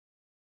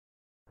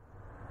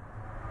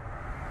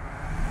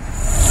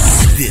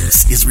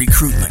This is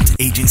Recruitment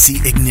Agency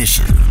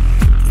Ignition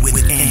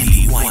with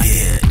Andy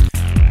Whitehead.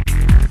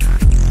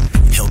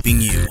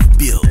 Helping you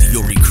build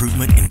your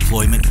recruitment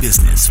employment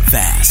business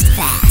fast.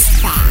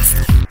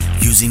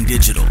 Using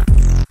digital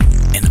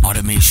and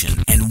automation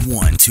and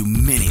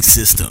one-to-many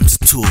systems,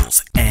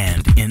 tools,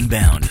 and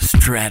inbound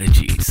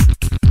strategies.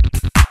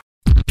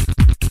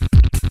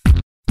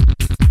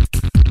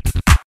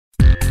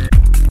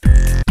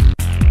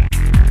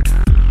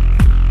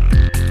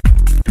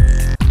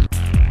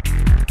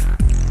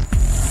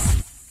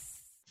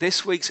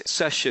 This week's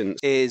session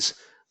is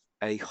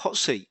a hot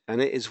seat,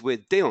 and it is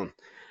with Dione.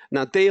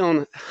 Now,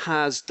 Dione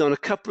has done a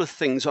couple of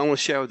things I want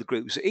to share with the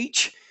groups.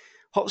 Each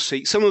hot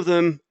seat, some of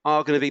them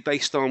are going to be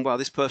based on, well,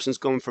 this person's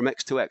gone from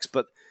X to X,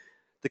 but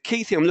the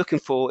key thing I'm looking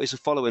for is the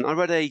following. I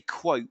read a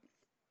quote,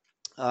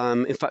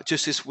 in fact,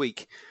 just this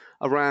week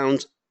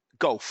around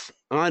golf,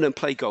 and I don't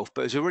play golf,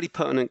 but it was a really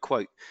pertinent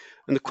quote.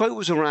 And the quote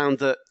was around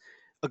that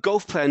a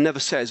golf player never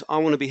says, I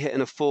want to be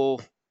hitting a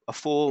four,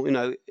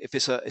 if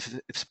it's a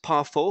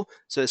par four.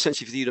 So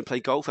essentially, if you don't play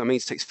golf, that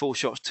means it takes 4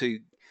 shots to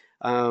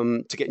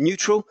get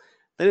neutral.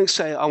 They don't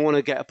say, I want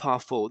to get a par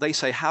four. They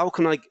say, how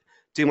can I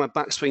do my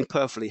backswing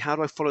perfectly? How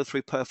do I follow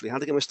through perfectly? How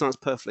do I get my stance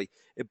perfectly?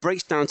 It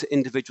breaks down to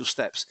individual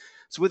steps.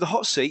 So with the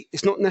hot seat,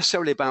 it's not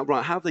necessarily about,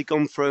 right, how have they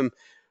gone from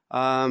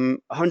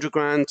 100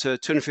 grand to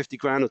 250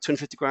 grand or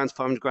 250 grand to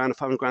 500 grand or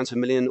 500 grand to a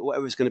million, or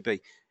whatever it's going to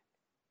be.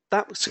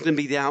 That's going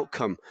to be the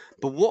outcome.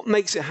 But what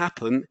makes it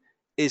happen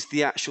is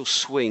the actual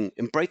swing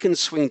and breaking the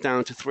swing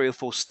down to 3 or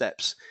 4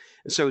 steps.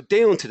 And so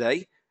Dione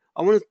today,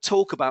 I want to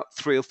talk about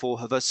 3 or 4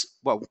 of us,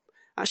 well,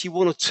 actually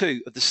 1 or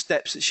 2 of the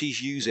steps that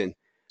she's using.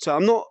 So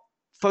I'm not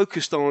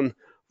focused on,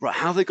 right,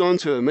 how they gone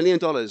to $1 million,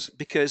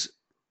 because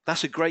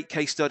that's a great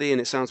case study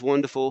and it sounds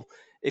wonderful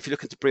if you're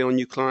looking to bring on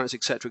new clients,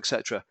 etc.,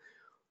 etc.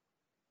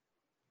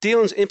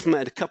 Dion's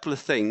implemented a couple of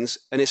things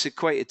and it's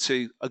equated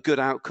to a good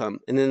outcome.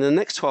 And in the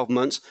next 12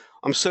 months,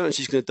 I'm certain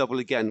she's going to double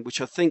again,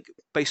 which I think,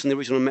 based on the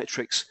original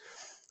metrics,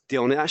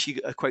 Dione, it actually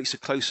equates to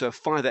closer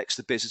 5x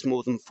the business,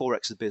 more than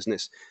 4x the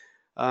business.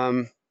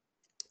 So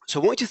I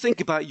want you to think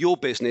about your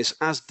business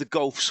as the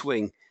golf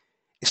swing.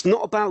 It's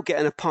not about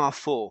getting a par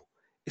 4.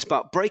 It's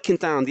about breaking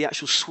down the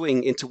actual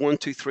swing into 1,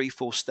 2, 3,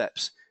 4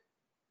 steps.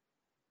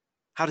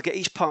 How to get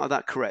each part of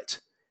that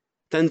correct.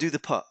 Then do the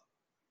putt.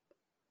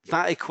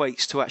 That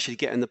equates to actually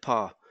getting the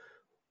par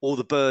or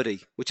the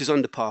birdie, which is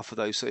under par for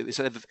those. So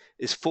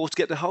it's 4 to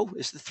get the hole,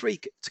 it's the 3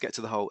 to get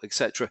to the hole,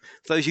 etc.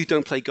 For those who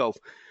don't play golf.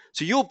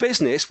 So your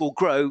business will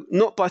grow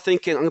not by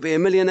thinking, I'm going to be a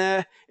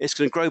millionaire. It's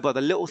going to grow by the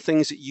little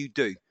things that you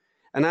do.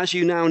 And as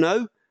you now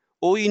know,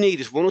 all you need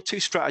is 1 or 2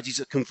 strategies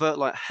that convert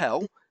like hell,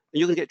 and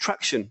you're going to get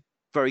traction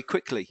very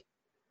quickly.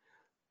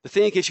 The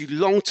thing that gives you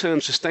long-term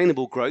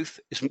sustainable growth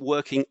is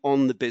working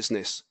on the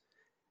business.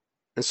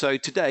 And so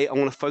today I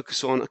want to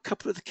focus on a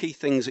couple of the key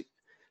things that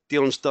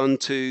Dion's done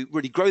to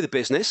really grow the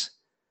business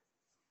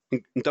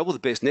and double the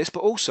business,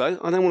 but also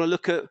I then want to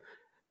look at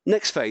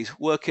next phase,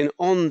 working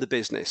on the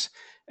business.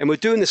 And we're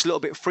doing this a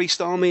little bit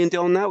freestyle, me and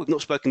Dione now. We've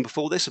not spoken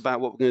before this about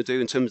what we're going to do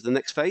in terms of the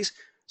next phase.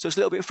 So it's a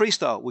little bit of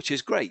freestyle, which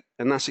is great.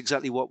 And that's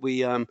exactly what we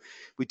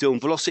do on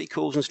velocity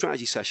calls and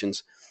strategy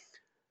sessions.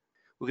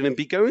 We're going to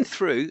be going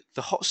through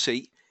the hot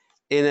seat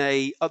in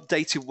a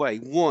updated way.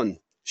 1,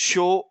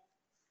 short,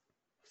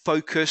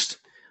 focused,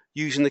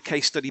 using the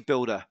case study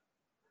builder.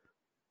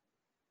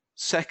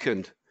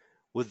 2nd,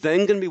 we're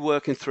then going to be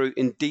working through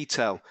in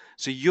detail.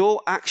 So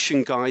your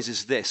action, guys,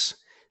 is this.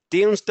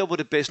 Dion's doubled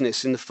a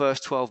business in the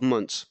first 12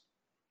 months.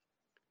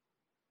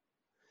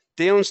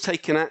 Dion's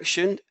taking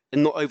action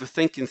and not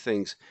overthinking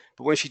things.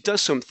 But when she does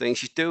something,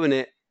 she's doing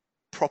it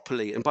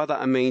properly. And by that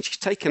I mean she's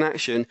taking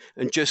action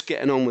and just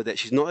getting on with it.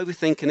 She's not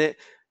overthinking it,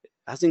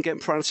 hasn't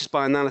getting paralysis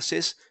by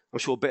analysis. I'm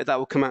sure a bit of that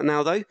will come out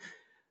now, though.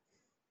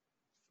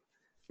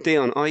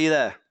 Dione, are you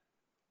there?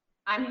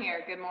 I'm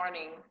here. Good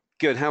morning.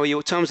 Good. How are you?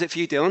 What time is it for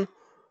you, Dione?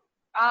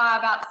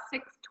 About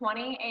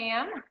 6:20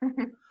 a.m.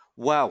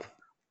 Wow.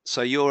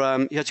 So you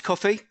had your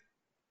coffee?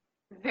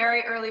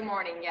 Very early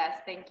morning. Yes,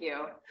 thank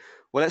you.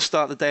 Well, let's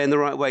start the day in the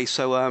right way.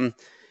 So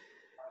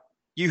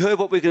you heard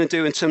what we're going to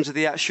do in terms of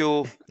the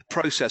actual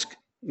process.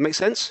 Make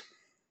sense?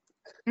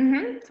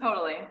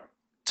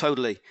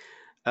 Totally.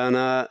 And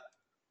I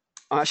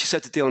actually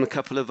said to Dione a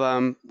couple of,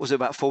 was it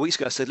about 4 weeks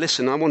ago? I said,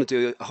 listen, I want to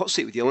do a hot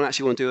seat with you. I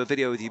actually want to do a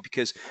video with you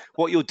because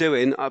what you're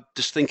doing, I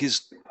just think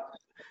is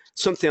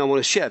something I want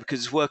to share because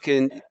it's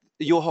working,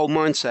 your whole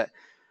mindset.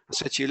 I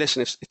said to you,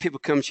 listen, if people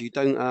come to you,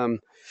 don't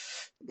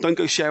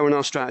go sharing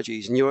our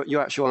strategies. And your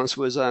actual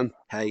answer was,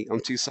 hey, I'm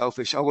too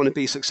selfish. I want to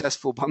be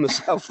successful by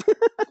myself.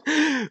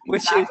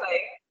 which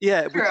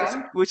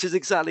is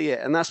exactly it.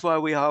 And that's why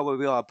we are where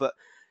we are. But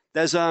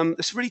there's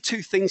really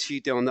 2 things for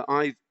you, Dione, that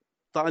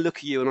I look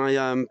at you and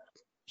I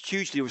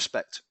hugely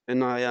respect.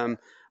 And I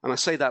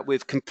say that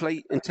with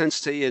complete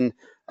intensity and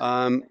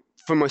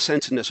from my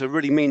centeredness. I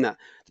really mean that.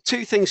 The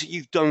 2 things that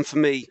you've done for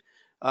me,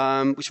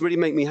 which really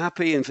make me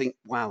happy and think,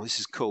 wow, this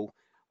is cool.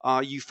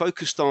 You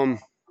focused on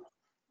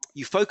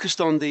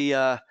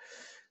the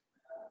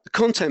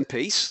content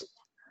piece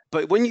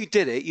But when you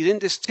did it, you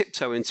didn't just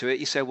tiptoe into it.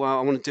 You said, well,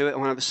 I want to do it. I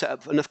want to have a set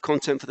up enough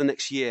content for the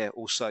next year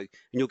or so. And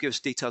you'll give us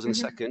details in a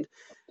second.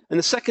 And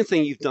the second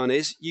thing you've done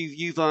is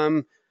you've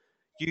and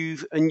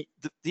the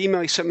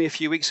email you sent me a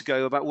few weeks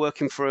ago about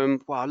working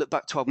from, I look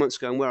back 12 months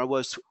ago and where I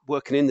was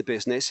working in the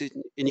business, and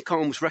you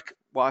can't almost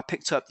I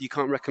picked up, you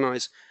can't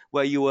recognize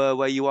where you were,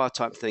 where you are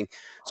type thing.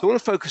 So I want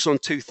to focus on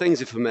two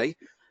things for me.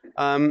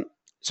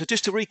 So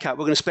just to recap,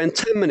 we're going to spend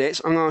 10 minutes.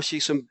 I'm going to ask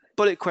you some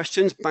bullet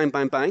questions, bang,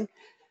 bang, bang.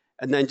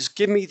 And then just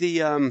give me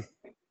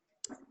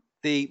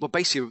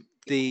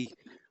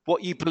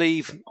what you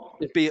believe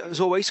would be, as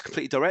always,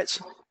 completely direct,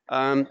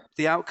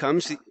 the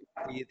outcomes,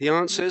 the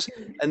answers.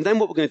 And then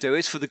what we're going to do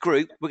is, for the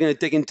group, we're going to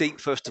dig in deep,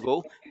 first of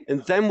all.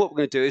 And then what we're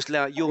going to do is lay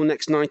out your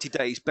next 90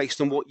 days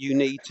based on what you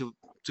need to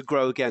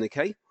grow again,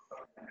 okay?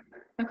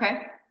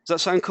 Okay. Does that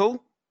sound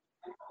cool?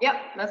 Yep,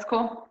 that's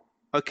cool.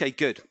 Okay,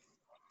 good.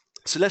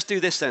 So let's do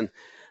this then.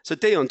 So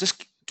Dione,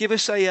 just give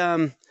us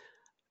a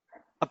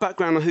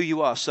background on who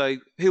you are. So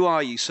who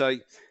are you? So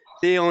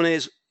Dione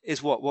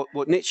is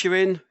what niche you're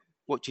in,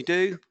 what you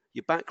do,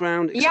 your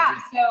background, etc.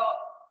 Yeah, so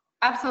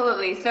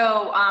absolutely.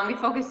 So we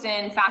focus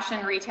in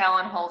fashion, retail,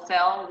 and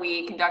wholesale.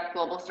 We conduct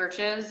global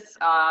searches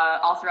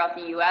all throughout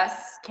the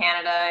US,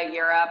 Canada,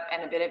 Europe,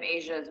 and a bit of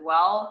Asia as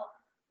well.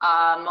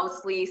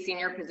 Mostly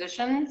senior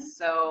positions,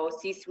 so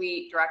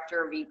C-suite,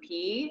 director,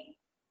 VP.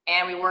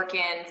 And we work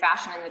in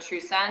fashion in the true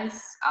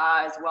sense,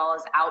 as well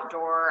as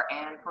outdoor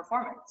and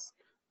performance.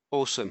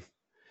 Awesome.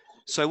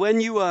 So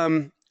when you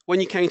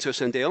came to us,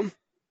 then Dione,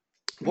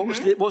 what was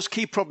the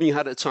key problem you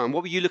had at the time?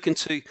 What were you looking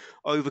to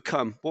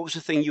overcome? What was the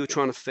thing you were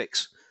trying to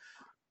fix?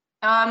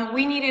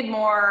 We needed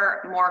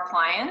more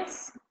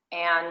clients,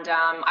 and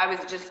I was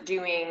just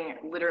doing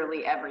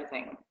literally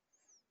everything.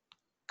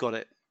 Got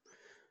it.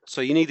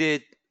 So you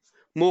needed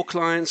more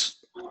clients.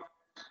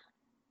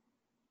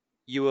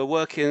 You were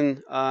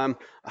working, I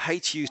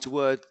hate to use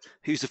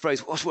the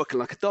phrase, I was working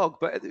like a dog,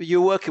 but you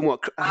were working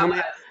what? How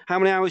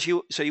many hours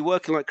so you're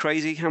working like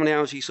crazy? How many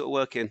hours are you sort of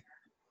working?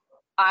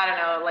 I don't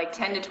know, like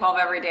 10 to 12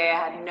 every day.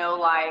 I had no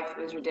life.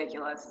 It was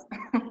ridiculous.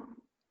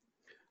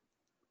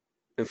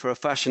 And for a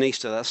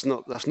fashionista,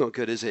 that's not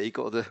good, is it? You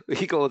got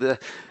all the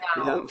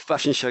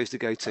fashion shows to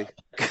go to.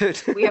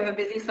 Good. We have a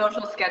busy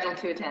social schedule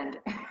to attend.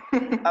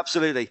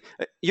 Absolutely.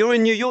 You're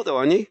in New York though,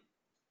 aren't you?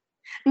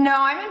 No,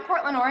 I'm in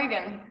Portland,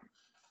 Oregon.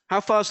 How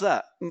far's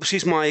that?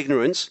 Excuse my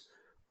ignorance.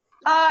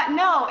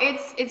 No,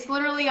 it's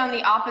literally on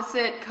the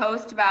opposite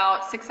coast,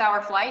 about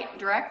 6-hour flight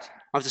direct.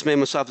 I've just made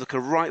myself look a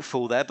right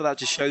fool there, but that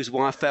just shows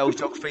why I failed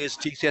geography as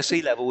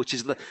GCSE level, which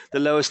is the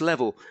lowest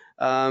level.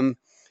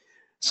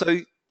 So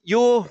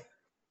you're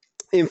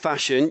in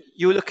fashion,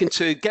 you were looking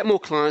to get more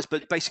clients,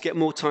 but basically get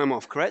more time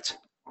off, correct?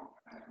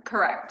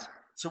 Correct.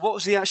 So what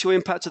was the actual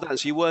impact of that?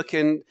 So you're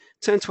working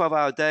 10,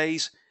 12-hour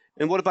days,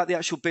 and what about the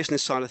actual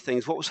business side of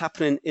things? What was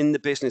happening in the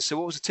business? So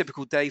what was a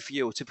typical day for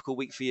you, or a typical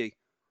week for you?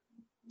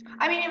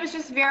 I mean, it was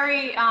just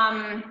very,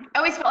 I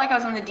always felt like I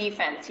was on the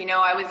defense,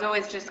 I was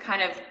always just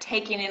kind of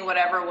taking in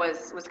whatever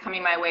was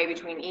coming my way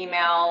between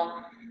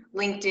email,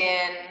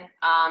 LinkedIn.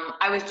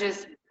 I was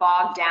just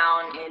bogged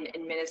down in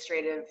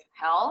administrative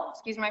hell,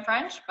 excuse my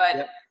French,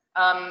 but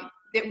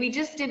that we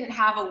just didn't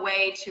have a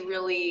way to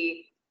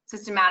really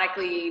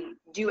systematically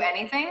do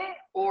anything,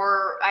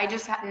 or I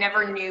just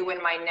never knew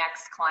when my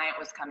next client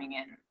was coming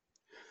in.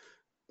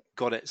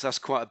 Got it. So that's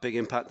quite a big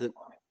impact.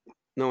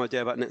 No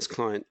idea about next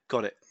client.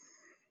 Got it.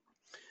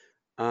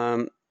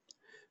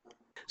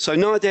 So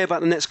no idea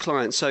about the next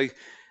client. So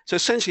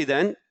essentially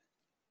then,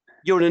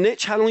 you're in a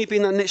niche. How long have you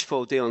been in that niche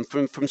for, Dione,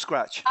 from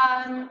scratch?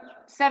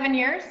 7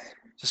 years.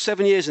 So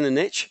 7 years in the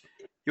niche.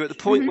 You're at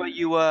the point where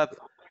you were,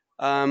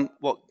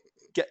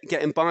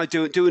 getting by,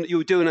 you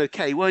were doing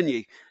okay, weren't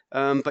you?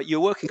 But you're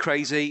working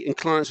crazy, and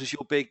clients was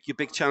your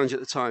big challenge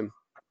at the time.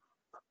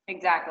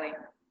 Exactly.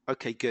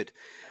 Okay, good.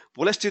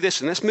 Well, let's do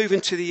this, and let's move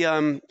into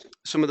the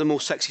some of the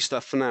more sexy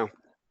stuff for now.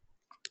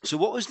 So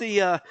what was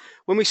the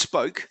when we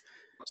spoke?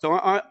 So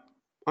I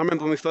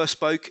remember when we first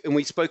spoke, and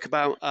we spoke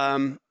about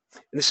and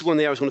this is one of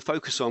the areas I want to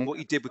focus on, what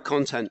you did with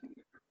content.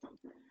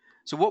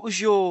 So what was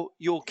your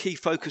key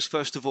focus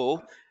first of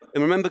all?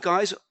 And remember,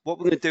 guys, what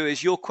we're going to do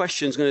is your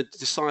question is going to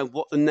decide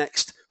what the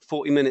next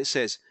 40 minutes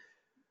is.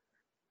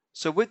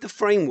 So with the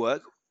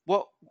framework,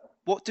 what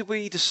did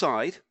we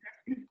decide,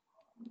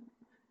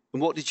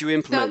 and what did you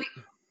implement?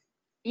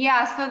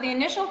 So the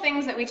initial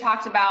things that we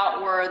talked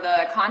about were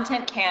the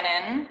content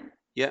canon.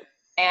 Yep.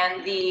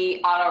 And the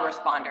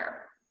autoresponder.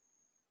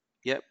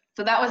 Yep.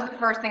 So that was the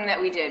first thing that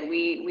we did.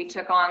 We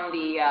took on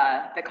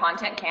the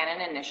content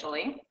canon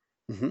initially.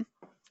 Mm-hmm.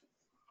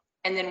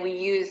 And then we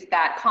used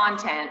that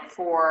content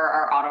for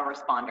our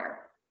autoresponder.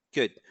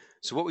 Good.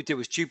 So what we did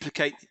was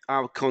duplicate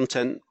our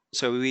content.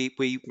 So we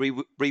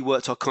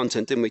reworked our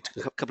content, didn't we,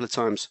 a couple of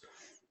times?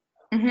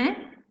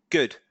 Mm-hmm.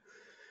 Good.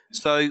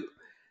 So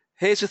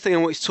here's the thing I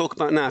want you to talk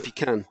about now, if you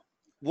can.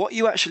 What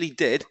you actually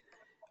did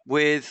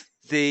with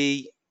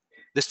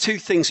there's two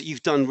things that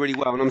you've done really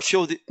well, and I'm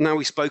sure that now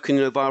we've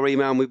spoken via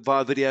email and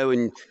via video,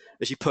 and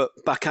as you put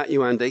back at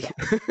you, Andy,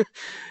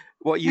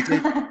 what you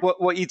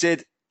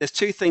did there's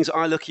two things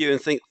I look at you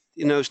and think,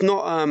 it's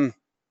not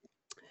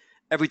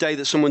every day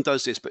that someone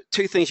does this, but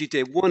two things you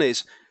did. One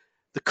is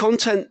the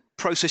content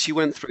process you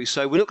went through.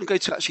 So we're not going to go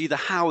to actually the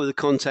how of the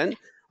content.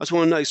 I just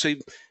want to know. So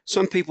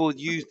some people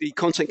use the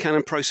content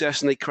canon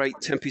process and they create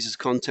 10 pieces of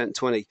content,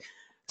 20.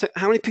 So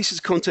how many pieces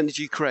of content did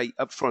you create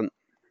up front?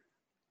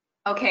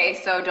 Okay,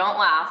 so don't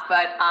laugh,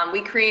 but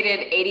we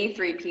created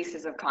 83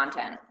 pieces of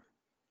content.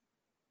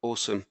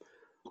 Awesome.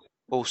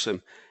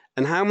 Awesome.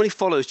 And how many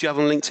followers do you have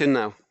on LinkedIn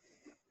now?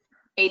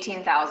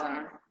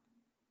 18,000.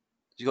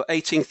 You've got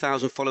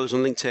 18,000 followers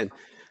on LinkedIn.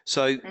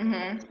 So,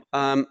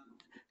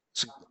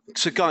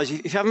 so guys,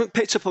 if you haven't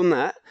picked up on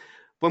that,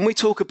 when we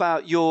talk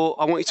about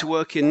I want you to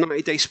work in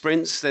 90-day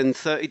sprints, then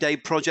 30-day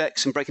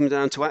projects and breaking them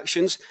down to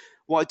actions,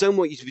 what I don't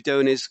want you to be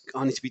doing is,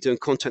 I need to be doing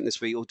content this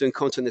week or doing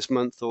content this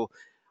month, or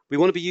we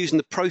want to be using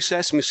the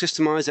process and we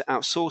systemize it,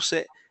 outsource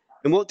it.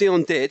 And what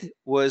Dione did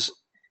was,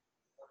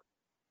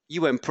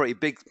 you went pretty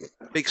big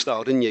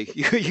style, didn't you?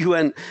 You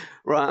went,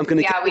 right, I'm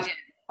going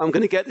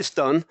to get this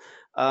done,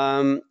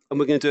 and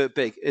we're going to do it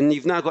big. And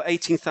you've now got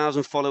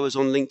 18,000 followers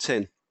on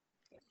LinkedIn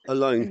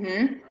alone.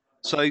 Mm-hmm.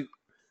 So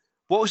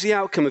what was the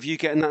outcome of you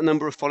getting that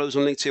number of followers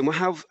on LinkedIn?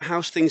 Well,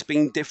 how's things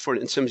been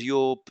different in terms of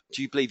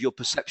do you believe your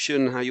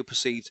perception, how you're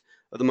perceived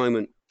at the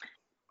moment?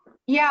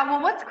 Yeah,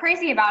 well, what's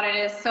crazy about it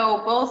is,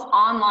 so both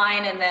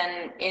online and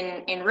then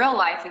in real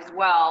life as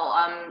well,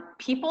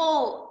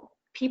 people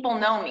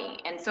know me.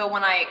 And so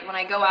when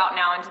I go out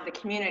now into the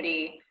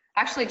community,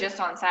 actually just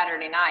on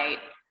Saturday night,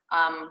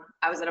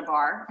 I was at a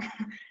bar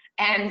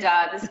and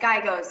this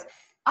guy goes,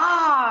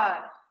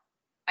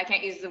 I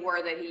can't use the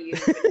word that he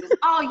used, but he goes,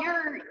 oh,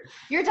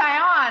 you're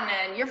Dione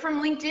and you're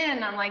from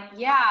LinkedIn. I'm like,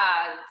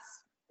 yeah,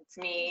 it's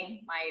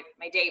me.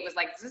 My date was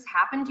like, does this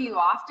happen to you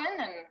often?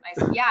 And I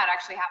said, yeah, it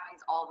actually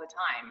happens all the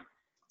time.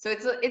 So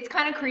it's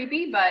kind of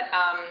creepy, but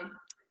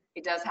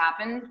it does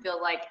happen. Feel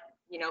like,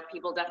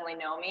 people definitely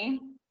know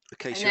me.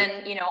 Okay, and sure.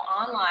 then,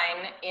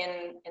 online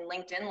in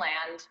LinkedIn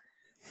land,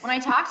 when I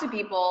talk to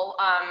people,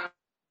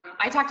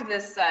 I talked to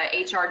this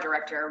HR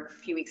director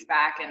a few weeks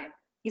back, and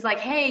he's like,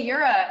 hey, you're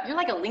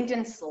like a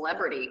LinkedIn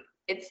celebrity.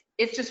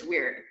 It's just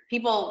weird.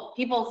 People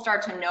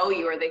start to know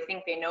you, or they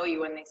think they know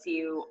you when they see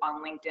you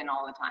on LinkedIn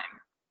all the time.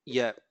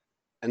 Yeah,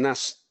 and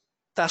that's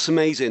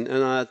amazing.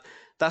 And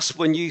that's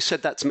when you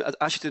said that to me. I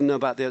actually didn't know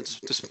about that.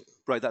 Just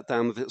wrote that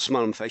down with a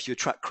smile on my face. You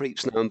attract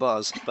creeps now in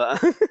bars, but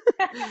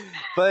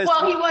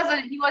well, he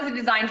was a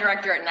design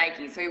director at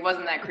Nike, so he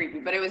wasn't that creepy.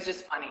 But it was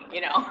just funny,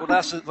 Well,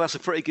 that's a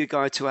pretty good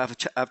guy to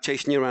have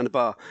chasing you around a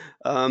bar.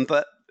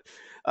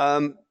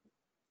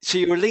 So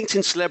you're a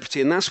LinkedIn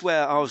celebrity, and that's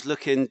where I was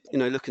looking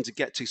to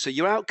get to. So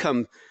your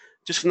outcome,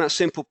 just from that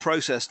simple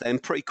process, then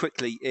pretty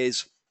quickly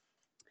is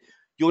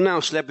you're now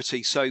a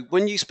celebrity. So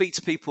when you speak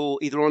to people,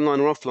 either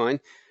online or offline,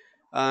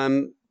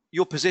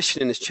 your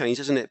positioning has changed,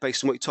 hasn't it?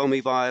 Based on what you told me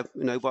via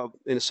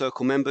inner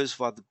circle members,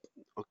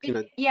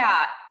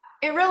 Yeah,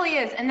 it really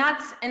is, and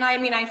I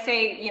mean, I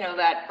say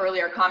that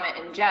earlier comment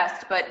in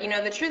jest, but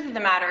the truth of the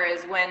matter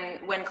is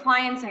when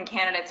clients and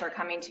candidates are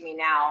coming to me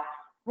now,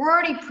 we're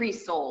already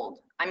pre-sold.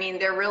 I mean,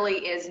 there really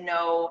is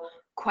no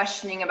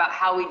questioning about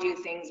how we do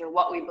things or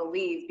what we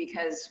believe,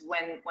 because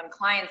when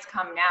clients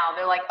come now,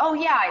 they're like, oh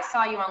yeah, I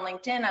saw you on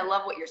LinkedIn. I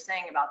love what you're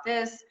saying about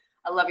this.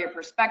 I love your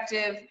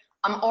perspective.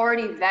 I'm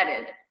already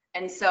vetted.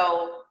 And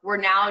so we're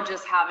now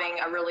just having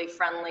a really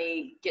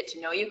friendly get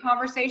to know you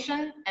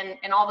conversation,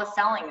 and all the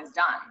selling is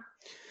done.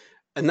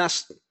 And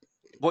that's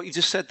what you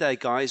just said there,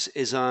 guys,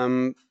 is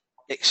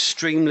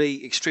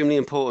extremely, extremely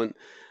important.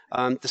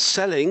 The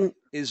selling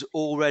is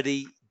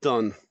already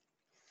done.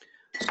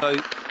 So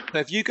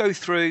if you go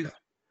through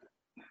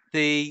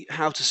the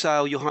how to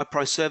sell your high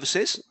price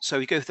services, so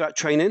we go through that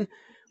training,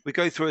 we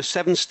go through a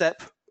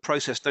 7-step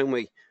process, don't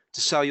we,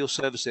 to sell your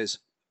services.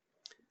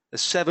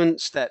 There's 7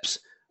 steps,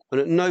 and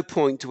at no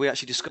point do we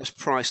actually discuss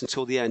price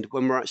until the end,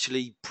 when we're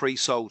actually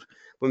pre-sold.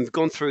 When we've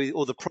gone through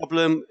all the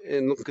problem,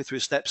 and not go through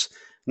the steps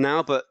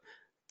now, but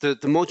the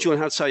module on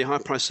how to sell your high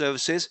price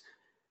services,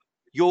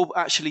 you're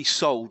actually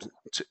sold.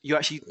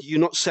 You're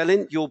not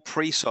selling, you're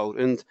pre-sold.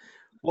 And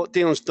what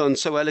Dion's done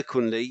so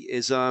eloquently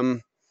is,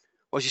 as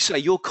you say,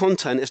 your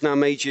content has now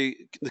made you,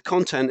 the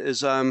content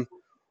is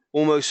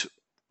almost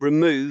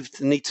removed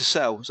the need to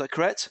sell. Is that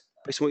correct,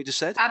 based on what you just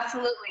said?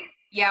 Absolutely.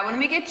 Yeah, when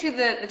we get to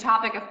the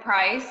topic of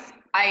price,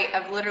 I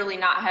have literally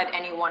not had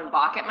anyone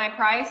balk at my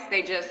price.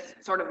 They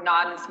just sort of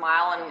nod and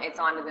smile, and it's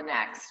on to the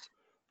next.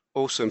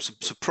 Awesome.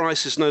 So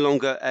price is no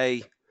longer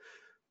an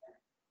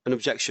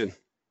objection.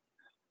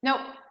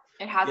 Nope,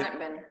 it hasn't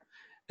been.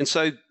 And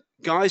so,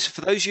 guys,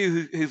 for those of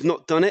you who've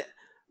not done it,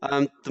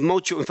 the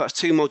module, in fact,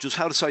 2 modules,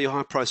 how to sell your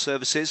high price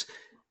services,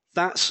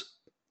 that's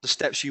the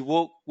steps you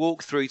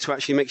walk through to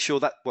actually make sure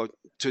that,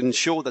 to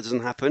ensure that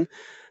doesn't happen.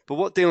 But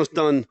what Dion's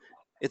done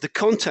is the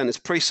content is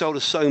pre-sold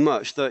us so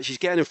much that she's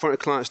getting in front of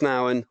clients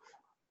now, and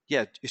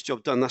yeah, it's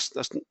job done. That's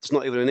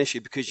not even an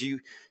issue, because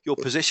you're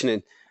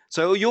positioning.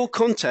 So your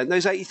content,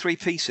 those 83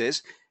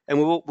 pieces, and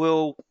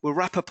we'll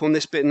wrap up on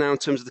this bit now in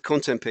terms of the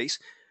content piece.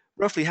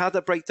 roughly how'd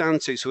that break down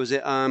to? So was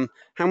it how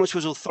much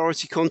was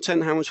authority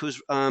content? How much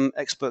was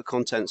expert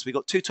content? So we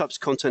got two types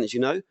of content, as you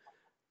know.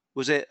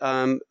 Was it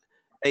 80%,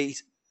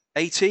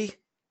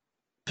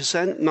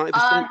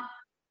 90%?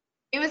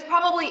 It was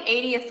probably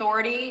 80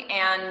 authority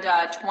and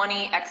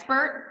 20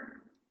 expert.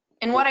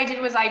 And what I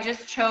did was I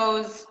just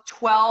chose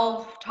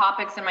 12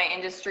 topics in my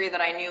industry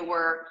that I knew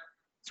were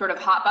sort of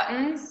hot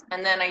buttons,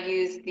 and then I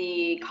used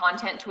the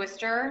content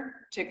twister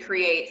to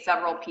create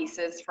several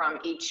pieces from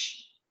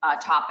each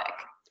topic.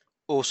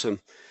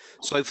 Awesome.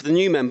 So for the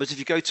new members, if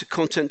you go to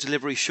content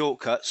delivery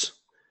shortcuts,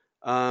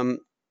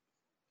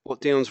 what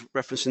Dion's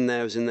referencing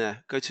there is in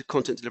there. Go to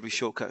content delivery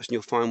shortcuts and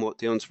you'll find what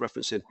Dion's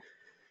referencing.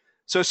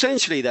 So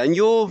essentially then,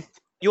 your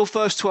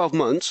first 12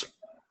 months,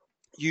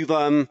 you've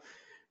done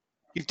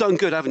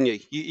good, haven't you?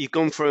 You've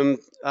gone from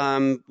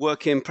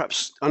working,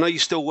 perhaps, I know you're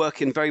still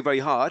working very, very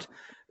hard,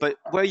 but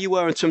where you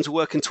were in terms of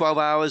working 12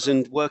 hours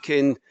and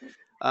working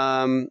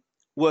hard,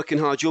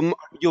 your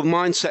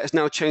mindset has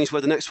now changed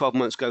where the next 12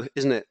 months go,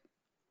 isn't it?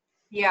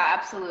 Yeah,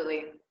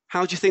 absolutely.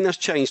 How do you think that's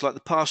changed, like the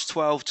past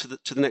 12 to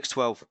the next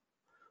 12?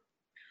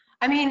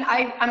 I mean,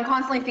 I'm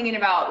constantly thinking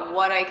about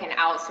what I can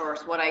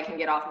outsource, what I can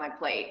get off my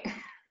plate.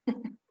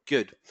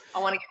 Good. I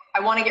want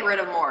to get rid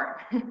of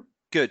more.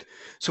 Good.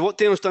 So what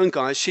Dion's done,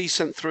 guys, she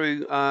sent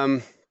through,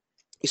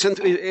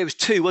 it was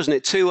two, wasn't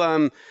it?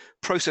 Two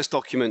process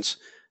documents.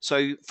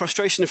 So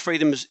frustration and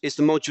freedom is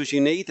the modules you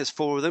need. There's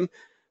 4 of them.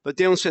 But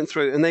Dion sent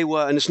through,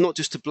 and it's not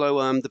just to blow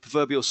the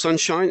proverbial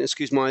sunshine,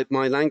 excuse my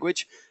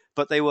language,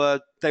 but they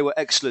were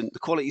excellent. The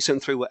quality you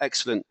sent through were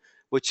excellent,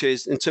 which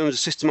is in terms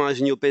of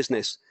systemizing your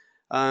business.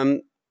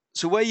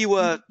 So where you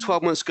were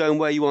 12 months ago and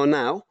where you are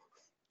now,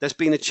 there's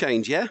been a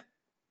change, yeah?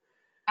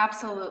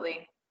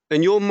 Absolutely.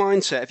 And your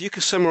mindset, if you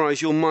could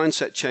summarize your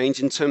mindset change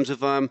in terms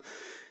of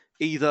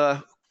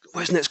either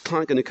where's the next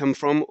client going to come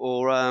from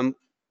or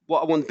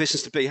what I want the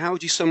business to be, how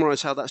would you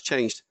summarize how that's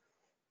changed?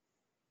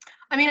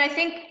 I mean, I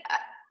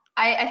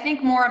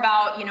think more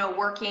about,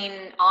 working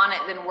on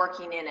it than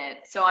working in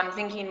it. So I'm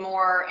thinking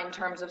more in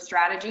terms of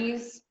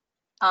strategies,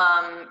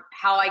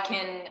 how I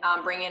can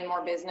bring in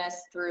more business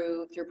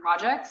through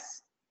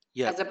projects,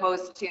 as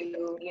opposed to,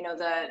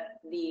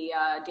 the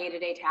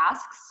day-to-day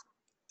tasks.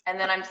 And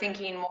then I'm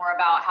thinking more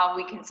about how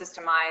we can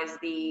systemize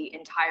the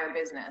entire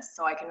business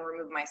so I can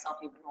remove myself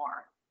even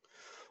more.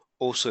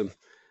 Awesome.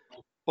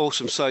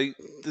 So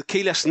the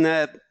key lesson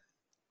there,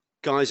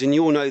 guys, and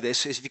you all know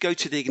this, is if you go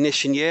to the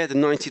ignition year, the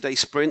 90-day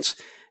sprints,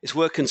 it's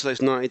working to those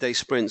 90-day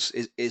sprints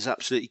is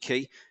absolutely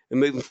key, and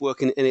moving from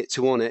working in it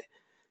to on it.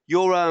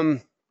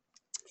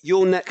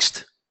 Your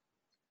next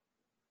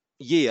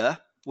year,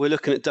 we're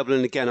looking at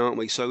doubling again, aren't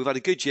we? So we've had a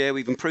good year,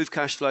 we've improved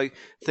cash flow,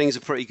 things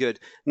are pretty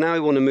good. Now we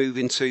want to move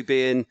into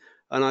being,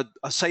 and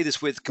I say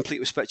this with complete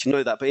respect, you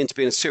know that, but into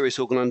being a serious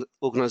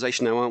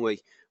organization now, aren't we?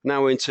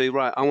 Now we're into,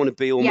 right, I want to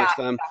be almost,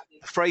 a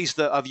phrase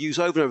that I've used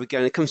over and over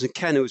again, it comes from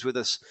Ken, who was with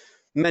us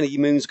many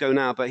moons ago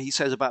now, but he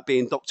says about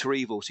being Dr.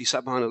 Evil. So he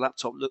sat behind a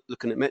laptop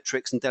looking at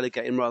metrics and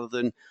delegating rather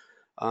than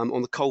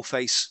on the coal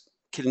face,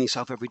 killing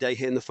yourself every day,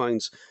 hitting the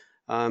phones.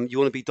 You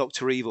want to be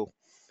Dr. Evil.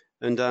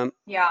 And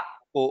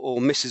or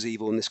Mrs.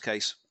 Evil in this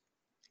case.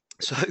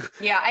 So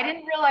yeah, I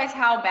didn't realize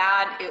how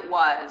bad it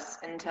was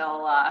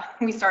until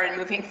we started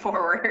moving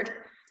forward.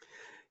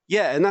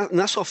 Yeah, and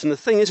that's often the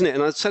thing, isn't it?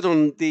 And I said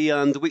on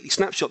the weekly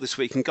snapshot this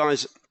week, and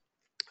guys,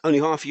 only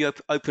half of you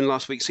opened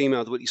last week's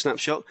email, the weekly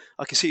snapshot.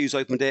 I can see who's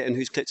opened it and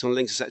who's clicked on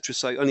links, etc.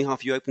 So only half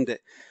of you opened it.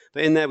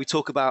 But in there we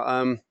talk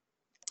about,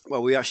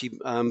 we actually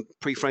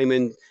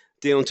pre-framing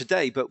Dion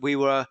today, but we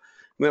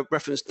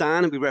referenced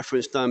Dan and we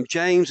referenced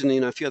James and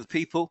a few other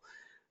people.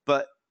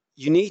 But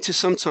you need to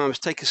sometimes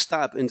take a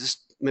stab and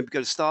just maybe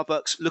go to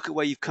Starbucks, look at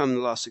where you've come in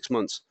the last 6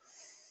 months.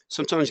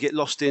 Sometimes you get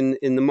lost in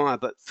the mire.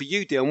 But for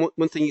you, Dion,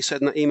 one thing you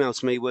said in that email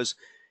to me was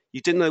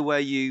you didn't know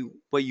where you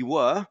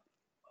were,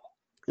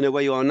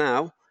 where you are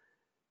now,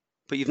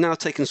 but you've now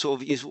taken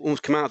you've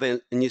almost come out of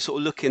it and you're sort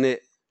of looking at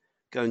it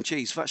going,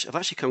 geez, I've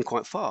actually come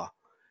quite far,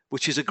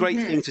 which is a great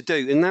thing to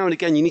do. And now and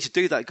again, you need to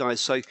do that,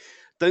 guys. So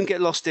don't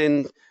get lost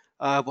in,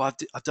 I've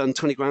done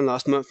 20 grand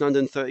last month, now I'm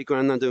doing 30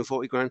 grand, now I'm doing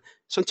 40 grand.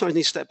 Sometimes you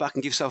need to step back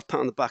and give yourself a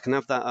pat on the back and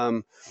have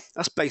that,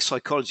 that's base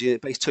psychology,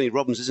 base Tony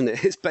Robbins, isn't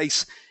it? It's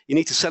base, you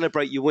need to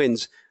celebrate your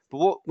wins. But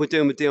what we're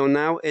doing with Dion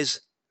now is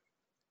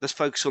let's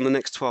focus on the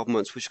next 12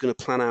 months, which we're going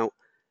to plan out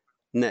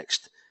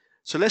next.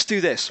 So let's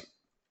do this.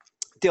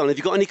 Dion, have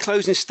you got any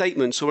closing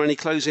statements or any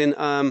closing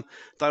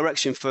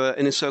direction for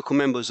Inner Circle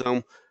members?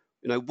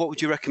 What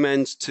would you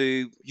recommend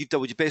you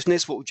double your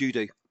business? What would you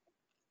do?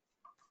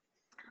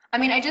 I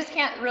mean, I just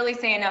can't really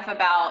say enough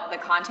about the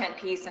content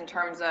piece in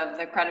terms of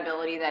the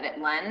credibility that it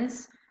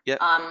lends. Yep.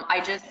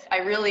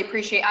 I really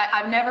appreciate,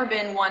 I've never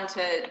been one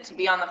to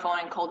be on the phone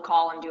and cold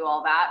call and do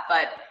all that,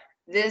 but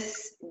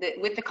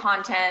with the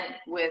content,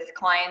 with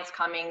clients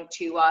coming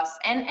to us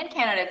and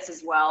candidates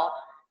as well,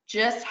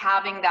 just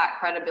having that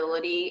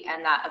credibility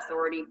and that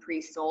authority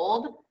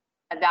pre-sold,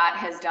 that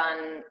has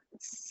done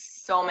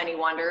so many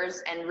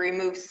wonders and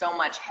removed so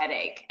much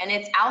headache. And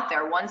it's out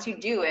there. Once you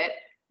do it,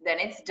 then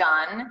it's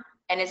done.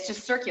 and it's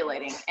just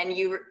circulating, and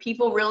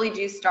people really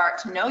do start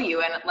to know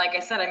you. And like I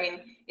said, I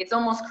mean, it's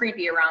almost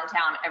creepy around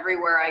town.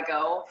 Everywhere I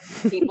go,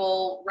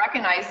 people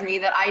recognize me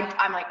that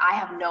I'm like, I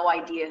have no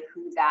idea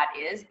who that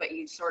is, but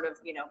you sort of,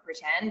 you know,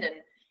 pretend,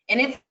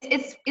 and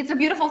it's a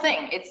beautiful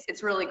thing.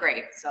 It's really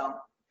great. So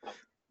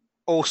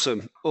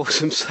awesome.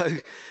 So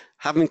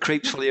having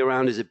creeps follow you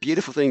around is a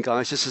beautiful thing,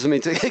 guys. Just as I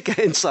mean to get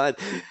inside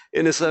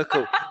in a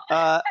circle.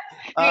 Hey,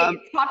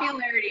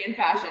 popularity and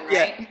passion,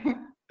 right? Yeah,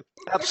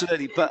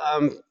 absolutely.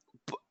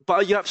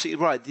 But you're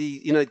absolutely right.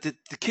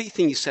 The key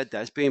thing you said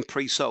there is being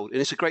pre-sold,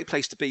 and it's a great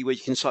place to be where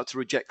you can start to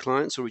reject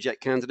clients or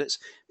reject candidates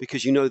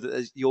because you know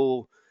that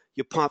your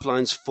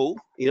pipeline's full.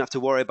 You don't have to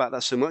worry about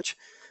that so much.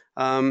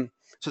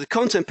 So the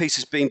content piece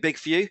has been big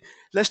for you.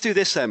 Let's do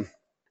this then.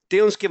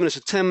 Dion's given us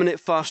a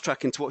 10-minute fast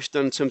track into what she's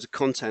done in terms of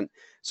content.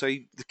 So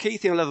the key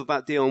thing I love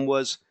about Dione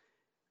was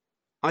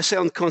I say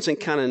on the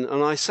content canon,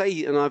 and I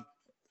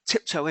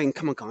tiptoe in,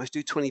 come on guys,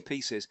 do 20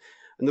 pieces.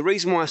 And the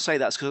reason why I say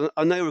that is because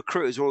I know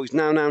recruiters are always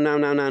now. But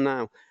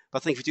I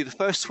think if you do the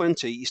first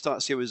 20, you start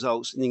to see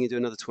results, and you can do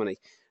another 20.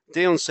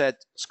 Dione said,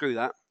 screw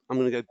that, I'm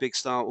going to go big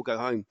start or go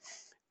home.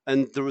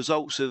 And the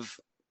results have,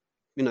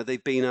 you know,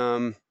 they've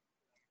been,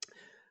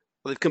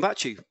 they've come back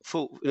to you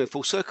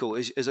full circle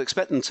as I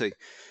expect them to.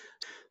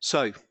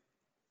 So,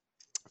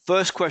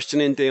 first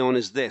question in Dione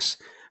is this: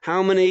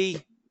 I'm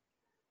not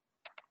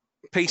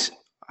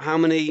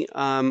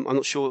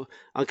sure.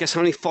 I guess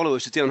how many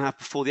followers did Dione have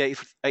before the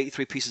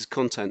 83 pieces of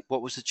content?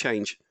 What was the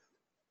change?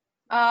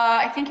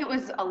 I think it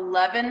was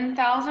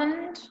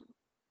 11,000.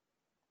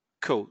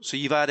 Cool. So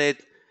you've added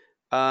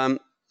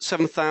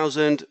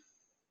 7,000.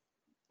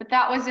 But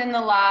that was in the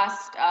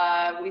last.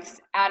 We've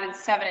added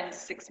 7 in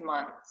 6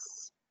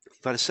 months.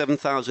 You've added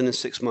 7,000 in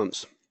 6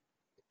 months.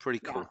 Pretty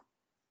cool. Yeah.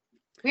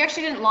 We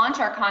actually didn't launch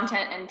our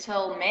content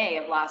until May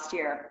of last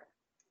year.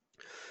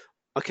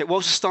 Okay, what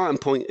was the starting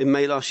point in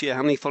May last year?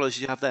 How many followers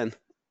did you have then?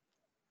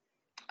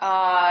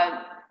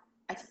 I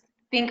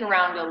think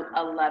around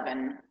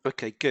 11.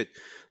 Okay, good.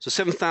 So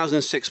 7,000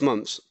 in 6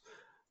 months.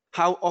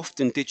 How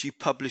often did you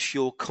publish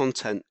your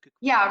content?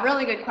 Yeah,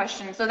 really good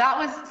question. So that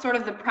was sort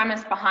of the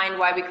premise behind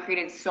why we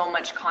created so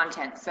much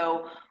content.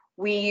 So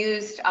we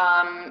used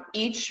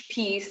each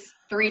piece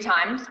 3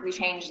 times. We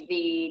changed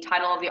the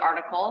title of the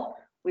article.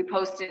 We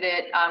posted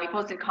it. We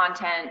posted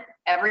content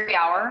every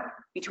hour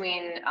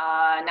between 9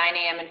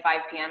 a.m. and 5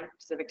 p.m.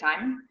 Pacific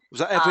time. Was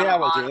that every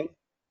hour, Dione?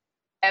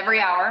 Every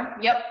hour,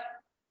 yep.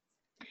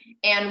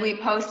 And we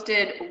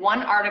posted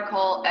 1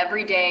 article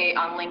every day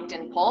on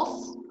LinkedIn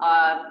Pulse,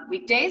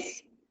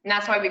 weekdays. And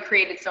that's why we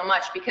created so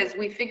much, because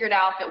we figured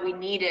out that we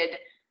needed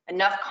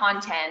enough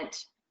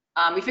content.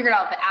 We figured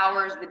out the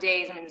hours, the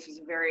days. I mean, this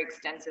was very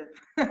extensive.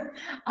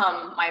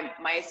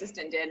 My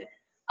assistant did.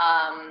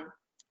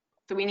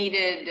 So we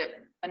needed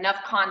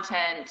enough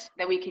content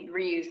that we could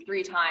reuse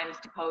 3 times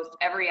to post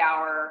every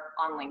hour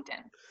on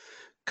LinkedIn.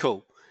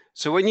 Cool.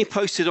 So when you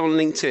posted on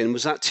LinkedIn,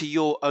 was that to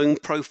your own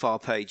profile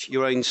page,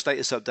 your own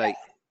status update?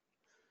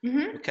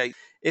 Mm-hmm. Okay.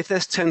 If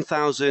there's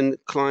 10,000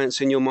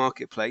 clients in your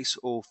marketplace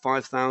or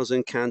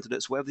 5,000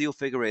 candidates, whatever your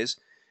figure is,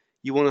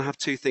 you want to have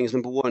 2 things.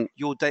 Number 1,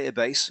 your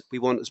database. We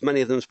want as many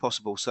of them as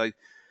possible. So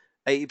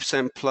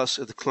 80% plus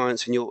of the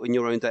clients in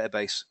your own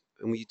database.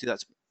 And we do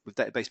that with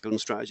database building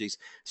strategies.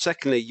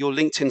 Secondly, your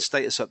LinkedIn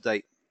status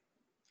update.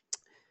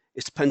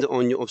 It's dependent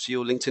on your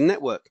LinkedIn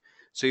network.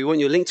 So you want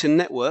your LinkedIn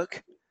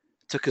network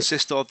to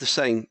consist of the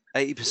same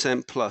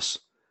 80% plus.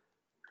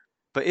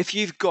 But if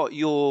you've got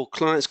your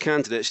clients'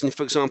 candidates, and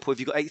for example, if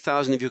you've got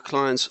 8,000 of your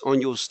clients on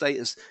your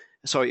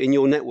in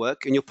your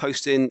network, and you're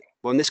posting,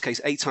 well, in this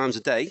case, 8 times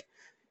a day,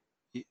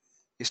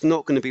 it's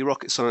not going to be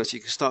rocket science.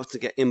 You can start to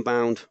get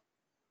inbound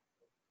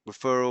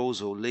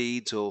referrals or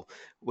leads, or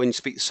when you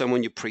speak to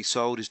someone, you're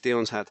pre-sold, as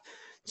Dion's had.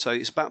 So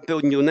it's about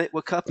building your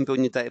network up and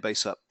building your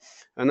database up.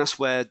 And that's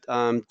where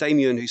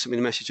Damien, who sent me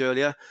the message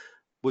earlier,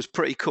 was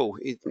pretty cool.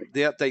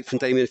 The update from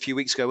Damien a few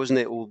weeks ago, wasn't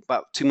it? Or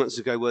about 2 months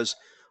ago was,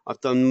 I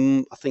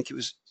think it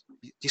was,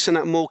 you sent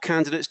out more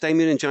candidates,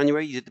 Damien, in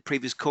January. You did the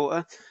previous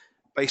quarter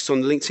based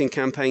on LinkedIn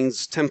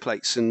campaigns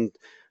templates and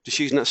just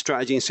using that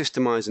strategy and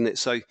systemizing it.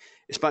 So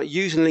it's about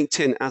using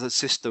LinkedIn as a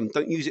system.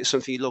 Don't use it as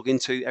something you log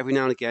into every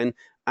now and again,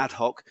 ad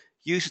hoc.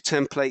 Use the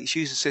templates,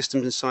 use the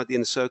systems inside the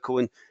inner circle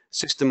and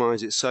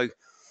systemize it. So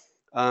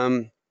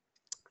 9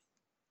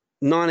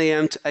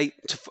 a.m.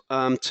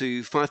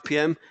 to 5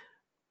 p.m.,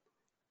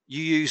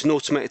 you use an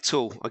automated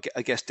tool,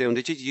 I guess, Dion.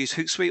 Did you use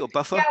Hootsuite or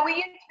Buffer? Yeah, we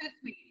used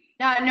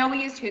Hootsuite. No,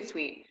 we used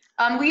Hootsuite.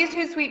 We used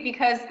Hootsuite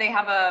because they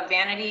have a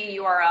vanity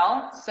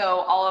URL. So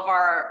all of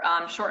our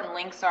shortened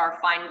links are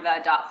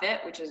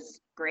findthe.fit, which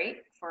is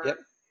great for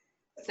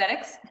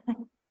aesthetics.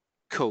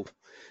 Cool.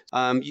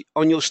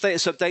 On your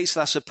status updates,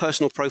 that's a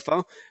personal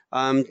profile.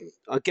 I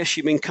guess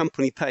you mean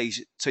company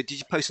page. So did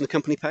you post on the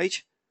company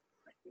page?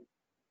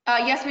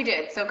 Yes, we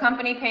did. So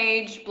company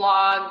page,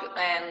 blog,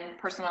 and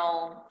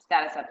personal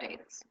status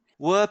updates.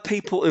 Were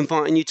people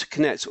inviting you to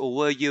connect, or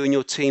were you and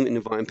your team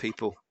inviting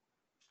people?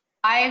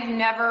 I've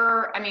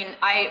never,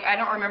 I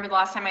don't remember the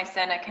last time I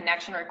sent a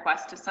connection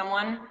request to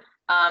someone.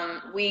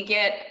 We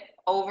get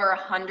over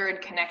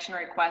 100 connection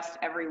requests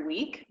every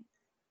week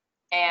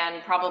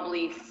and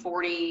probably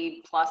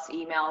 40 plus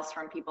emails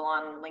from people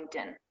on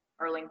LinkedIn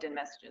or LinkedIn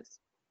messages.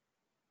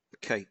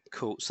 Okay,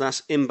 cool. So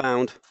that's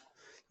inbound.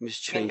 Let me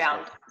just change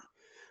Inbound. that.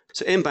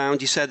 So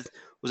inbound, you said,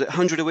 was it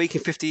 100 a week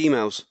and 50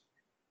 emails?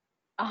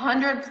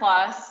 100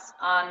 plus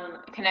on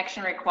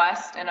connection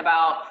requests and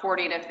about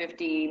 40 to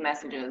 50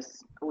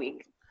 messages a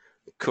week.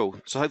 Cool.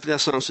 So hopefully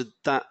that's answered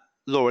that.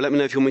 Laura, let me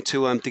know if you want me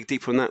to dig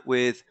deeper on that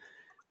with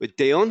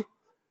Dione.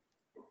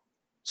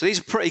 So these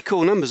are pretty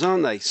cool numbers,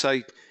 aren't they? So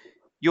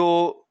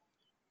your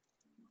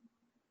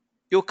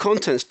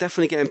content's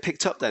definitely getting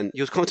picked up then.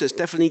 Your content's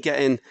definitely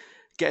getting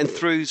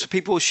through. So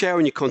people are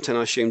sharing your content,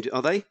 I assume,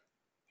 are they?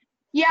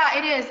 Yeah,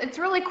 it is. It's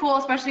really cool,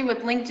 especially with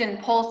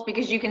LinkedIn Pulse,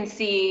 because you can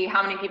see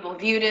how many people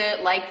viewed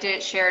it, liked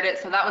it, shared it.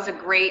 So that was a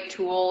great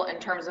tool in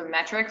terms of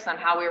metrics on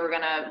how we were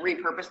going to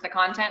repurpose the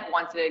content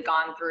once it had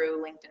gone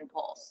through LinkedIn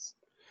Pulse.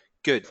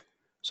 Good.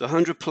 So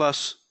 100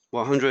 plus,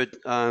 100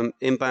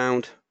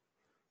 inbound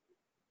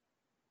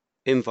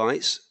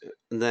invites,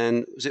 and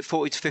then was it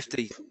 40 to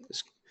 50?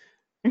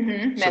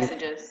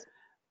 Messages.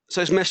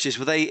 So those messages,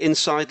 were they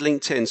inside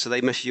LinkedIn? So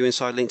they message you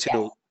inside LinkedIn? Yes.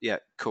 Or, yeah,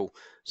 cool.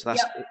 So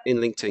that's in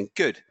LinkedIn.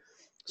 Good.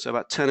 So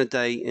about 10 a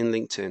day in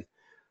LinkedIn.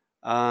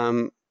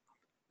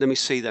 Let me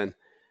see then.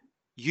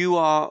 You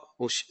are,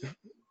 well,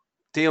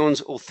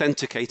 Dion's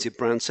authenticated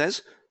brand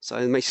says, so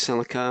it makes you sound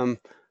like a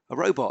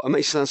robot. It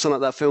makes you sound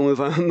like that film with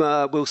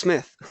Will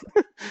Smith.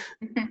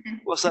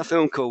 What's that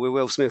film called with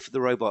Will Smith,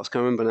 the robots?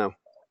 Can't remember now.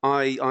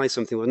 I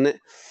something, wasn't it?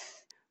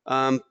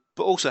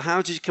 But also,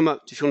 how did you come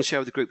up, if you want to share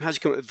with the group, how did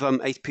you come up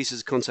with 8 pieces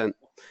of content?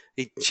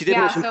 She did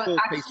mention 4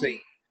 pieces.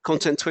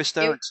 Content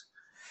twister.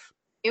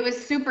 It was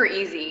super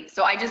easy.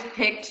 So I just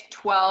picked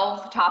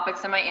 12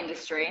 topics in my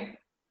industry.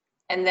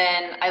 And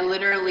then I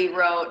literally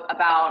wrote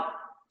about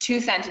 2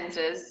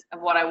 sentences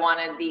of what I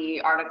wanted the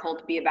article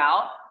to be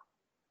about.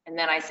 And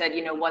then I said,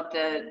 you know, what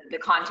the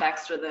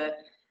context or the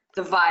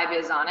vibe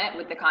is on it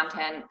with the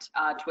content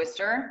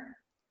twister.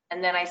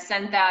 And then I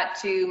sent that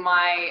to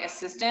my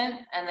assistant,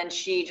 and then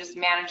she just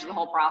managed the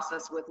whole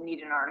process with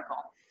need an article.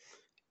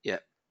 Yeah.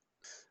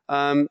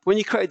 When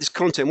you created this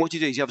content, what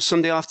did you do? Did you have a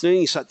Sunday afternoon,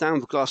 you sat down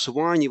with a glass of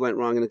wine, you went,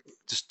 right, I'm going to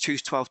just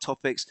choose 12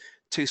 topics,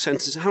 2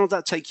 sentences. How did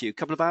that take you? A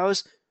couple of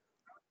hours?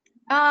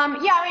 Yeah,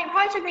 I mean, it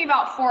probably took me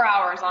about 4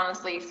 hours,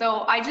 honestly.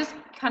 So I just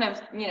kind of,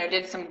 you know,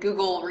 did some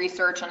Google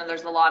research, and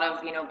there's a lot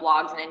of, you know,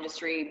 blogs and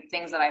industry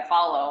things that I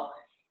follow.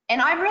 And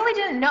I really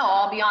didn't know,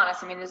 I'll be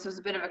honest. I mean, this was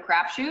a bit of a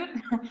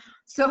crapshoot.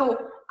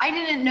 So I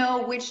didn't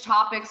know which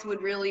topics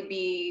would really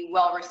be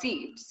well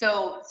received.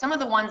 So some of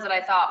the ones that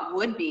I thought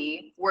would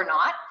be were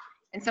not.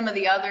 And some of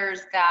the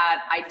others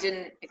that I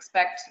didn't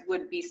expect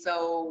would be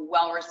so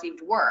well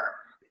received were.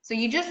 So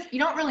you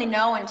don't really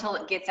know until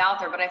it gets out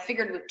there. But I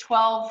figured with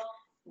 12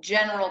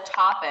 general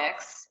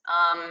topics,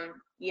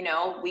 you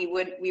know, we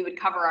would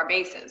cover our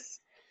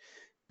bases.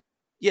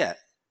 Yeah.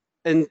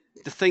 And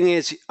the thing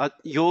is,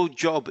 your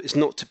job is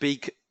not to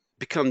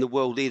become the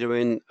world leader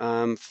in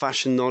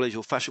fashion knowledge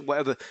or fashion,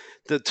 whatever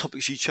the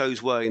topics you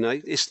chose were. You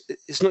know,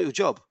 it's not your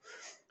job.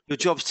 Your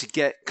job is to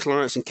get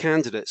clients and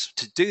candidates.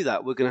 To do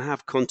that, we're going to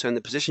have content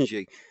that positions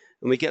you.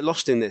 And we get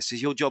lost in this.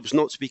 Is your job is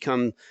not to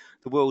become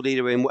the world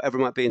leader in whatever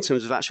it might be in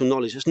terms of actual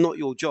knowledge. It's not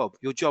your job.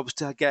 Your job is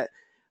to get.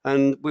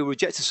 And we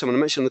rejected someone. I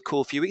mentioned on the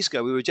call a few weeks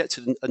ago. We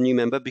rejected a new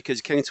member because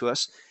he came to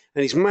us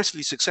and he's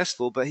massively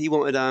successful, but he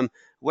wanted a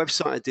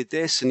website that did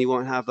this, and he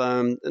wanted to have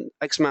an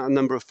X amount of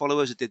number of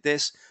followers that did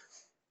this.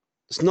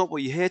 It's not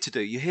what you're here to do.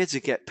 You're here to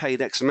get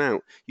paid X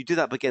amount. You do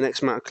that by getting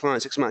X amount of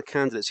clients, X amount of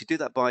candidates. You do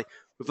that by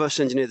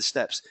reverse engineer the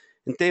steps.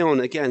 And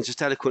Dione, again,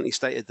 just eloquently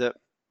stated that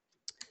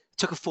it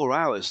took her 4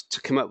 hours to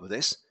come up with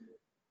this.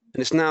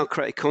 And it's now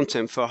created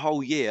content for a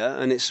whole year,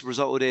 and it's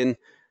resulted in,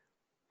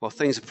 well,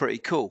 things are pretty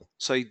cool.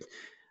 So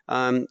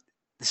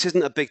this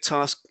isn't a big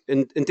task.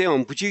 And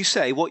Dione, would you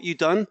say what you've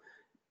done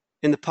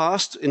in the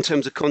past in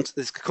terms of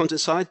the content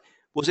side,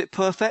 was it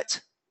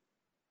perfect?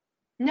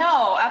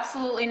 No,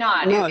 absolutely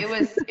not. No. It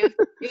was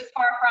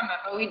far from it,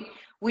 but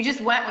we just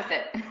went with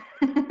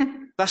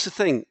it. That's the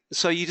thing.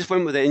 So you just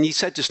went with it, and you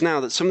said just now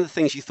that some of the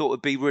things you thought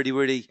would be really,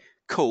 really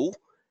cool,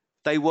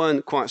 they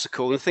weren't quite so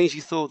cool. And the things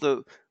you thought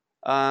that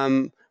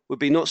would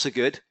be not so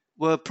good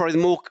were probably the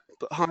more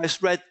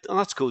highest read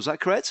articles. Is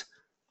that correct?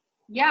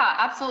 Yeah,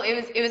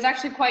 absolutely. It was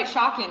actually quite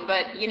shocking,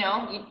 but you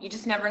know, you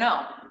just never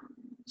know.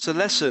 It's a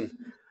lesson.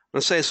 I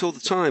say this all the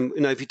time.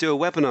 You know, if you do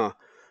a webinar,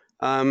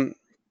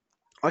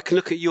 I can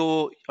look at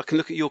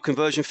your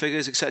conversion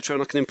figures, etc.,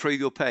 and I can improve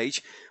your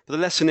page. But the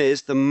lesson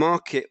is the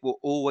market will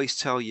always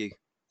tell you,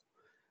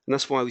 and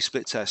that's why we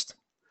split test.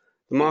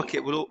 The market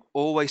will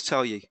always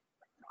tell you.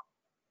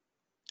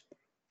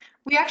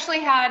 We actually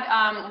had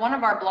one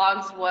of our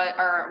blogs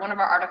one of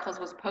our articles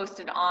was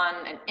posted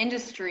on an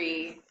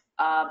industry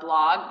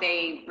blog.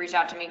 They reached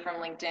out to me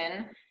from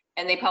LinkedIn,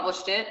 and they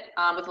published it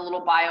with a little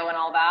bio and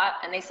all that.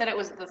 And they said it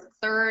was the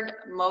 3rd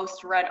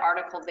most read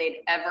article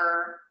they'd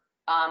ever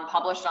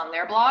published on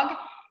their blog.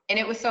 And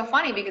it was so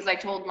funny because I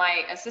told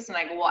my assistant,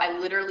 I go, well, I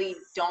literally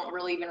don't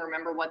really even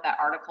remember what that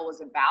article was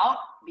about,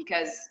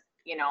 because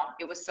you know,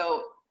 it was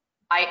so,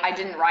 I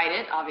didn't write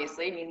it,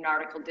 obviously, I mean, an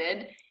article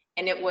did.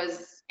 And it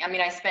was, I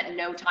mean, I spent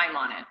no time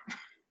on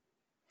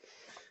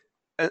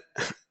it.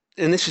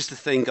 And this is the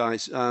thing,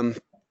 guys.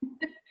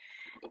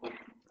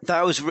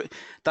 That was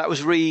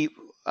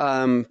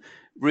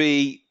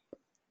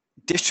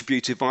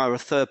redistributed via a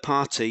third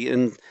party,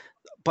 and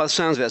by the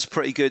sounds of it, it's a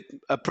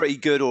pretty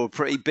good or a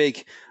pretty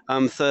big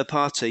third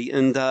party,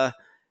 and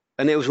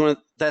it was one of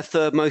their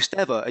third most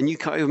ever, and you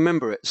can't even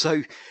remember it.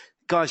 So,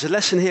 guys, the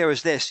lesson here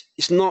is this: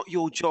 it's not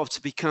your job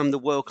to become the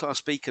world-class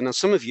speaker. Now,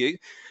 some of you,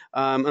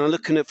 and I'm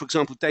looking at, for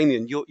example,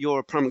 Damien, you're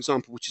a prime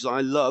example, which is I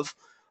love,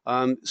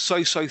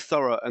 so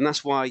thorough, and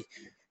that's why.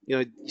 You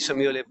know, you said to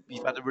me earlier,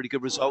 you've had a really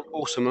good result.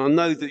 Awesome. And I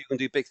know that you can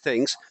do big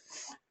things.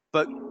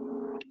 But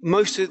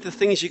most of the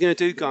things you're going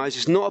to do, guys,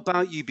 is not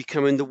about you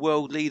becoming the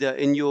world leader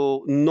in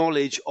your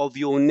knowledge of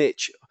your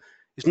niche.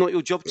 It's not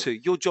your job to.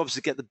 Your job is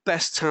to get the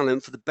best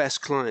talent for the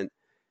best client.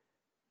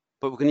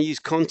 But we're going to use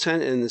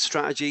content and the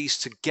strategies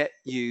to get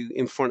you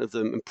in front of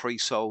them and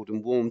pre-sold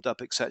and warmed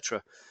up,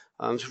 etc.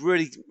 It's a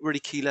really, really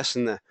key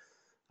lesson there.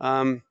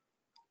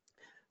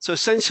 So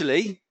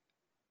essentially,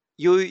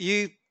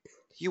 you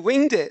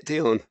winged it,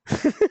 Dione,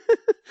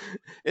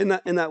 in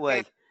that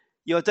way.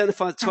 You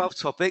identified 12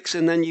 topics,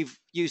 and then you've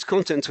used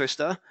Content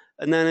Twister,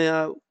 and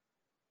then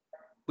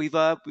we've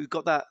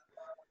got that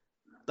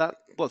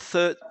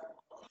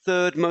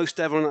third most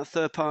ever on that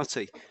third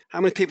party.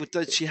 How many people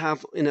does she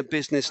have in a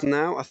business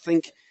now? I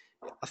think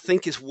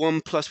it's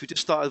 1+. We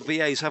just started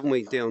VAs, haven't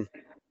we, Dione?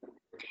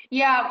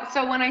 Yeah,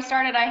 so when I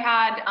started, I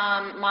had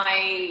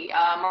my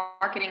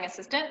marketing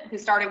assistant who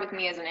started with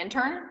me as an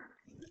intern.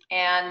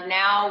 And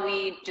now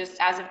we just,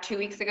 as of 2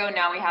 weeks ago,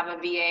 now we have a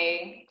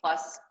VA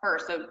plus her.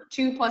 So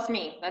 2 plus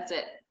me, that's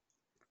it.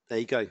 There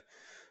you go.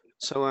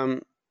 So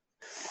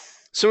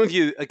some of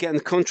you are getting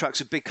the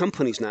contracts of big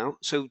companies now.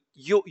 So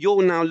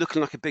you're now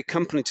looking like a big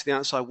company to the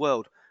outside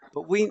world.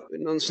 But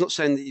it's not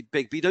saying that you're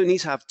big, but you don't need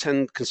to have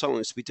 10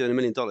 consultants to be doing $1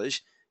 million. You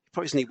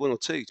probably just need 1 or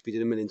 2 to be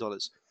doing $1 million.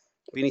 But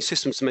you need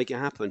systems to make it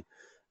happen.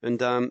 And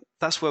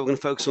that's where we're going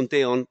to focus on,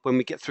 Dione, when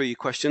we get through your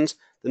questions,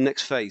 the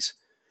next phase.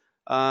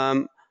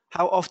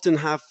 How often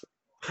have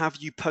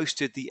you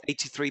posted the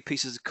 83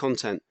 pieces of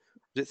content?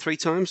 Was it 3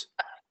 times?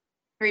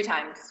 3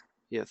 times.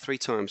 Yeah, 3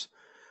 times.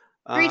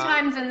 3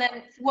 times, and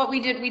then what we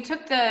did, we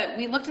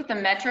looked at the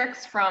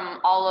metrics from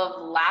all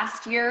of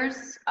last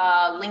year's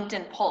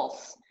LinkedIn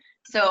Pulse.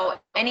 So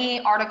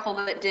any article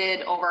that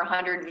did over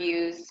 100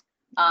 views,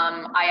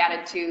 I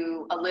added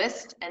to a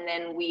list, and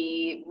then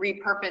we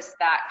repurposed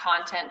that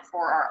content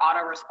for our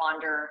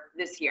autoresponder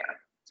this year.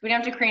 We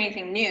don't have to create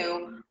anything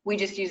new. We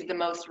just use the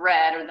most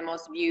read or the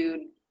most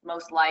viewed,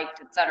 most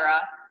liked,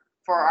 etc.,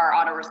 for our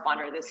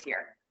autoresponder this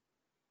year.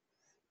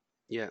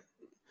 Yeah.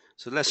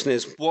 So the lesson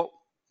is what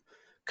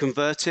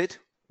converted,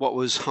 what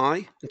was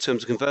high in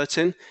terms of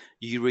converting,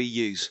 you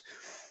reuse.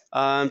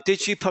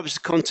 Did you publish the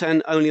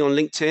content only on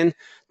LinkedIn?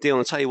 Dione,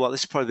 I'll tell you what,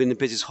 this has probably been the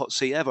busiest hot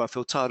seat ever. I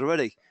feel tired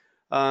already.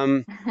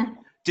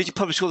 Did you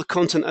publish all the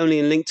content only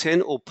in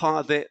LinkedIn, or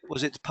part of it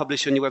was it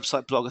published on your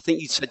website blog? I think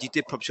you said you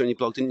did publish it on your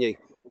blog, didn't you?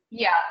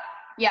 Yeah.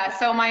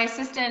 So my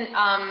assistant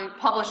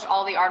published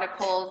all the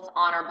articles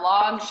on our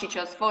blog. She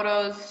chose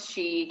photos.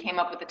 She came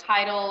up with the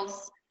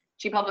titles.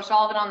 She published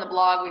all of it on the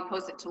blog. We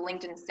posted to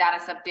LinkedIn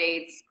status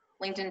updates,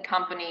 LinkedIn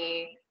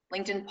company,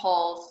 LinkedIn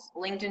Pulse,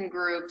 LinkedIn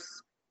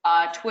groups,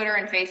 Twitter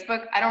and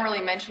Facebook. I don't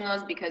really mention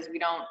those because we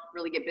don't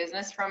really get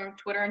business from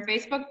Twitter and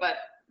Facebook, but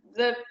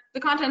the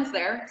content's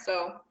there,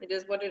 so it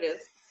is what it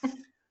is.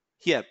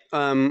 Yeah,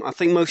 I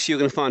think most of you are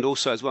going to find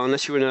also as well,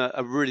 unless you're in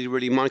a really,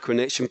 really micro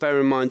niche, and bear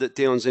in mind that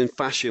Dione's in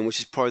fashion, which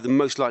is probably the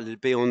most likely to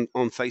be on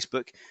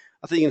Facebook.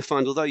 I think you're going to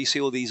find, although you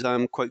see all these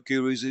quote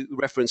gurus who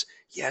reference,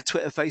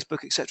 Twitter,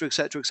 Facebook,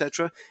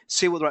 etc.,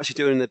 see what they're actually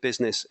doing in their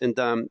business, and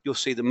you'll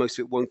see that most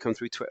of it won't come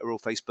through Twitter or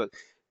Facebook.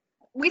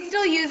 We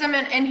still use them,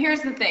 and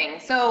here's the thing.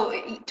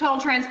 So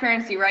total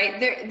transparency, right?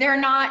 They're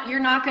not.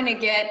 You're not going to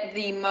get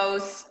the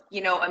most,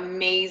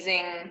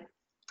 amazing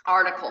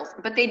articles,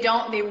 but they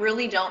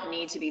really don't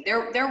need to be.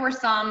 There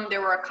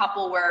were a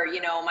couple where,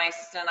 my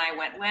assistant and I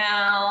went,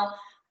 well,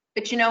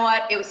 but you know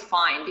what? It was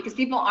fine because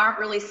people aren't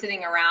really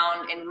sitting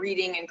around and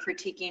reading and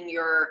critiquing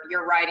your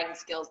writing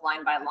skills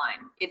line by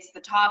line. It's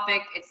the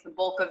topic, it's the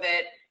bulk of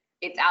it,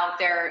 it's out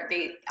there.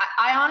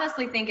 I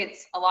honestly think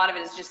a lot of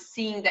it is just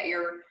seeing that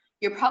you're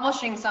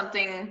publishing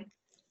something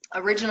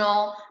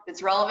original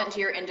that's relevant to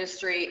your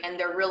industry, and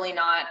they're really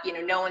not,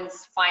 no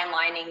one's fine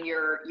lining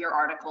your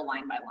article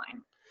line by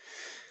line.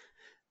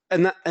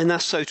 And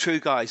that's so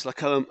true, guys.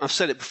 Like I've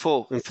said it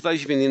before, and for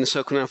those of you in the inner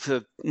circle now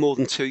for more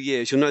than 2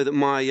 years, you'll know that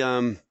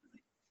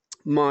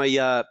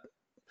my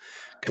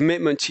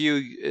commitment to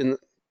you,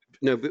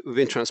 we've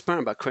been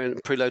transparent about creating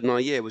preloading our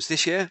year, was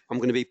this year I'm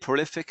going to be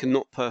prolific and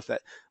not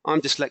perfect.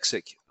 I'm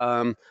dyslexic.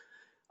 I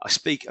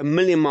speak a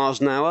million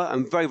miles an hour.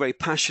 I'm very, very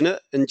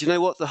passionate. And do you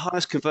know what? The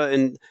highest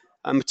converting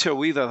material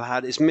we've ever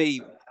had is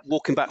me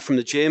walking back from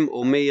the gym,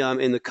 or me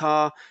in the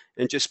car,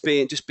 and just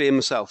being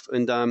myself.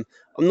 And I'm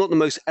not the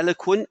most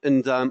eloquent,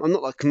 and I'm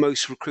not like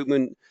most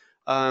recruitment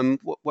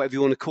whatever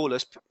you want to call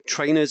us,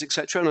 trainers,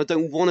 etc. And I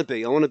don't want to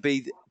be. I want to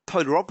be the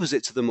polar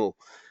opposite to them all.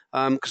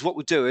 Because what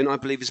we're doing, I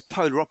believe, is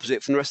polar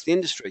opposite from the rest of the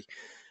industry.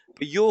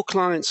 But your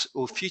clients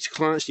or future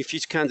clients, your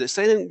future candidates,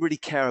 they don't really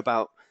care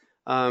about,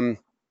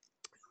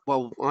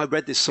 well, I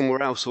read this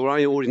somewhere else, or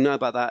I already know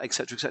about that,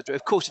 etc., etc.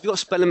 Of course, if you've got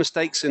spelling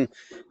mistakes and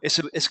it's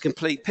a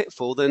complete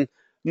pitfall, then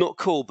not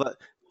cool. But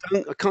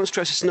I can't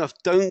stress this enough.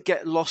 Don't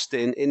get lost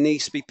in it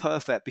needs to be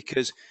perfect,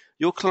 because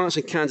your clients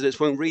and candidates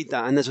won't read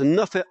that. And there's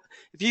enough.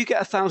 If you get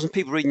 1,000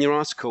 people reading your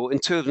article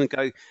and 2 of them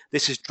go,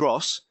 "This is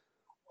dross,"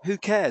 who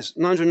cares?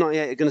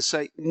 998 are going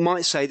to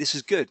might say this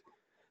is good.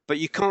 But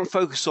you can't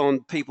focus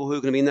on people who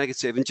are going to be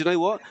negative. And do you know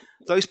what?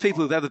 Those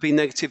people who've ever been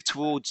negative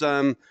towards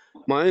my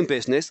own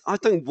business, I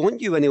don't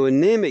want you anywhere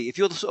near me. If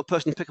you're the sort of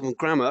person to pick up on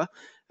grammar,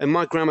 and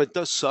my grammar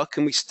does suck,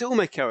 and we still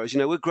make errors,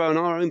 we're growing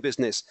our own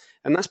business,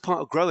 and that's part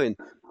of growing.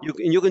 You're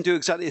going to do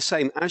exactly the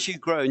same as you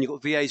grow, and you've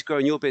got VAs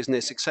growing your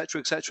business,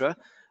 etc., etc.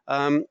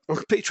 I'm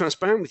completely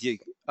transparent with you.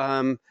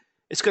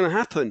 It's going to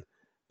happen.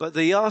 But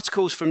the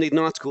articles from Need an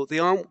Article, they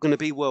aren't going to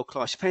be world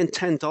class. You're paying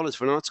 $10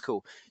 for an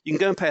article. You can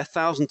go and pay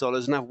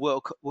 $1,000 and have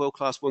world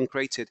class one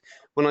created.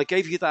 When I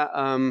gave you that,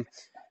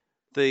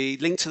 the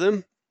link to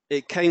them,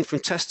 it came from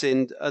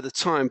testing at the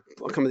time. I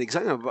can't remember the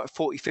exact number, about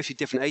 40, 50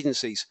 different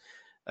agencies.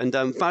 And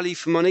value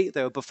for money,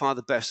 they were by far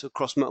the best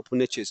across multiple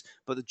niches.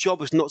 But the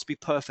job is not to be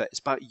perfect. It's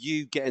about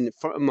you getting in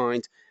front of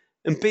mind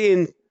and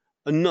being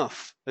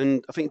enough.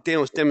 And I think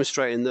Dione was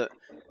demonstrating that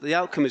the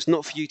outcome is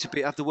not for you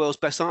to have the world's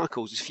best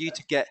articles. It's for you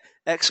to get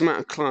X amount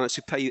of clients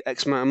who pay you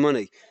X amount of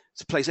money,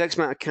 to place X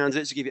amount of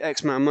candidates to give you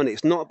X amount of money.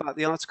 It's not about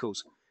the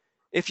articles.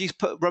 If you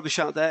put rubbish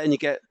out there and you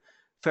get,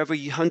 for every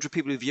 100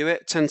 people who view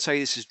it, 10 say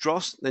this is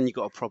dross, then you've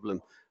got a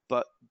problem.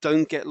 But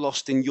don't get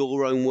lost in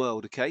your own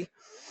world, okay?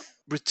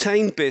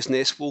 Retained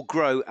business will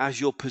grow as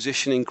your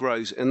positioning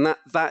grows. And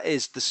that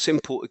is the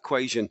simple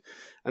equation.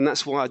 And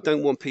that's why I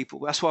don't want people,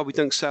 that's why we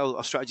don't sell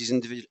our strategies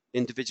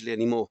individually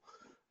anymore.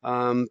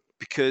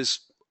 Because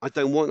I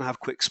don't want to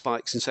have quick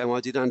spikes and say, well,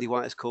 I did Andy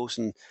White's course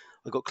and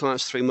I got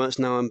clients 3 months,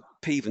 now I'm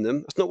peeving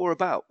them. That's not what we're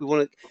about. We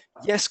want to,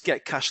 yes,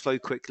 get cash flow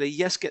quickly.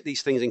 Yes, get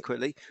these things in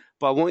quickly.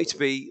 But I want you to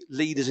be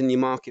leaders in your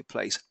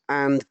marketplace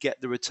and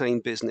get the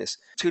retained business.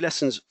 2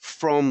 lessons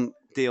from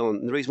Dione.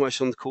 And the reason why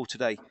she's on the call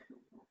today.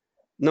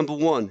 Number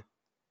 1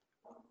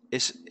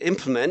 is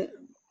implement.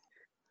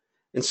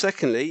 And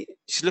secondly,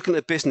 she's looking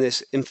at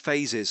business in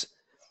phases.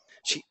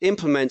 She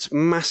implements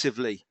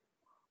massively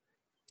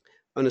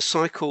on a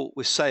cycle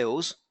with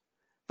sales.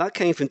 That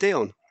came from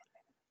Dione.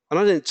 And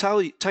I didn't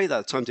tell you that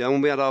at the time, Dione,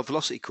 when we had our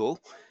velocity call.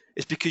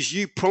 It's because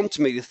you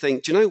prompted me to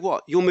think, do you know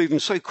what? You're moving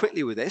so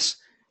quickly with this.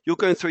 You're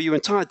going through your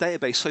entire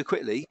database so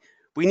quickly.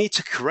 We need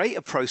to create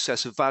a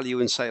process of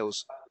value in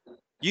sales.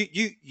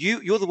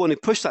 You're the one who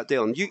pushed that,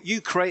 Dione. You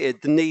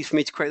created the need for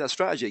me to create that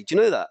strategy. Do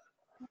you know that?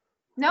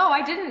 No,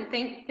 I didn't.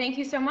 Thank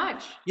you so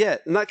much. Yeah,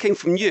 and that came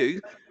from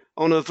you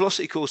on a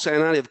velocity call saying,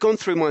 Andy, I've gone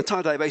through my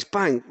entire database,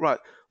 bang, right,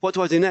 what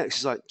do I do next?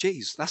 He's like,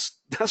 geez, that's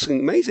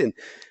amazing.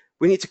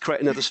 We need to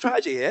create another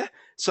strategy here.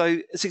 So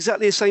it's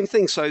exactly the same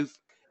thing. So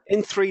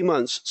in 3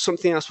 months,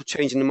 something else will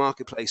change in the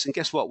marketplace. And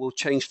guess what? We'll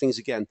change things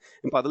again.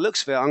 And by the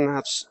looks of it, I'm going to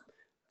have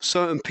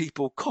certain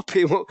people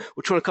copying what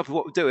we're trying to copy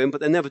what we're doing, but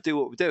they never do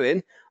what we're doing.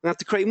 I'm going to have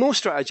to create more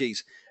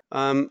strategies.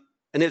 And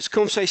it was a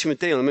conversation with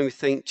Dione. It made me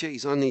think,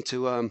 geez, I need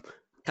to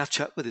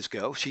catch up with this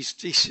girl. She's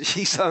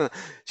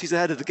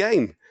ahead of the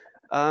game.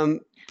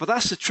 But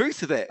that's the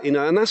truth of it,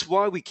 and that's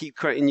why we keep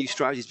creating new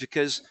strategies,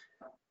 because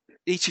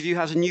each of you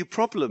has a new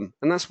problem,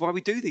 and that's why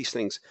we do these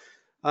things.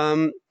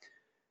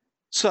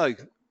 So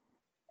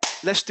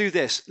let's do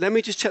this. Let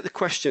me just check the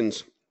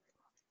questions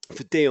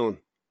for Dione.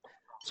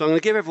 So I'm going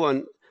to give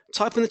everyone,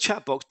 type in the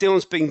chat box.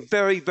 Dion's been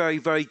very, very,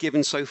 very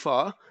given so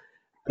far,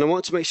 and I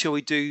want to make sure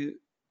we do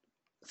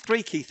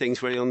 3 key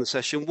things really on the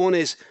session. 1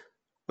 is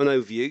an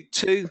overview.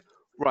 2,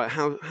 right,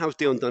 how's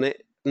Dione done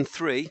it? And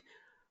 3,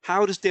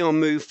 how does Dione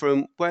move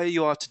from where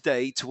you are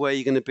today to where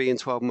you're going to be in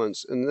 12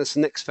 months? And that's the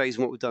next phase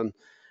of what we've done,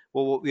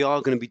 well, what we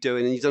are going to be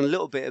doing. And you've done a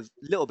little bit of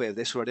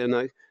this already, I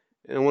know.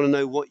 And I want to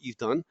know what you've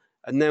done.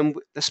 And then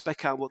let's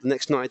spec out what the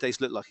next 90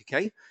 days look like,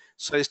 okay?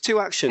 So there's 2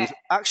 actions. Okay.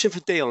 Action for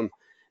Dione.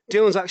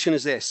 Dion's action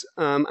is this.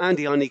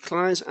 Andy, I need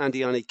clients.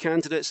 Andy, I need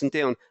candidates. And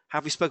Dione,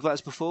 have we spoken about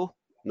this before?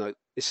 No.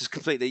 This is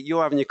completely,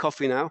 you're having your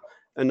coffee now.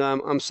 And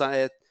I'm sat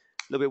here a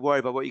little bit worried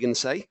about what you're going to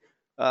say.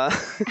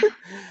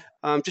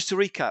 Just to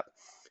recap.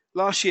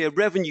 Last year,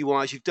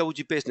 revenue-wise, you've doubled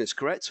your business,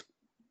 correct?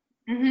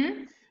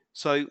 Mm-hmm.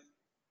 So,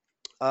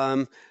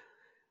 when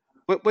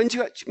do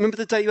you remember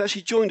the day you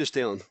actually joined us,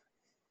 Dione?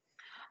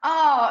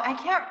 Oh, I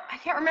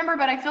can't remember,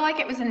 but I feel like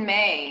it was in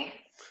May.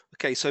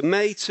 Okay, so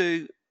May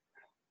to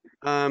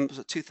was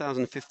it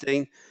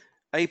 2015,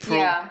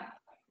 April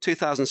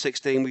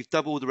 2016, we've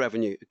doubled the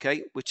revenue.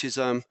 Okay, which is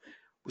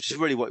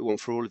really what we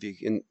want for all of you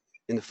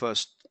in the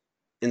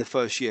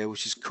first year,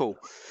 which is cool.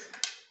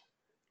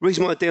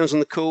 Reason why Dion's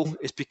on the call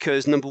is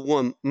because, number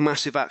 1,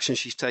 massive action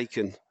she's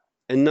taken,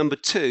 and number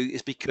 2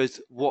 is because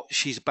what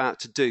she's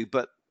about to do.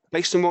 But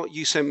based on what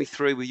you sent me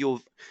through with your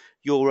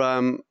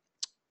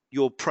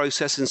your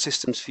process and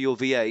systems for your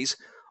VAs,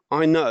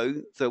 I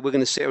know that we're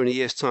going to sit here in a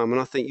year's time, and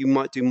I think you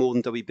might do more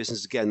than double your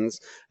business again.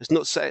 It's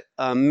not set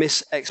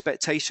miss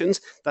expectations.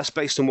 That's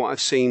based on what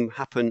I've seen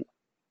happen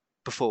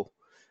before.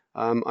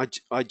 I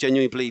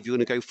genuinely believe you're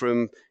going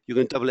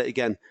to double it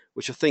again,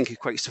 which I think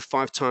equates to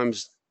 5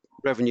 times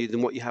revenue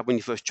than what you had when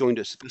you first joined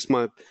us. That's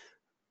my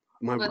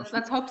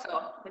let's hope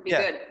so. It'd be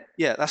good.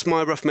 Yeah, that's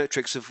my rough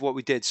metrics of what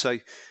we did. So,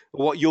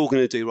 what you're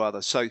going to do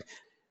rather. So,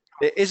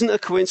 it isn't a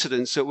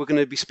coincidence that we're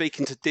going to be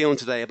speaking to Dione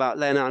today about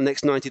laying out the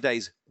next 90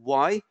 days.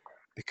 Why?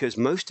 Because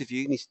most of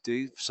you need to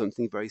do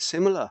something very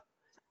similar,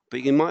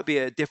 but you might be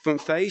at a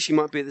different phase. You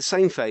might be at the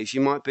same phase.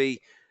 You might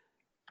be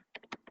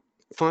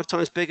 5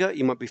 times bigger.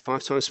 You might be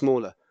 5 times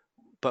smaller.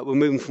 But we're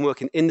moving from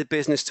working in the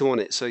business to on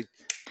it. So,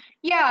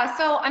 yeah.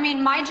 So, I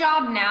mean, my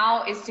job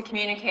now is to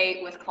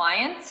communicate with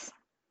clients,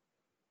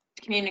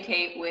 to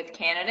communicate with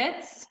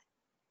candidates,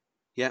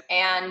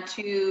 and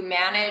to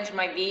manage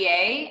my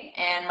VA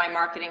and my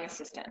marketing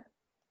assistant.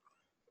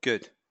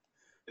 Good.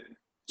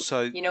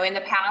 So, in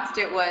the past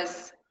it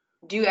was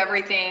do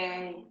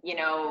everything,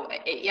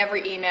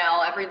 every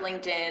email, every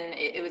LinkedIn,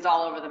 it was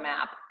all over the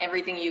map.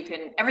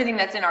 Everything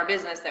that's in our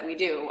business that we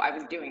do, I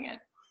was doing it.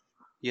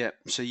 Yeah.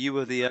 So you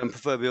were the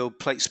proverbial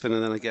plate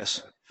spinner then, I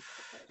guess.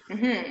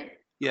 Mm-hmm.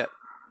 Yeah.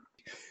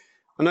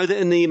 I know that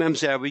in the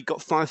MEMS area, we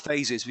got 5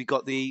 phases. We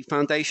got the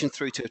foundation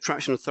through to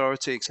attraction,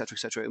 authority,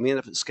 etc., and we end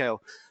up at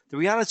scale. The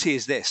reality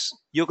is this: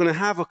 you're going to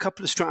have a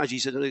couple of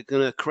strategies that are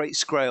going to create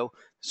scale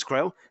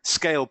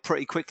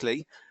pretty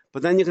quickly,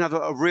 but then you're going to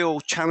have a real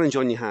challenge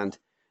on your hand.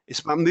 It's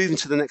about moving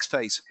to the next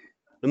phase,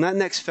 and that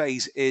next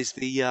phase is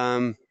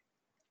the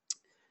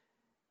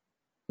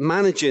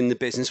managing the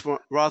business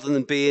rather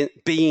than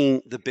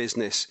being the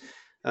business.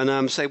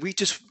 And say we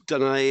just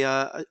done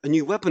a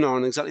new webinar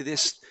on exactly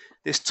this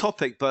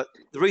topic, but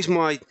the reason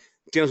why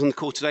Dion's on the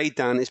call today,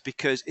 Dan, is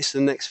because it's the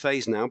next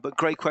phase now. But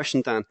great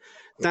question, Dan.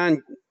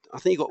 Dan, I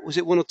think was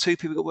it 1 or 2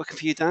 people got working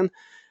for you, Dan?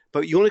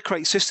 But you want to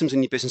create systems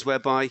in your business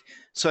whereby,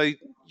 so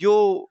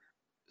your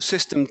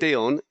system,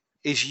 Dione,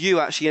 is you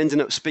actually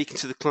ending up speaking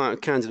to the client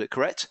or candidate,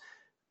 correct?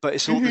 But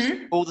it's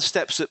all the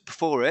steps that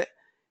before it,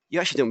 you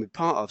actually don't be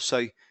part of.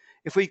 So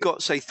if we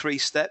got, say, 3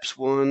 steps,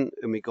 1,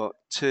 and we got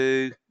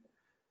 2,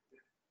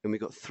 and we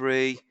got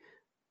 3,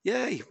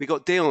 yay, we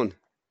got Dione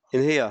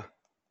in here.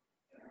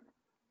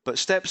 But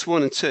steps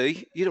 1 and 2,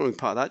 you don't want to be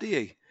part of that, do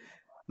you?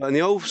 But in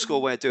the old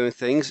school way of doing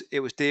things,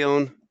 it was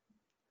Dione,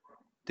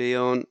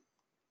 and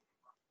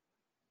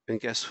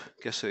guess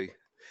who? Is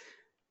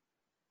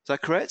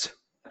that correct?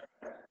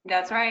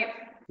 That's right.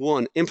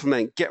 1,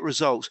 implement, get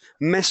results,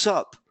 mess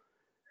up.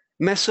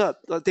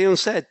 Like Dione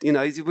said,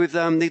 with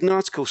the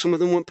article, some of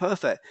them weren't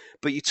perfect,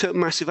 but you took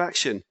massive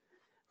action.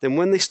 Then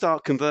when they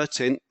start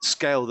converting,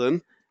 scale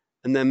them,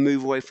 and then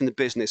move away from the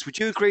business. Would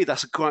you agree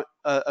that's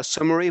a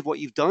summary of what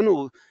you've done?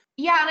 Or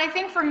yeah, and I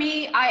think for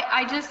me,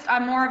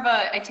 I'm more of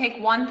I take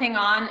one thing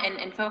on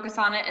and focus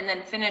on it and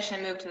then finish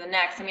and move to the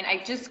next. I mean, I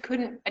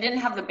didn't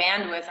have the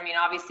bandwidth. I mean,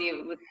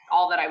 obviously with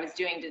all that I was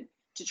doing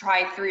to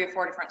try 3 or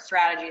 4 different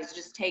strategies,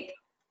 just take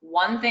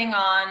one thing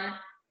on,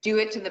 do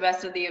it to the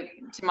best of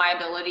to my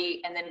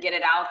ability, and then get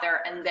it out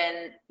there, and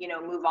then,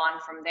 move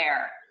on from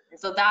there. And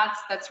so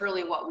that's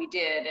really what we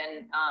did.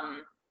 And,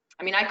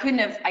 I mean, I couldn't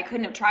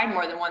have tried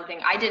more than one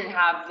thing. I didn't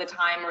have the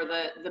time or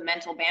the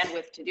mental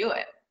bandwidth to do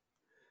it.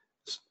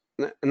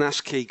 And that's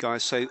key,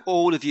 guys. So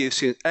all of you have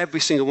seen, every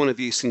single one of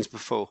you have seen this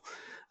before.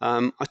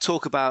 I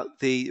talk about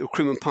the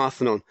recruitment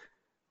Parthenon,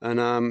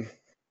 and I'll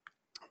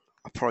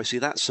probably see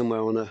that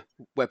somewhere on a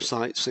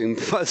website soon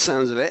by the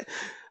sounds of it.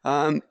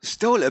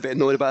 Still a little bit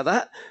annoyed about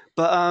that,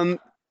 but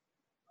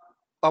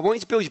I want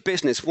you to build your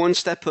business one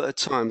step at a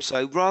time.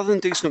 So rather than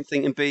do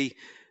something and be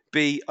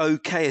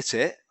okay at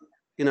it,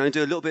 and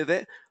do a little bit of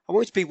it, I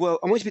want you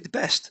to be the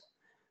best.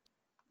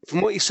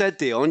 From what you said,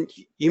 Dione,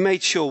 you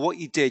made sure what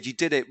you did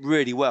it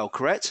really well,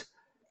 correct?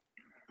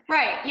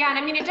 Right. Yeah. And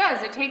I mean, it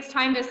does. It takes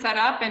time to set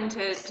up and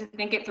to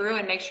think it through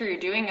and make sure you're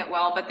doing it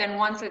well. But then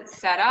once it's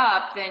set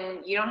up, then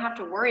you don't have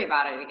to worry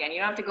about it again. You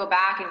don't have to go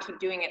back and keep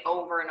doing it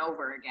over and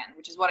over again,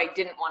 which is what I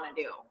didn't want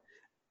to do.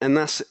 And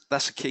that's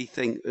a key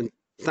thing. And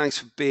thanks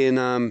for being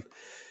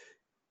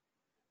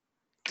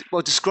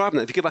describing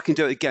that. If you go back and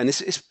do it again,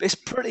 it's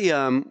pretty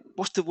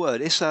what's the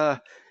word? It's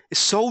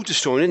soul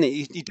destroying, isn't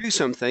it? You do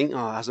something, it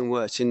hasn't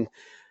worked, and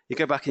you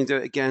go back and do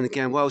it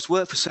again. Well, it's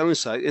worked for so and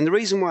so, and the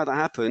reason why that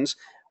happens,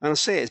 and I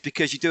say it, is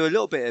because you do a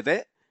little bit of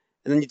it,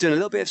 and then you're doing a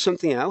little bit of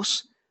something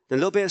else, then a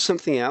little bit of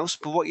something else.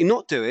 But what you're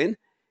not doing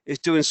is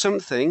doing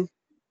something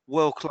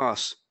world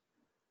class.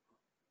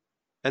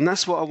 And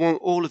that's what I want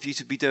all of you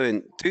to be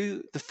doing.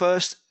 Do the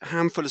first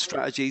handful of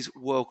strategies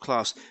world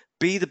class.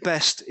 Be the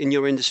best in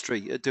your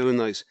industry at doing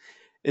those.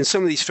 In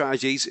some of these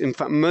strategies, in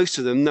fact, most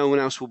of them, no one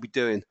else will be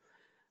doing.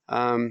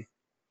 You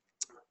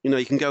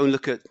can go and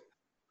look at,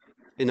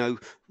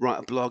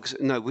 write blogs.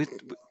 No, we're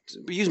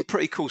using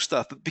pretty cool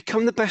stuff, but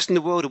become the best in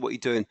the world at what you're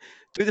doing.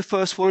 Do the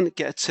first one,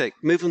 get a tick.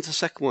 Move on to the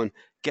second one,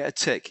 get a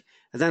tick,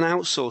 and then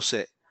outsource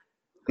it.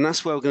 And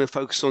that's where we're going to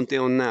focus on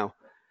Dione now.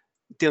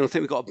 Dione, I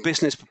think we've got a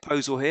business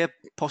proposal here,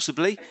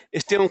 possibly.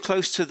 Is Dione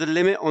close to the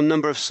limit on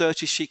number of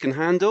searches she can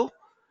handle?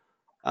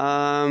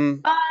 No.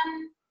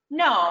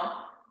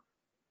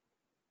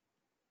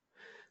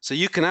 So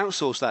you can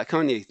outsource that,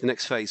 can't you? The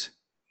next phase.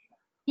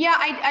 Yeah,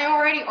 I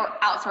already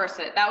outsourced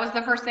it. That was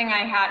the first thing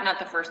I had, not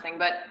the first thing,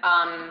 but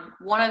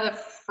one of the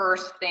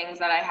first things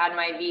that I had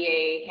my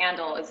VA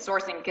handle is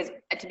sourcing, because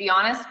to be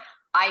honest,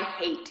 I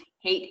hate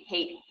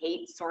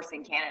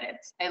sourcing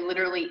candidates.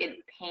 It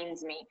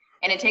pains me,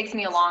 and it takes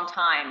me a long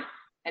time.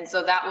 And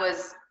so that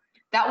was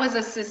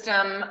a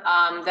system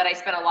that I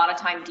spent a lot of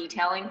time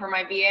detailing for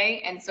my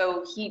VA. And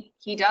so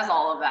he does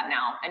all of that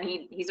now, and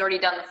he's already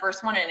done the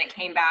first one, and it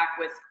came back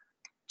with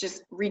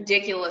just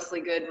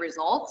ridiculously good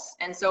results.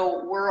 And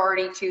so we're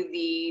already to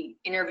the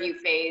interview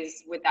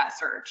phase with that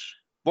search.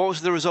 What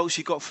was the results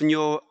you got from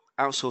your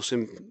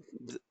outsourcing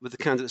with the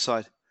candidate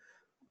side?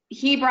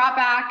 He brought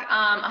back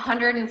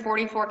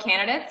 144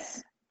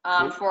 candidates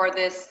for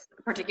this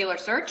particular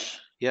search.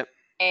 Yep.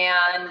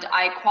 And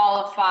I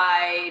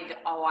qualified,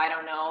 I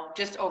don't know,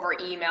 just over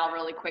email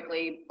really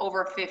quickly,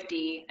 over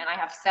 50. And I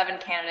have 7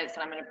 candidates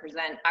that I'm going to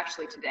present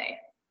actually today.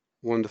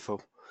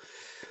 Wonderful.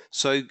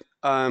 So,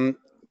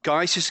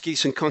 guys, just to give you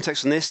some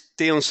context on this,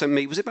 Dione sent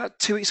me, was it about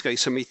 2 weeks ago, you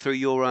sent me through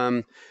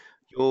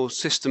your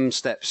system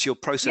steps, your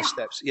process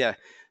steps. Yeah.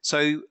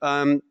 So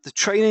the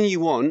training you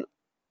want,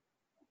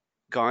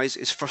 guys,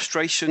 is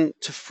frustration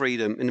to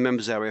freedom in the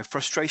members area.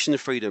 Frustration to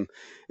freedom.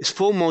 It's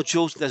 4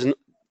 modules. There's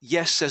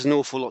an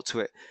awful lot to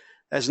it.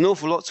 There's an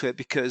awful lot to it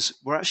because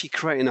we're actually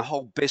creating a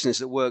whole business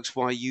that works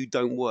while you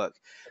don't work.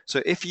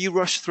 So if you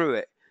rush through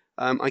it,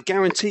 I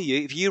guarantee you,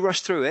 if you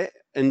rush through it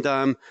and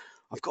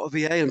I've got a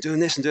VA, I'm doing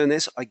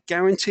this, I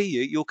guarantee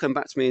you'll come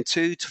back to me in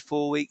 2 to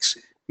 4 weeks,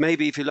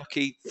 maybe if you're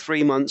lucky,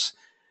 3 months.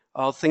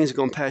 Things have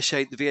gone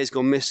pear-shaped, the VA's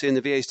gone missing,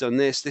 the VA's done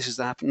this is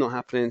not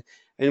happening.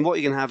 And what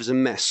you're going to have is a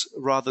mess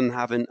rather than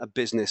having a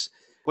business.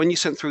 When you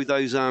sent through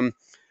those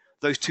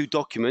 2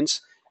 documents,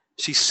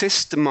 she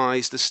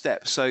systemized the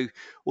steps. So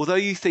although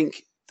you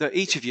think that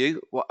each of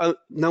you,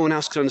 no one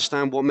else can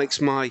understand what makes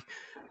I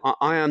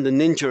am the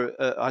ninja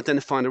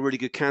identifying a really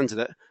good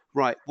candidate.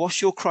 Right,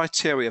 what's your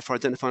criteria for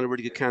identifying a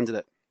really good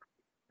candidate?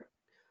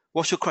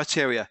 What's your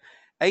criteria?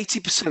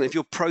 80% of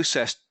your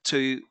process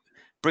to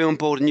bring on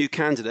board a new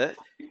candidate,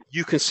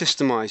 you can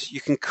systemize. You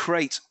can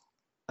create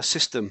a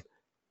system.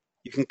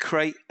 You can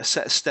create a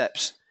set of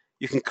steps.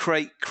 You can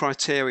create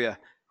criteria.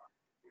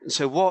 And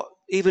so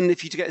even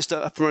if you get this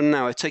up and running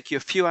now, it takes you a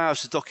few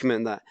hours to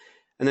document that.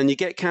 And then you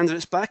get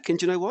candidates back, and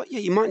do you know what? Yeah,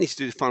 you might need to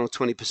do the final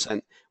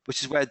 20%,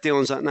 which is where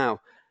Dione's at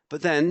now.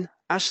 But then,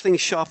 as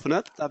things sharpen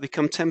up, that'll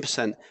become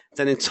 10%.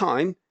 Then in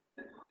time,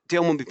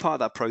 Dione won't be part of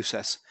that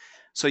process.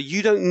 So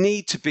you don't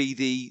need to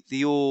be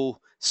the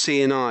all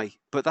CNI,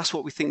 but that's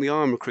what we think we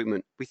are in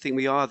recruitment. We think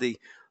we are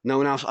no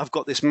one else. I've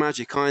got this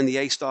magic. I'm the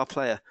A-star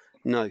player.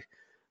 No,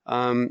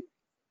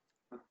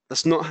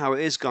 that's not how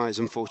it is, guys.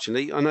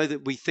 Unfortunately, I know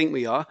that we think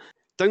we are.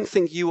 Don't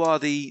think you are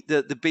the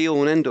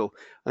be-all and end-all.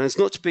 And it's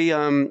not to be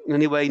in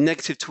any way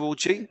negative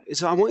towards you.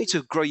 I want you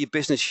to grow your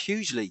business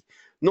hugely.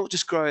 Not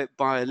just grow it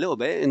by a little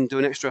bit and do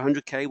an extra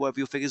 100K, whatever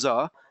your figures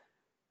are.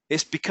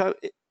 It's because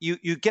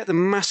you get the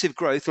massive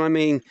growth, and I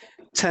mean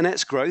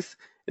 10x growth,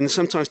 and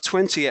sometimes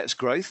 20x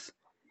growth,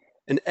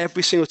 and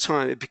every single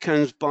time it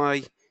becomes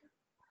by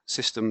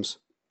systems,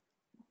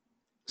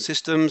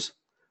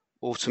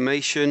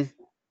 automation,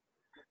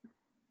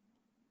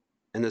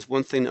 and there's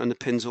one thing that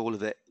underpins all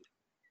of it,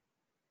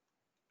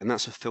 and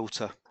that's a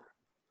filter.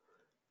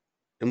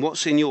 And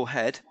what's in your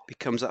head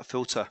becomes that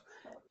filter.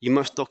 You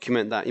must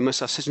document that. You must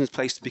have systems in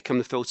place to become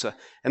the filter.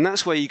 And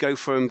that's where you go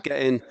from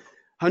getting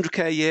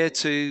 100K a year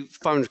to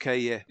 500K a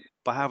year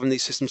by having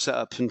these systems set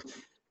up. And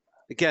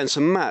again, so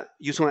Matt,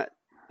 you're talking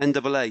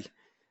about NAA.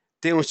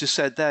 Dion's just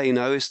said there,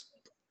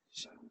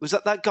 was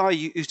that guy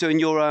who's doing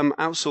your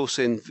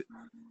outsourcing?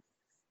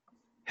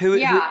 Who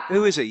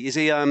is he? Is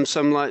he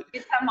some like...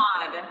 It's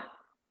Ahmad.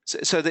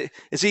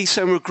 Is he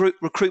some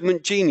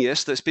recruitment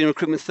genius that's been in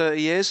recruitment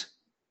 30 years?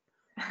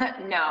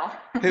 No.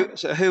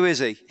 Who is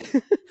he?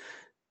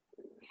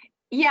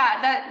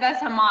 Yeah,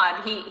 that's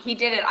Ahmad. He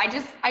did it.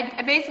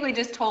 I basically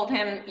just told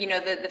him,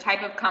 the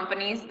type of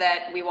companies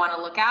that we want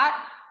to look at,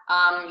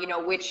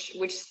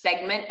 which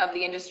segment of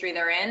the industry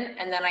they're in.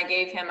 And then I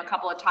gave him a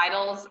couple of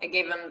titles. I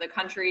gave him the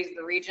countries,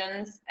 the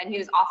regions, and he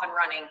was off and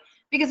running.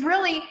 Because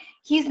really,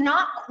 he's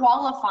not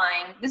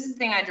qualifying. This is the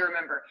thing I had to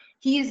remember.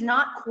 He is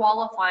not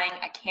qualifying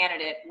a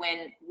candidate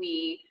when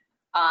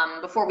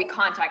before we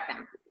contact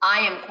them. I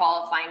am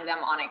qualifying them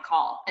on a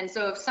call. And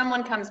so if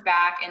someone comes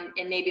back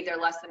and maybe they're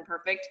less than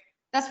perfect,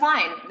 that's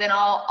fine. Then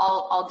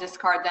I'll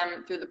discard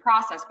them through the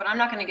process. But I'm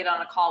not going to get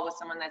on a call with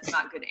someone that's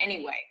not good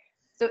anyway.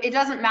 So it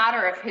doesn't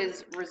matter if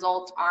his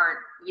results aren't,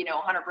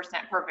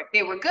 100% perfect.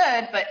 They were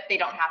good, but they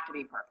don't have to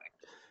be perfect.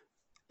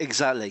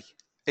 Exactly.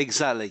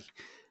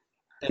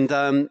 And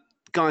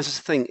guys, that's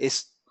the thing.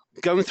 It's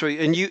going through,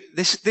 and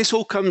this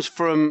all comes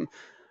from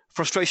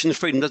frustration and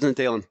freedom, doesn't it,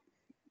 Dione?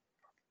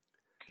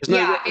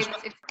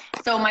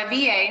 So my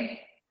VA,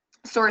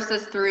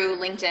 sources through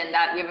LinkedIn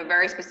that we have a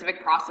very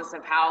specific process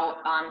of how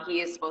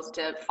he is supposed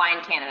to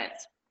find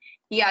candidates.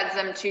 He adds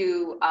them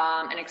to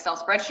an Excel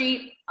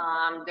spreadsheet.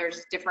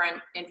 There's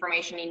different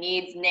information he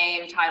needs: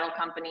 name, title,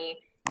 company,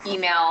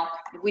 email.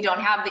 If we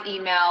don't have the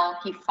email,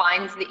 he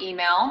finds the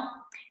email.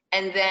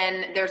 And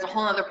then there's a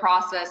whole other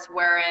process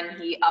wherein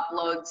he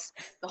uploads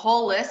the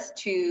whole list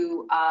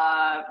to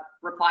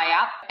Reply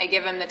app. I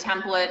give him the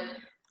template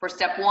for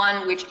step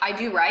 1, which I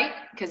do write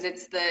because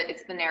it's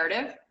the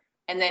narrative.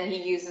 And then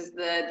he uses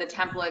the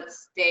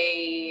templates,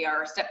 they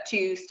are step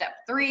 2, step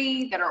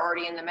 3 that are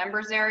already in the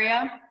members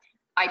area.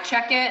 I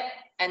check it,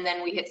 and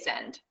then we hit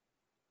send.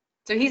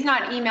 So he's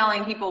not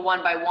emailing people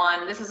one by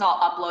one. This is all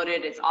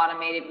uploaded, it's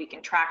automated, we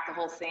can track the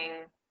whole thing.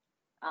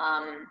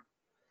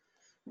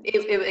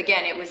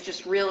 Again, it was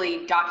just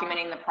really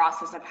documenting the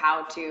process of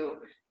how to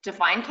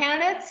find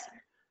candidates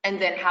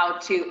and then how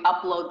to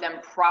upload them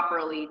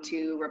properly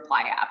to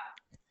Reply app.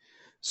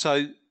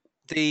 So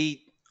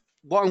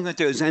what I'm going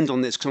to do is end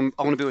on this because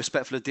I want to be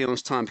respectful of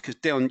Dion's time, because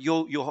Dion,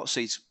 your hot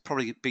seat's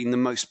probably been the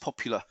most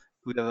popular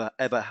we've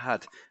ever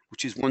had,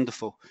 which is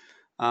wonderful.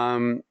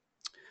 And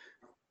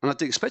I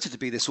didn't expect it to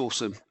be this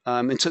awesome.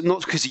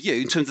 Not because of you,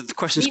 in terms of the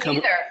questions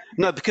coming.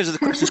 No, because of the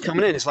questions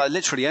coming in, it's like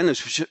literally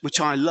endless, which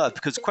I love,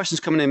 because the questions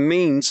coming in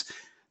means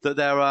that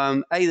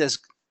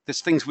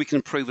there's things we can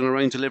improve in our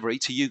own delivery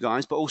to you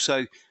guys, but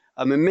also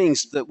it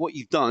means that what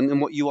you've done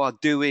and what you are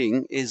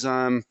doing is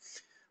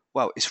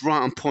it's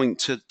right on point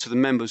to the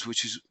members,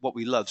 which is what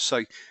we love.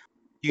 So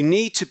you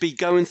need to be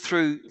going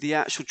through the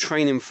actual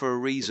training for a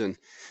reason.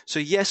 So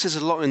yes, there's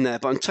a lot in there,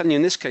 but I'm telling you,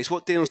 in this case,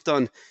 what Dion's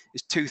done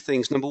is 2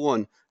 things. Number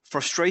 1,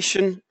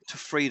 frustration to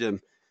freedom.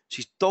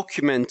 She's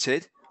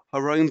documented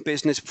her own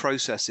business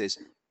processes,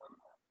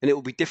 and it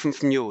will be different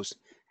from yours.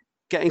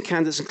 Getting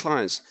candidates and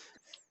clients.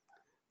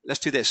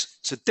 Let's do this.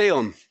 So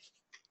Dion,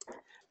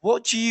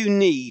 what do you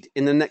need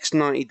in the next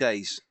 90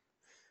 days?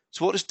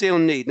 So what does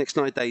Dion need next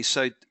 90 days?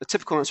 So a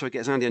typical answer I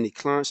get is, Andy, I need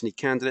clients, I need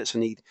candidates, I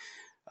need,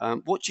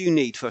 what do you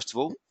need first of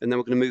all? And then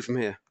we're going to move from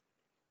here.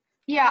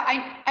 Yeah,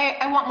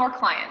 I want more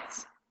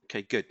clients.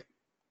 Okay, good.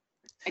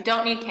 I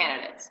don't need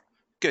candidates.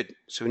 Good.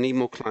 So we need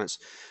more clients.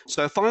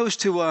 So if I was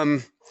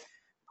to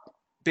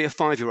be a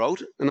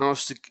 5-year-old, and I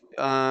was to,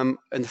 and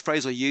the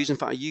phrase I used, in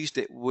fact, I used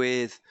it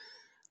with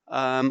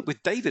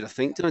David, I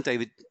think, didn't I,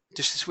 David,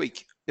 just this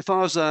week? If I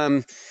was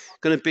going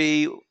to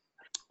be,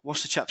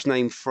 what's the chap's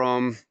name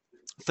from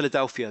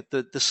Philadelphia,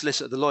 the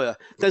solicitor, the lawyer,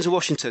 Denzel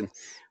Washington, and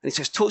he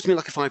says, talk to me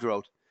like a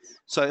 5-year-old.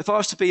 So if I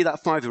was to be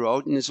that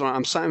 5-year-old, and it's like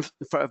I'm sat in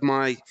front of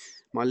my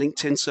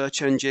LinkedIn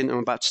search engine, I'm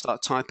about to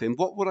start typing,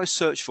 what would I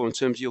search for in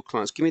terms of your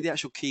clients? Give me the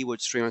actual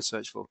keyword string I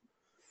search for.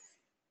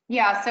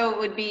 Yeah, so it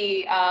would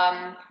be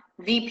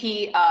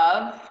VP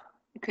of,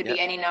 it could be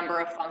any number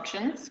of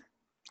functions.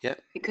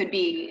 Yep. It could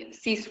be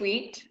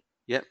C-suite.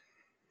 Yep.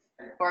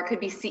 Or it could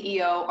be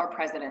CEO or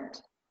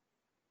president.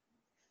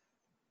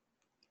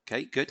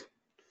 Okay, good.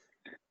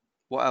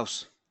 What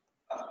else?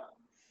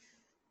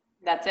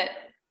 That's it.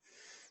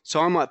 So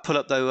I might pull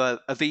up, though,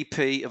 a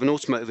VP of an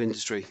automotive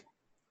industry.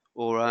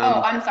 Or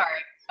oh, I'm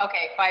sorry.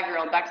 Okay,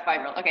 5-year-old, back to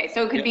 5-year-old. Okay,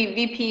 so it could be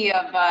VP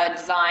of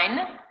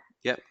design.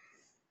 Yep.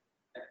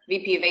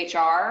 VP of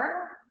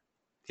HR.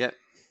 Yep.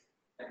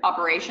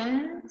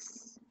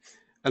 Operations.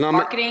 And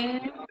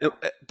marketing.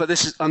 But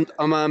this is I'm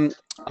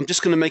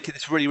just going to make it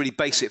this really, really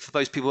basic for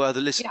those people who are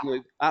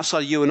listening,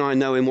 outside of you and I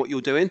knowing what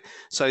you're doing.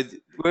 So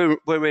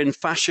we're in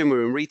fashion,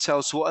 we're in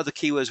retail. So what other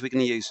keywords are we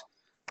going to use?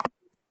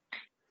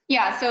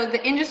 Yeah, so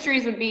the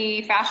industries would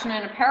be fashion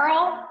and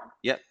apparel.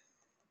 Yep.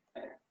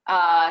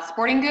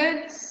 Sporting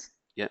goods.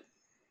 Yep.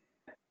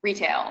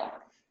 Retail.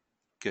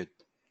 Good.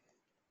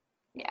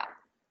 Yeah.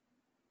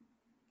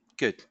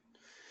 Good.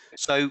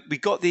 So we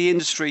got the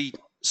industry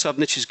sub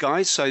niches,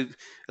 guys. So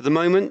at the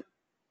moment,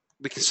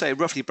 we can say it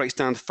roughly breaks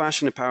down to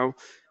fashion, apparel,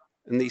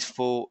 and these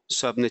 4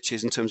 sub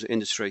niches in terms of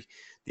industry.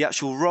 The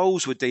actual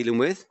roles we're dealing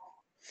with,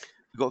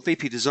 we've got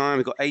VP design,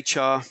 we've got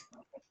HR,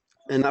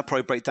 and that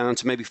probably break down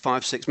to maybe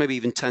 5, 6, maybe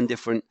even 10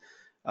 different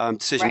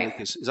decision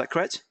makers. Is that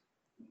correct?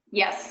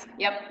 Yes.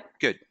 Yep.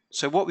 Good.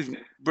 So what we've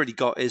really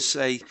got is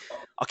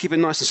I'll keep it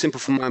nice and simple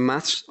for my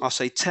maths. I'll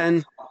say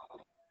 10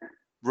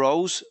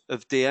 roles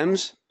of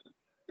DMs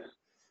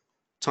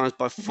times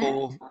by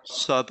 4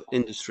 sub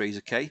industries.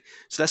 Okay.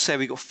 So let's say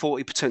we've got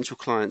 40 potential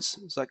clients.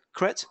 Is that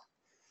correct?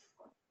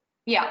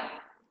 Yeah.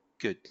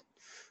 Good.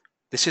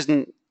 This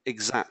isn't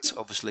exact,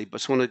 obviously, but I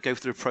just want to go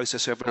through the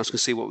process so everyone else can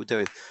see what we're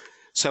doing.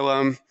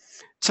 So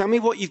tell me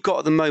what you've got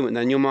at the moment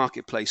then in your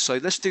marketplace. So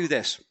let's do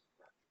this.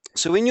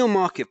 So in your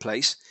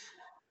marketplace,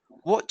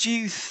 what do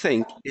you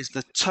think is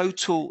the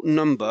total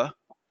number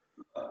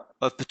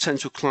of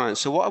potential clients?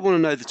 So what I want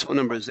to know, the total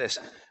number is this.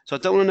 So I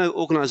don't want to know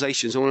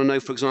organizations. I want to know,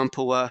 for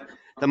example,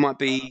 there might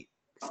be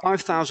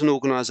 5,000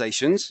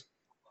 organizations,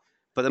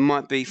 but there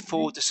might be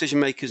 4 decision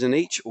makers in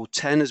each, or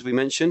 10 as we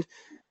mentioned.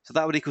 So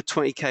that would equal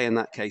 20K in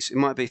that case. It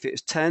might be, if it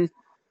is 10,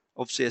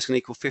 obviously it's going to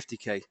equal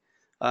 50K.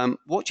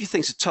 What do you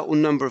think is the total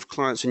number of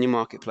clients in your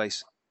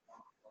marketplace?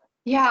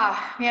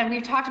 Yeah,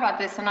 we've talked about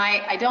this, and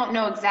I don't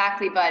know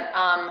exactly, but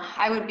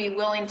I would be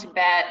willing to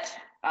bet,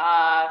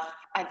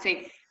 I'd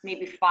say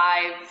maybe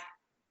five.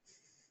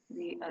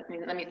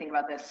 Let me think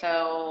about this.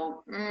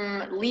 So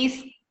at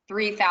least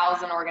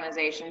 3,000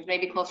 organizations,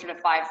 maybe closer to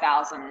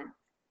 5,000.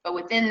 But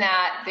within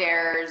that,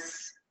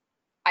 there's,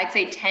 I'd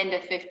say 10 to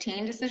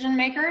 15 decision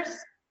makers.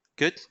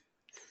 Good.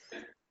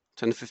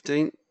 10 to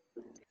 15.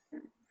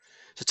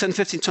 So 10 to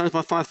 15 times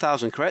by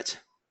 5,000, correct?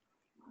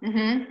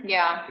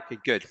 Yeah. Okay,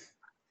 good.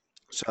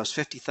 So that's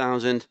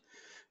 50,000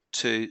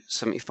 to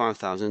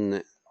 75,000, isn't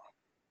it?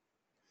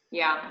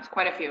 Yeah, it's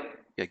quite a few.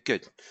 Yeah,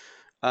 good.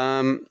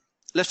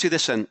 Let's do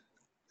this then.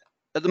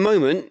 At the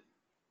moment,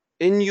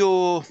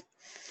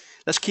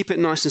 let's keep it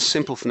nice and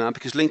simple for now,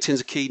 because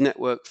LinkedIn's a key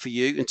network for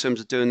you in terms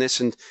of doing this.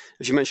 And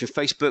as you mentioned,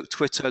 Facebook,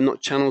 Twitter,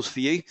 not channels for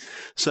you.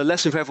 So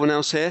lesson for everyone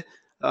else here.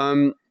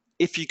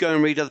 If you go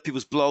and read other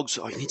people's blogs,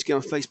 you need to go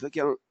on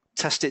Facebook,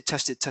 test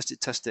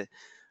it.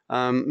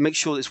 Make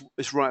sure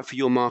it's right for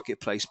your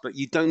marketplace, but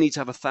you don't need to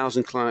have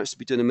 1,000 clients to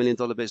be doing $1 million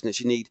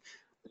business. You need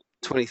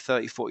 20,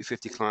 30, 40,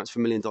 50 clients for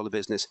 $1 million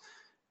business.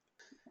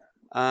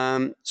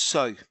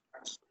 So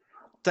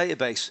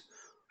database,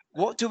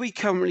 what do we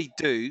currently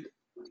do?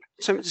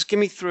 So just give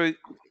me through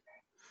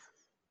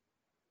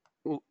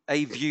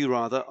a view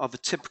rather of a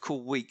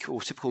typical week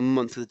or typical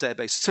month of the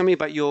database. Tell me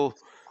about your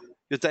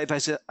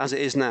database as it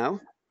is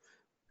now.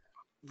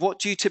 What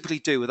do you typically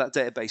do with that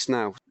database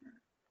now?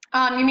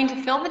 You mean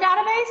to fill the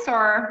database,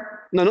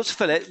 or? No, not to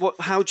fill it.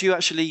 How do you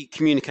actually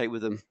communicate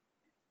with them?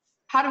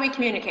 How do we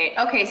communicate?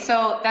 Okay,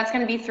 so that's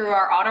going to be through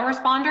our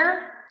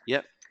autoresponder.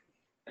 Yep.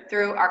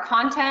 Through our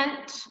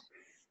content,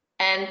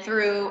 and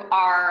through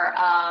our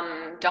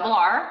double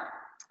R,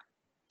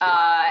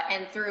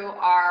 and through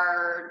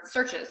our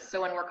searches.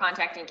 So when we're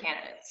contacting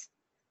candidates.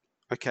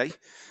 Okay.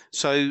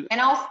 So. And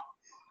also,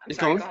 I'm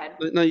sorry, go ahead.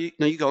 No,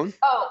 you go on.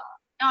 Oh,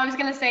 no, I was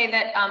going to say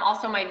that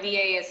also my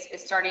VA is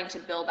starting to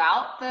build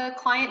out the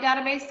client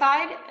database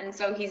side, and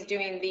so he's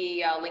doing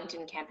the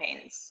LinkedIn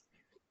campaigns.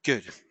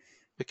 Good.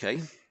 Okay.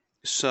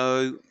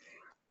 So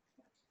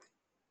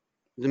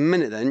the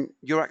minute then,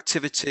 your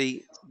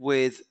activity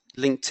with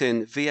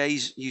LinkedIn,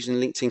 VAs using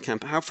LinkedIn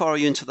campaign, how far are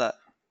you into that?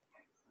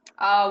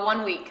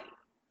 1 week.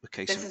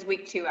 Okay. This is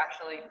week 2,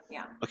 actually.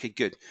 Yeah. Okay,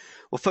 good.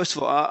 Well, first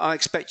of all, I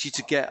expect you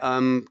to get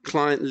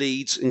client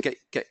leads and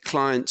get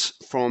clients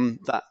from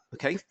that.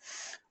 Okay.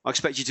 I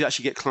expect you to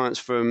actually get clients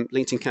from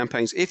LinkedIn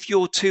campaigns. If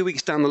you're 2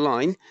 weeks down the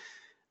line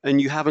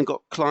and you haven't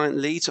got client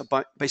leads, or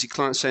basically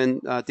clients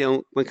saying,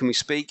 Dione, when can we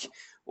speak?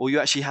 Or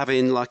you're actually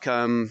having like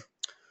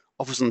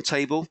offers on the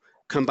table,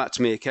 come back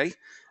to me, okay?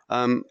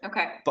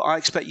 Okay. But I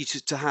expect you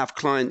to have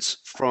clients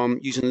from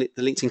using the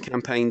LinkedIn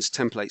campaigns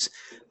templates.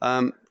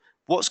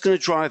 What's going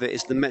to drive it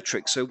is the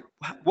metrics. So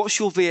what's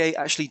your VA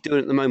actually doing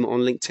at the moment on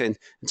LinkedIn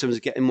in terms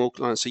of getting more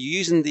clients? So you're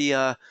using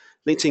the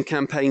LinkedIn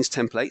campaigns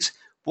templates.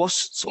 What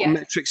sort of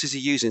metrics is he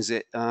using? Is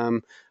it,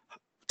 tell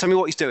me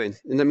what he's doing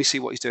and let me see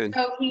what he's doing.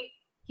 So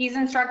he's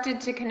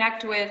instructed to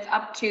connect with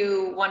up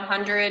to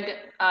 100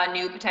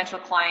 new potential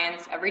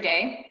clients every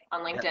day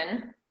on LinkedIn.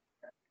 Yep.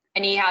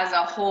 And he has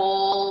a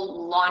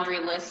whole laundry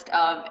list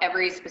of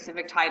every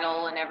specific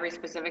title and every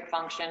specific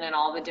function and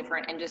all the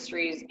different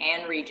industries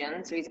and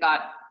regions. So he's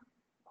got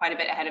quite a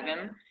bit ahead of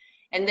him.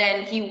 And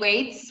then he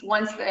waits,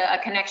 once a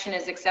connection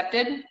is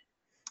accepted,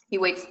 he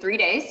waits 3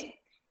 days.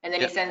 And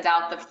then he sends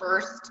out the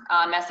first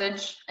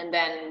message, and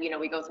then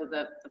we go through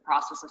the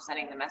process of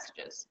sending the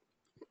messages.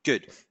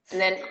 Good.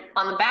 And then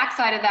on the back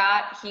side of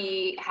that,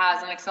 he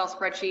has an Excel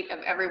spreadsheet of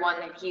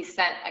everyone that he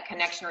sent a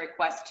connection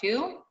request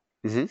to.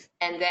 Mm-hmm.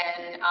 And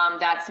then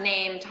that's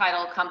name,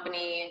 title,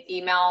 company,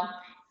 email,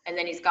 and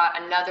then he's got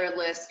another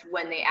list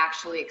when they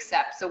actually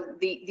accept. So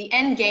the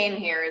end game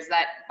here is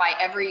that by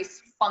every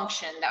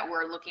function that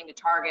we're looking to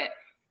target,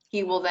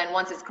 he will then,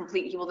 once it's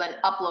complete, he will then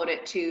upload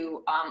it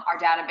to our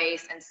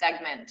database and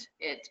segment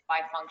it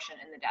by function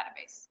in the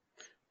database.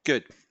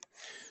 Good.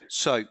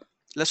 So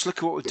let's look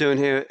at what we're doing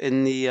here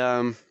in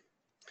the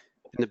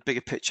bigger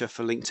picture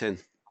for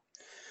LinkedIn.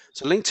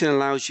 So LinkedIn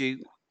allows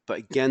you, but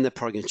again, they're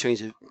probably going to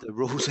change the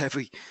rules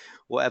every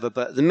whatever.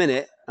 But at the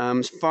minute,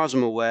 as far as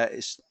I'm aware,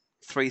 it's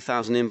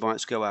 3,000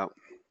 invites go out.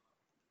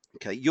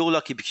 Okay, you're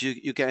lucky because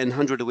you're getting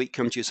 100 a week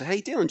come to you and say, hey,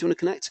 Dione, do you want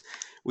to connect?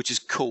 Which is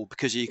cool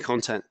because of your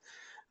content.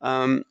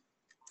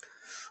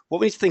 What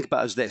we need to think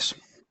about is this.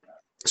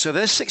 So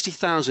there's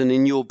 60,000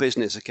 in your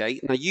business, okay?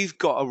 Now you've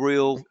got a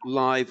real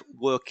live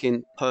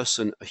working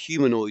person, a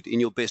humanoid in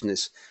your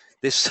business,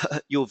 this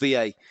your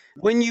VA.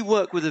 When you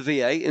work with a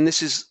VA, and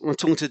this is, I'm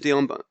talking to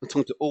Dione, but I'm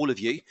talking to all of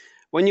you,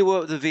 when you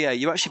work with a VA,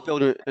 you're actually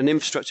building an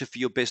infrastructure for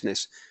your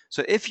business.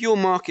 So if your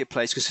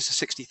marketplace consists of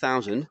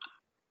 60,000,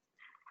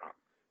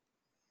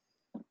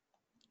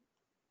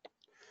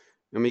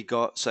 and we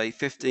got, say,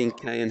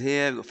 15K in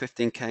here, we've got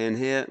 15K in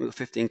here, we've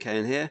got 15K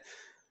in here.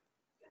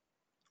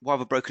 Why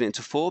have I broken it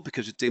into 4?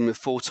 Because we're dealing with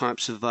 4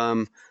 types of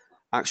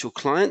actual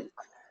client,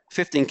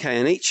 15K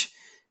in each.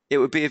 It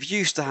would be of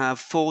use to have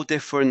 4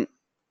 different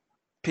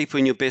people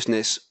in your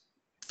business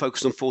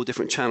focused on 4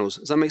 different channels.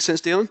 Does that make sense,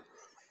 Dione?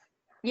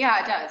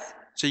 Yeah, it does.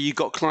 So you've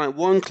got client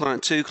 1,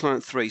 client 2,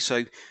 client 3.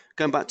 So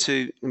going back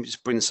to, let me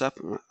just bring this up.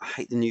 I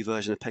hate the new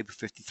version of paper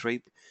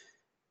 53.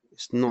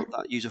 It's not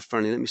that user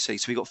friendly. Let me see.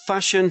 So we've got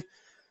fashion,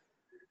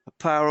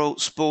 apparel,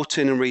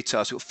 sporting, and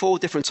retail. So we've got 4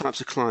 different types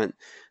of client.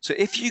 So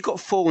if you've got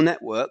 4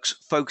 networks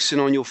focusing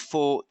on your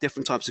 4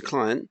 different types of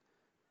client,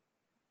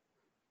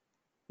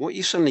 what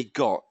you suddenly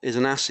got is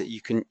an asset you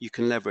can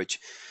leverage.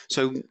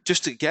 So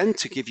just again,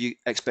 to give you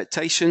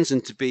expectations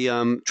and to be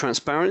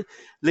transparent,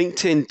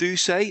 LinkedIn do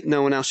say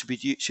no one else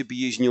should be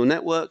using your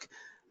network,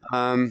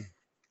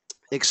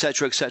 et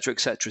cetera, et cetera, et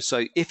cetera.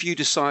 So if you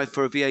decide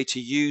for a VA to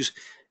use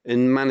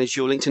and manage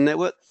your LinkedIn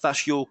network,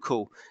 that's your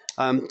call.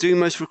 Do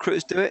most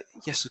recruiters do it?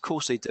 Yes, of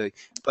course they do.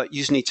 But you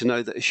just need to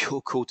know that it's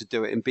your call to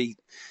do it and be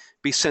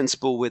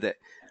sensible with it.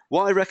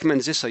 What I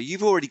recommend is this. So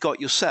you've already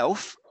got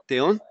yourself,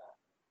 Dione,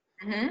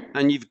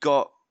 and you've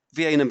got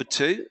VA number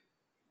 2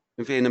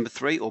 and VA number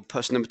 3, or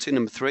person number 2,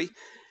 number 3.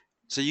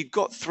 So you've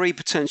got 3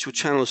 potential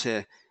channels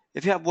here.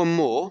 If you have one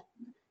more,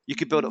 you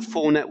could build up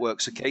 4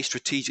 networks, okay,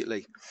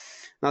 strategically.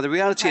 Now, the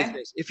reality is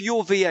this. If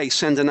your VA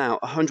sending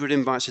out 100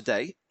 invites a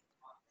day,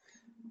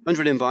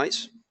 100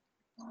 invites,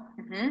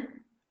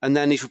 and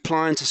then he's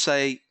replying to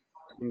say,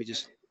 let me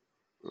just,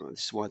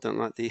 this is why I don't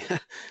like the,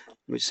 let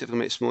me just see if I can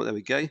make it small. There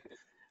we go.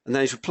 And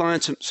then he's replying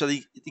to, so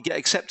you get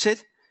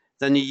accepted.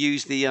 Then you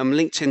use the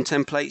LinkedIn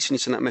templates and you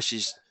send out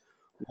message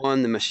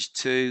 1, the message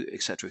 2,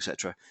 etc.,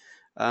 etc.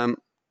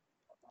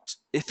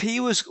 If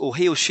he or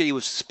she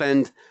was to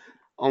spend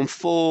on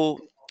four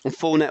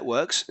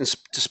networks and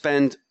to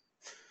spend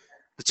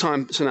the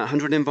time sending out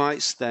 100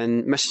 invites,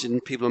 then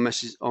messaging people on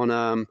messages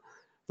on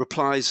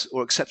replies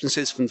or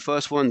acceptances from the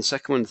first one, the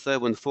second one, the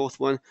third one, the fourth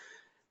one,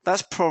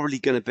 that's probably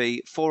going to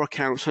be 4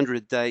 accounts, 100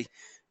 a day.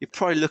 You're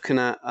probably looking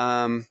at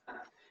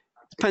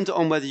depending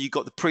on whether you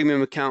got the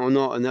premium account or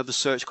not, and the other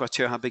search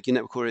criteria, how big your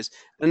network is,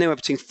 anywhere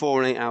between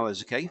 4 and 8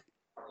 hours, okay?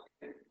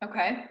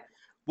 Okay.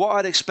 What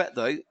I'd expect,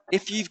 though,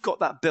 if you've got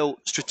that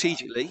built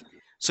strategically,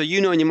 so you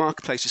know in your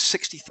marketplace is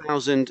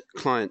 60,000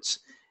 clients.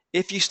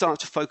 If you start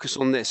to focus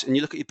on this and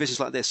you look at your business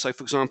like this, so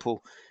for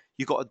example,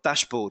 you've got a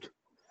dashboard.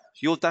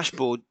 Your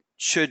dashboard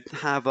should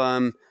have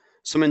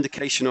some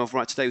indication of,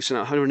 right, today we sent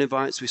out 100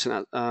 invites, we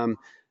sent out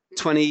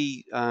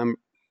 20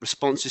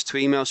 responses to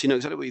emails, so you know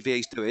exactly what your VA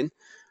is doing.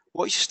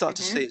 What you should start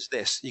to see is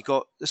this.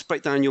 Let's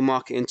break down your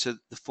market into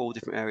the 4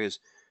 different areas.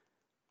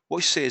 What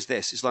you see is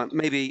this. It's like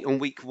maybe on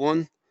week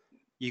 1,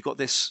 you got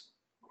this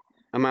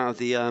amount of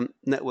the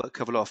network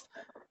covered off.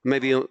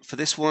 Maybe for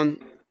this one,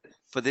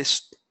 for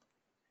this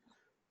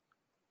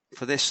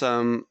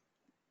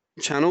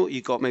channel,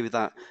 you got maybe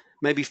that.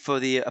 Maybe for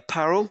the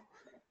apparel,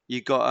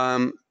 you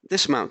got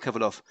this amount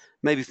covered off.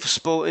 Maybe for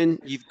sporting,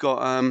 you've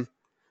got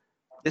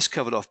this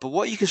covered off. But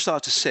what you can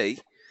start to see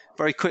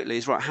very quickly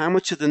is, right, how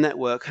much of the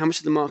network, how much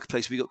of the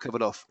marketplace we got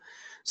covered off.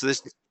 So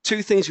there's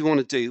 2 things we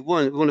want to do.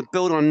 One, we want to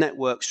build our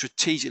network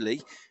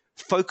strategically,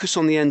 focus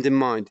on the end in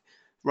mind.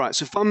 Right,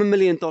 so if I'm $1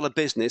 million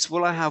business,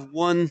 will I have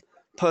 1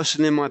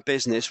 person in my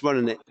business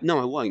running it? No,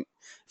 I won't.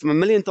 If I'm $1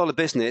 million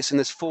business and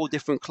there's 4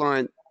 different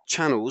client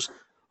channels,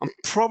 I'm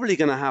probably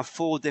going to have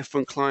 4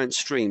 different client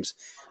streams.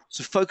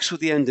 So focus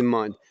with the end in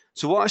mind.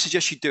 So what I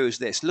suggest you do is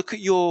this. Look at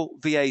your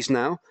VAs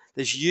now.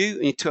 There's you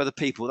and your 2 other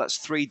people. That's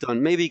 3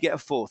 done. Maybe you get a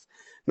 4th.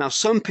 Now,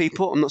 some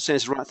people, I'm not saying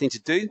it's the right thing to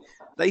do,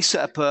 they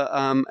set up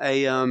a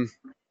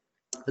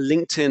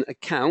LinkedIn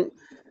account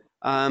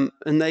and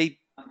they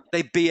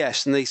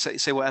BS and they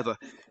say whatever.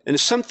 And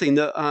it's something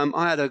that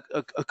I had a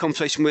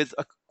conversation with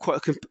quite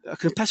a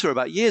competitor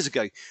about years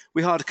ago.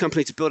 We hired a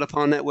company to build up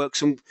our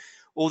networks and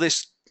all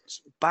this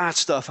bad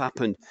stuff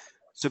happened.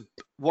 So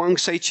what I'm going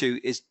to say to you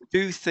is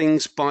do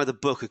things by the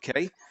book,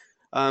 okay?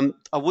 I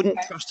wouldn't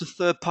trust a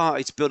third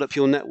party to build up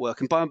your network.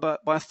 And by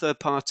a third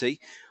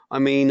party, I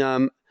mean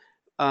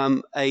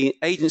an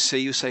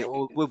agency. You say,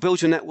 oh, we'll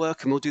build your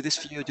network and we'll do this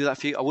for you, do that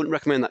for you. I wouldn't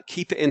recommend that.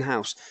 Keep it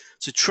in-house.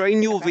 So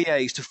train your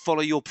VAs to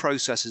follow your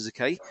processes,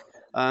 okay?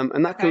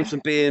 And that comes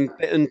from being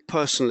bitten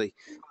personally.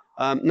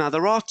 Now,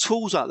 there are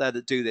tools out there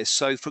that do this.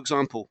 So, for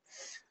example,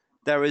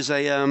 there is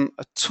a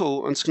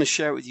tool. I'm just going to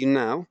share it with you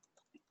now.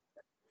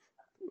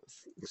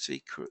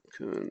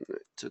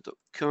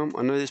 Secretconnector.com.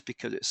 I know this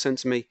because it's sent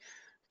to me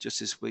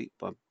just this week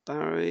by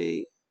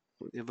Barry,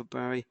 the other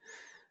Barry.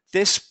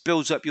 This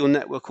builds up your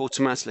network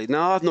automatically.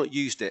 Now, I've not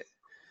used it,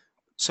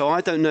 so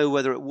I don't know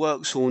whether it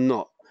works or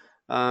not.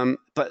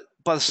 But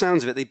by the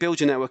sounds of it, they build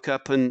your network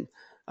up and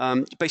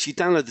basically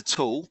download the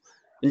tool.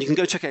 And you can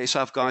go check it out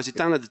yourself, guys. You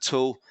download the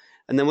tool,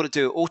 and then what it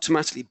do, it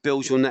automatically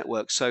builds your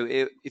network. So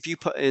if you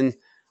put in,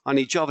 I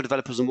need Java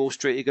developers on Wall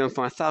Street, you go and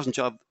find 1,000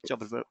 Java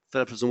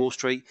developers on Wall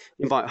Street,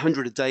 invite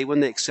 100 a day. When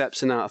they accept,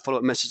 send out a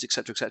follow-up message,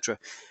 etc., etc.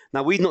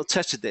 Now, we've not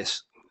tested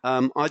this.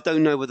 I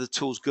don't know whether the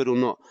tool's good or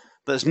not.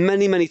 But there's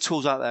many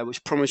tools out there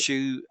which promise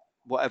you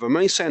whatever. I'm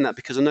only saying that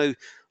because I know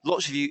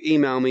lots of you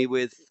email me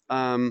with,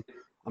 I'm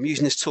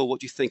using this tool,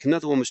 what do you think?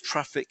 Another one was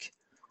Traffic.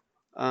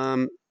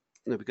 There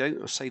we go,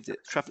 I saved it.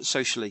 Traffic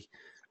Socially.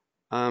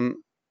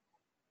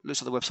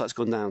 Looks like the website's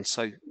gone down,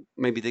 so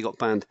maybe they got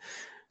banned.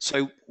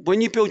 So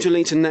when you build your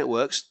LinkedIn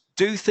networks,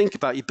 do think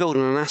about you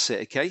building an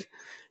asset, okay?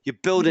 You're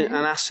building an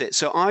asset.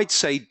 So I'd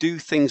say do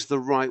things the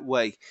right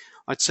way.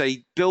 I'd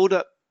say build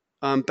up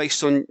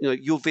based on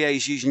your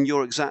VAs using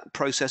your exact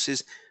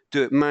processes.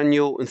 Do it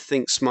manual and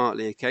think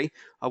smartly, okay?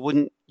 I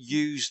wouldn't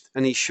use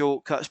any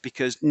shortcuts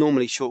because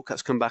normally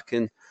shortcuts come back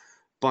and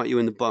bite you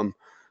in the bum.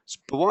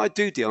 But what I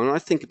do, Dion, I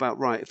think about,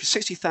 right, if it's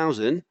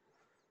 60,000,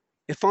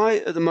 if I,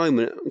 at the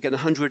moment, get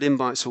 100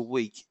 invites a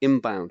week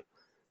inbound,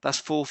 that's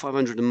 400 or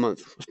 500 a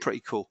month. That's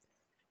pretty cool.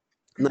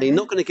 Now, you're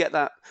not going to get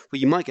that.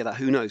 Well, you might get that.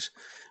 Who knows?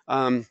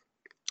 But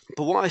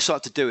what I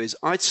start to do is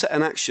I'd set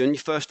an action.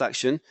 Your first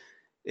action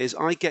is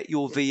I get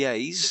your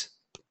VAs,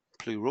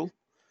 plural.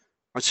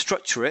 I'd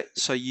structure it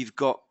so you've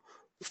got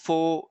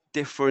 4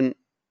 different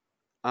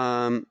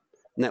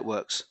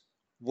networks,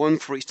 one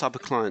for each type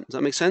of client. Does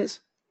that make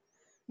sense?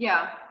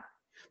 Yeah.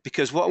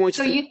 Because what I want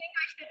So you think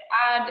I should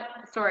add,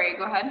 sorry,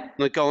 go ahead.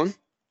 No, go on.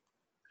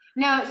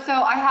 No, so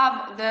I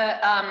have the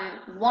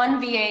one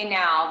VA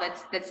now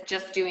that's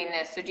just doing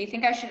this. So do you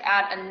think I should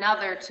add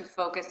another to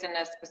focus in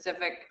a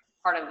specific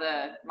part of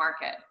the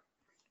market?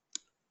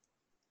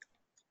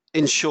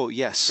 In short,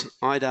 yes.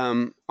 I'd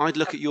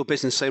look at your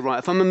business and say, right,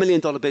 if I'm $1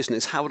 million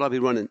business, how would I be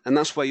running? And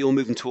that's where you're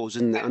moving towards,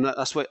 isn't it? And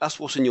that's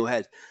what's in your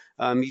head.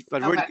 You've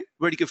had a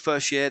really good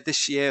first year.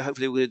 This year,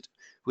 hopefully we're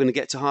going to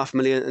get to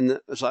 $500,000. And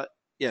it's like,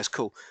 yes,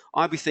 cool.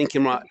 I'd be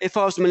thinking, right, if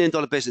I was $1 million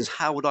business,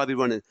 how would I be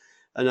running?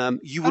 And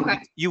you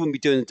wouldn't be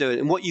doing it.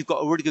 And what you've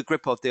got a really good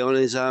grip of, Dion,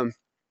 is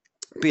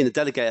being the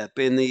delegator,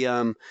 being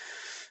the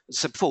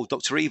said before,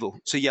 Dr.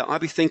 Evil. So yeah,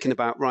 I'd be thinking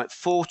about, right,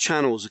 4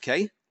 channels,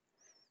 okay?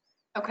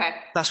 Okay.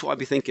 That's what I'd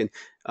be thinking.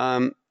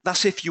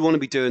 That's if you want to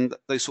be doing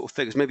those sort of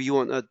figures. Maybe you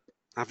want to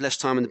have less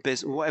time in the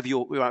business, whatever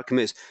your outcome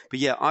is. But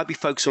yeah, I'd be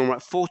focusing on,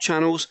 right, 4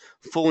 channels,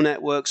 4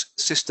 networks,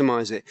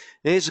 systemize it.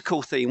 And here's a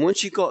cool thing.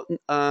 Once you've got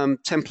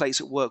templates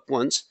that work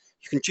once,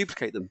 you can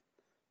duplicate them.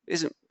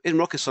 Isn't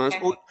rocket science.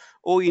 Okay.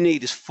 All you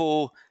need is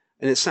 4,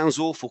 and it sounds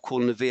awful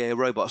calling a VA a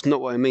robot. It's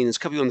not what I mean. There's a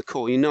couple of you on the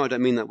call. You know I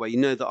don't mean that way. You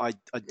know that I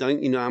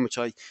don't. You know how much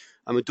I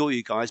adore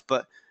you guys.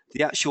 But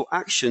the actual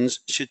actions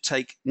should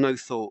take no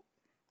thought.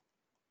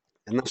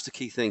 And that's the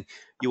key thing.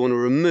 You want to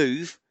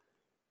remove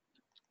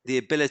the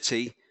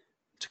ability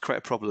to create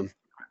a problem.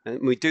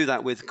 And we do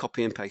that with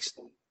copy and paste.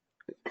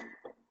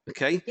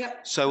 Okay?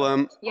 Yep.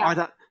 So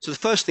so the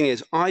first thing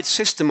is I'd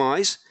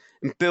systemize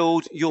and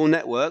build your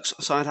networks.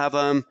 So I'd have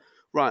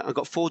right, I've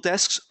got 4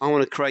 desks. I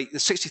want to create the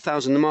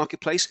 60,000 in the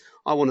marketplace.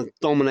 I want to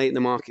dominate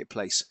the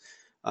marketplace.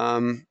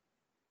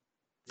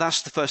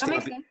 That's the first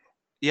thing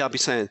I'd be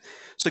saying.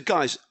 So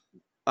guys,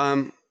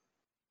 okay,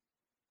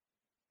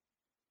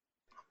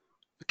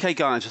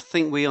 guys, I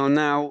think we are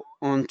now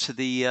on to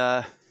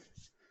the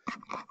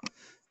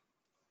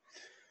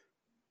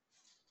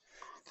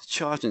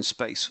charging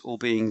space, all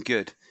being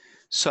good.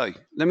 So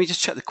let me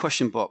just check the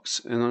question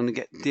box, and I'm going to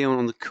get Dion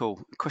on the call.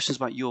 Questions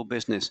about your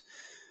business.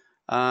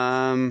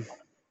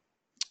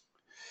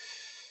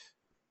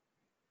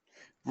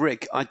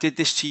 Rick, I did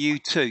this to you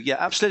too. Yeah,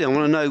 absolutely. I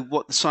want to know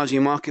what the size of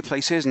your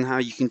marketplace is and how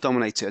you can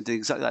dominate it. I did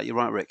exactly that. You're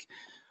right, Rick.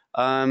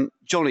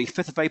 Johnny,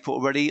 5th of April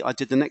already. I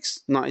did the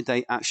next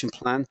 90-day action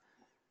plan.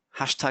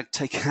 Hashtag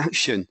taking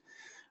action.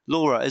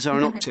 Laura, is there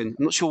an opt-in?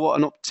 I'm not sure what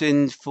an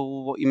opt-in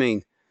for what you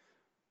mean.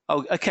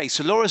 Oh, okay.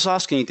 So Laura's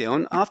asking you,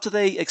 Dion, after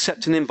they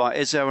accept an invite,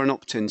 is there an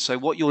opt-in? So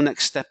what your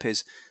next step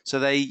is?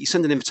 So you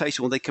send an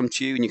invitation, or they come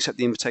to you and you accept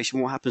the invitation.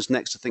 What happens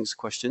next? I think is the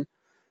question.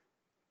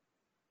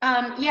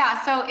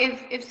 Yeah, so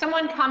if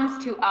someone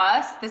comes to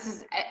us, this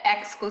is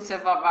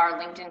exclusive of our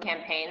LinkedIn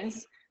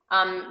campaigns.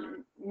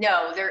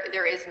 No,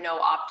 there is no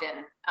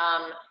opt-in.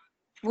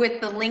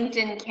 With the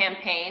LinkedIn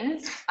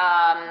campaigns,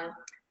 after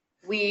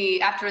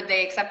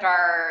they accept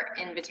our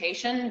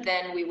invitation,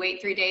 then we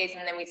wait 3 days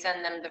and then we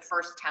send them the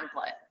first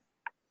template.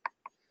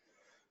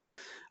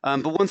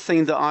 But one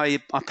thing that I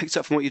picked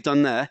up from what you've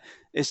done there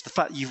is the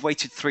fact you've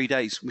waited 3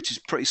 days, which is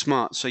pretty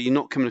smart. So you're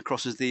not coming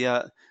across as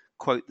the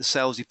quote, the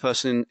salesy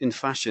person in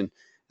fashion.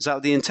 Is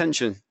that the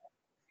intention?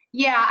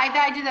 Yeah,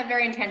 I did that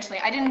very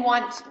intentionally. I didn't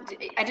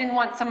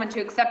want someone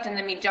to accept and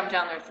then me jump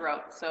down their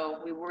throat. So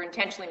we were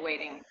intentionally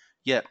waiting.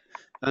 Yeah,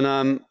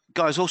 and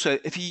guys, also,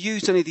 if you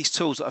used any of these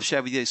tools that I've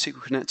shared with you,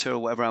 Secret Connector or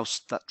whatever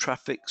else, that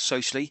traffic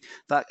socially,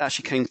 that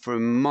actually came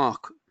from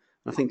Mark.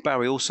 I think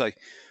Barry also.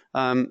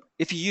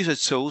 If you use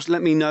those tools,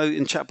 let me know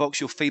in the chat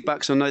box your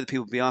feedback, so I know that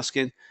people will be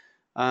asking.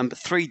 But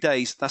 3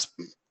 days, that's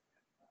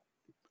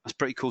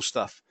pretty cool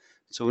stuff.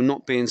 So we're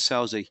not being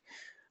salesy.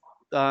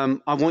 I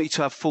want you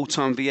to have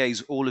full-time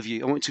VAs, all of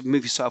you. I want you to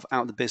move yourself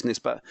out of the business.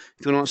 But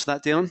if you want to answer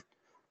that, Dion?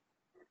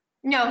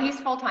 No, he's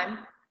full-time.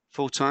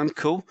 Full-time,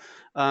 cool.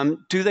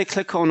 Do they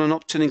click on an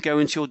opt-in and go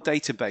into your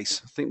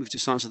database? I think we've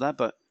just answered that,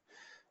 but...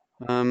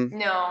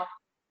 No,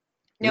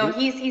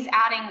 he's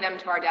adding them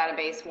to our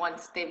database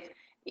once they've...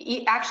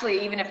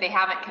 Actually, even if they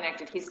haven't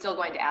connected, he's still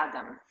going to add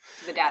them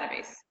to the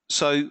database.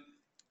 So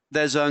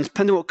there's,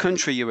 depending on what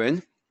country you're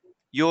in,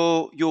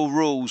 your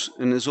rules,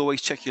 and as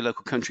always, check your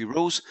local country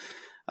rules.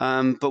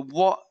 But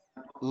what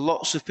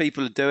lots of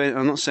people are doing,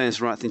 I'm not saying it's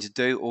the right thing to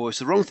do or it's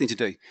the wrong thing to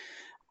do,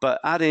 but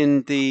add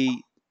in the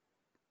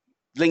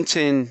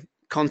LinkedIn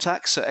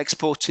contacts, so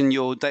exporting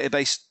your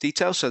database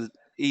details. So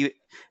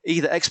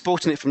either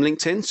exporting it from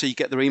LinkedIn, so you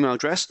get their email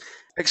address,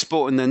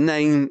 exporting their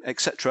name,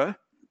 etc.,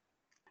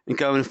 and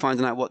going and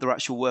finding out what their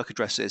actual work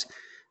address is.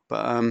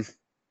 But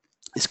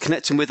it's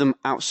connecting with them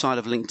outside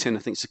of LinkedIn. I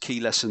think it's a key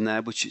lesson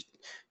there, which is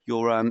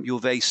your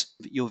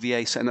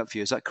VA setting up for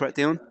you. Is that correct,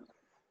 Dione?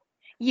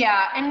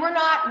 Yeah, and we're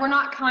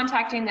not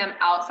contacting them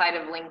outside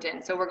of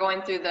LinkedIn. So we're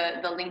going through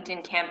the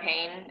LinkedIn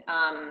campaign,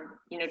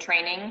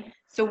 training.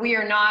 So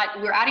we're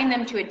adding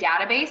them to a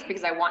database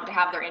because I want to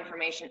have their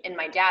information in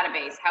my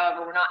database.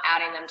 However, we're not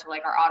adding them to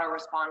like our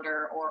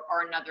autoresponder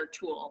or another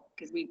tool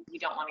because we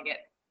don't want to get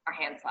our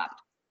hands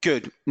slapped.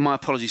 Good. My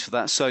apologies for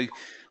that. So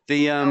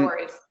No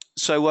worries.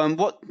 So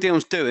what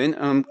Dion's doing,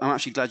 I'm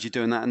actually glad you're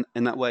doing that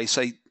in that way.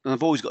 Say,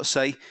 I've always got to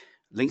say,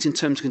 LinkedIn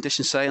terms and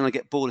conditions say, and I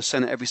get bored of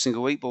saying it every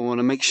single week, but I want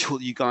to make sure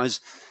that you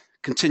guys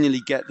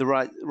continually get the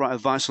right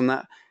advice on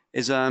that.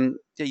 Is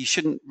you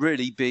shouldn't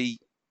really be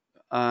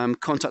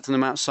contacting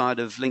them outside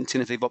of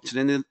LinkedIn if they've opted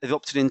in. They've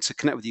opted in to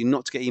connect with you,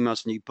 not to get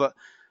emails from you. But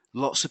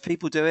lots of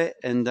people do it,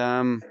 and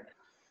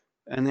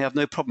they have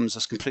no problems.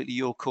 That's completely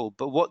your call.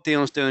 But what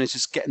Dion's doing is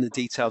just getting the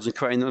details and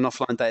creating an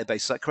offline database.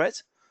 Is that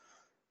correct?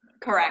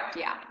 Correct.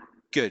 Yeah.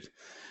 Good.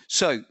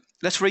 So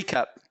let's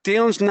recap.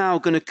 Dion's now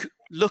going to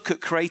look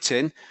at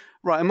creating,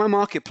 right, in my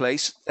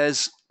marketplace,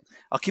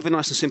 I'll keep it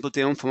nice and simple,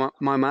 Dion, for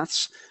my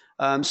maths,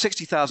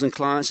 60,000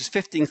 clients, there's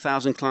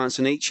 15,000 clients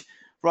in each,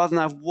 rather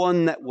than have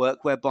one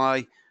network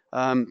whereby,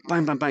 bang,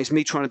 bang, bang, it's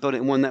me trying to build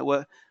it in one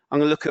network. I'm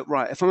going to look at,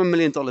 right, if I'm $1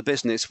 million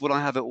business, would I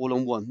have it all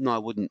on one? No, I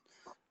wouldn't.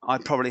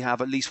 I'd probably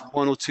have at least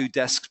 1 or 2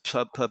 desks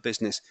per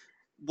business.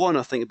 One,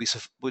 I think,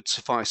 would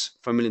suffice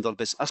for $1 million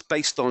business. That's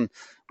based on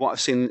what I've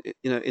seen,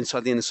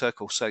 inside the inner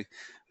circle. So,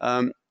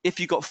 if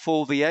you've got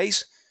 4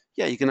 VAs,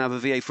 yeah, you can have a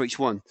VA for each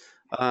one,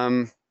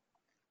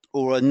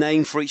 or a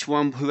name for each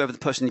one, whoever the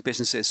person in your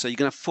business is. So you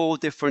can have 4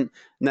 different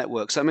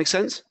networks. That make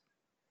sense?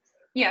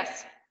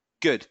 Yes.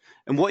 Good.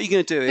 And what you're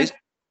going to do is,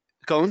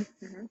 go on.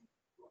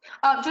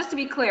 Mm-hmm. Just to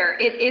be clear,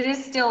 it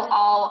is still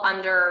all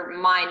under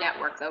my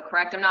network, though,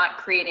 correct? I'm not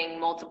creating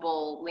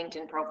multiple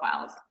LinkedIn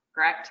profiles,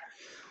 correct?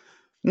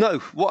 No,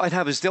 what I'd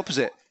have is the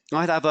opposite.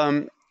 I'd have,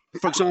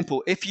 for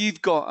example, if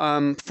you've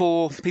got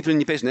 4 people in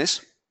your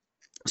business.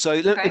 So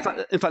in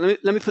fact,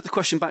 let me put the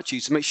question back to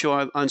you to make sure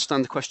I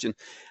understand the question.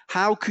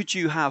 How could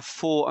you have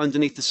 4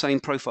 underneath the same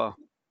profile?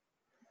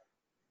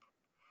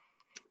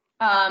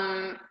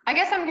 I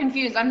guess I'm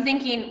confused.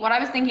 What I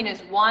was thinking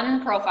is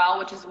one profile,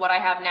 which is what I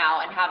have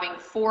now, and having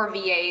 4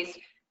 VAs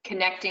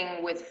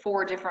connecting with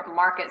 4 different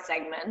market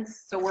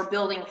segments. So we're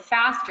building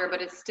faster,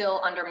 but it's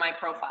still under my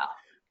profile.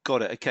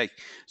 Got it. Okay.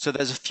 So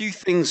there's a few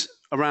things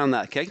around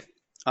that. Okay.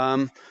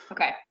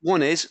 Okay.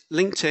 One is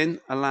LinkedIn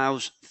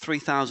allows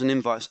 3,000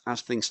 invites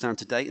as things stand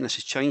today, unless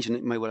it's changed, and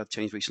it may well have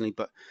changed recently,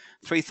 but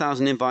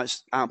 3,000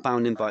 invites,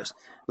 outbound invites.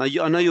 Now,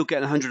 I know you'll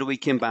get 100 a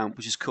week inbound,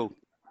 which is cool.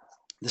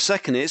 The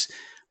second is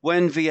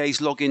when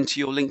VAs log into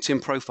your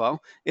LinkedIn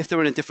profile, if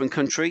they're in a different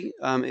country,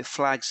 it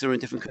flags they're in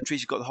different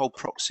countries. You've got the whole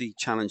proxy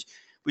challenge,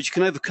 which you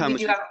can overcome.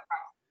 You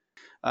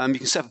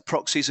can set up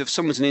proxies. If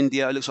someone's in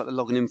India, it looks like they're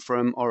logging in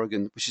from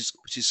Oregon, which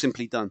is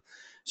simply done.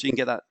 So you can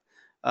get that.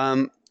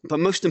 But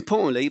most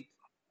importantly,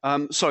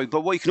 but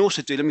what you can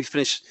also do, let me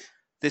finish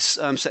this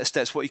set of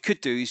steps. What you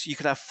could do is you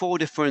could have 4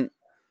 different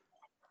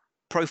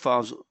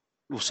profiles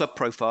or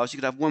sub-profiles. You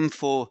could have one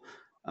for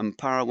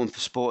para, one for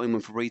sporting,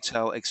 one for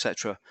retail,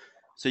 etc.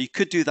 So you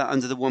could do that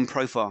under the one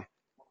profile.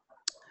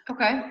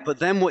 Okay. But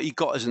then what you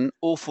got is an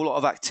awful lot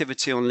of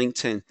activity on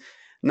LinkedIn.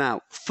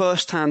 Now,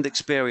 first-hand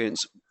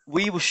experience.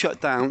 We were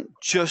shut down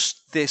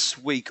just this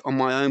week on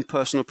my own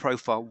personal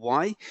profile.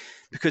 Why?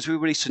 Because we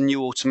released a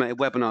new automated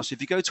webinar. So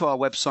if you go to our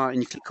website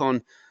and you click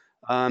on,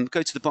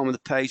 go to the bottom of the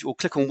page or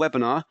click on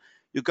webinar,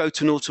 you'll go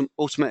to an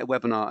automated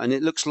webinar and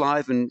it looks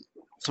live and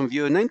some of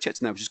you are name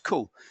checked now, which is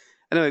cool.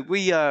 Anyway,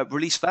 we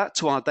released that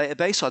to our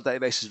database. Our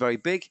database is very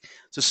big.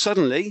 So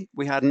suddenly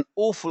we had an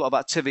awful lot of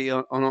activity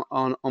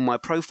on my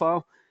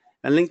profile,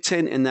 and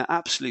LinkedIn in their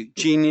absolute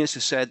genius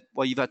has said,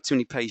 well, you've had too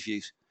many page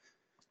views.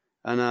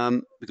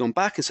 And we've gone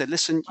back and said,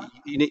 listen,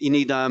 you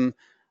need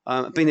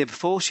I've been here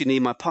before, so you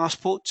need my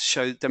passport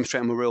to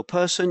demonstrate I'm a real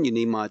person. You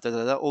need my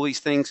all these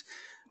things.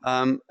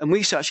 And we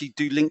used to actually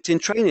do LinkedIn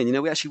training.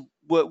 We actually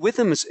work with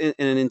them in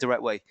an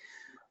indirect way.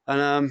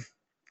 And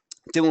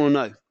didn't want to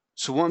know.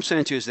 So what I'm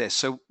saying to you is this.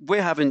 So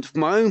we're having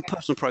my own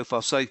personal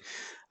profile. So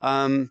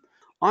I'm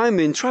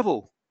in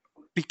trouble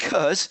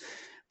because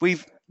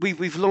we've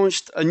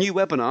launched a new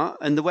webinar,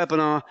 and the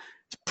webinar,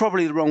 it's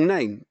probably the wrong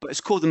name, but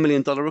it's called the $1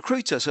 Million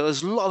Recruiter. So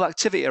there's a lot of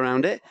activity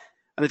around it.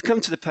 And they've come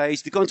to the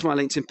page, they've gone to my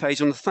LinkedIn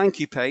page. On the thank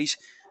you page,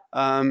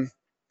 you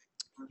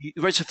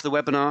register for the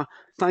webinar,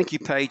 thank you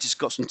page, it's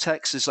got some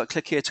text, it's like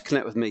click here to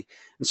connect with me.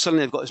 And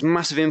suddenly they've got this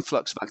massive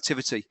influx of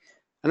activity.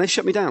 And they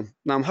shut me down.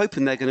 Now I'm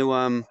hoping they're going to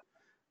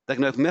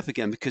open me up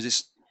again, because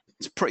it's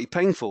pretty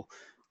painful.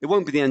 It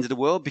won't be the end of the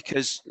world,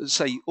 because,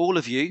 say, all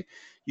of you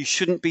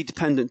shouldn't be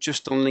dependent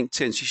just on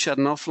LinkedIn. So you should have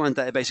an offline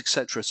database,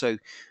 etc. So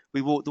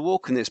we walk the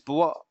walk in this. But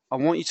what I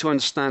want you to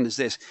understand is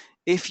this.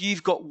 If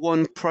you've got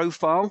one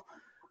profile,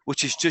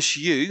 which is just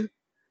you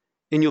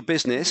in your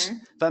business,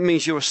 that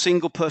means you're a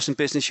single person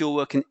business, you're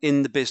working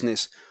in the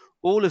business.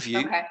 All of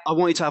you, I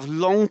want you to have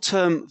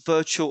long-term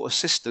virtual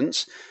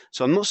assistants.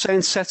 So I'm not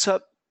saying set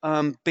up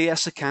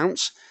BS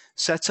accounts,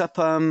 set up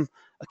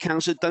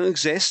accounts that don't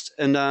exist,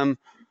 and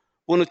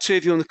one or two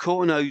of you on the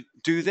call know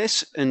do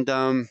this, and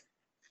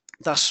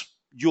that's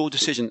your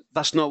decision.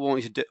 That's not what I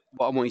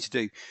want you to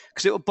do,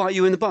 because it will bite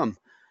you in the bum.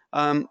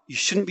 You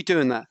shouldn't be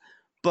doing that.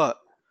 But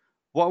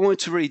what I want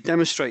to really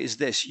demonstrate is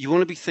this: you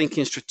want to be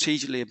thinking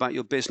strategically about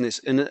your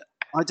business. And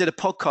I did a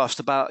podcast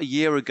about a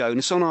year ago, and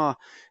it's on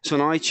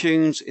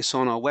iTunes, it's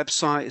on our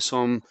website, it's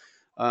on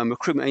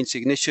Recruitment Agency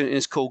Ignition, and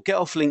it's called "Get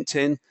Off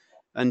LinkedIn,"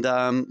 and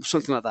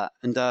something like that.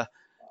 And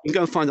you can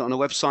go and find it on our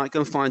website, go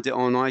and find it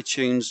on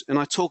iTunes, and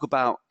I talk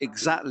about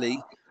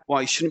exactly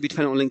why you shouldn't be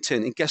dependent on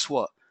LinkedIn. And guess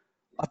what?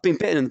 I've been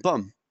bitten in the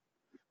bum,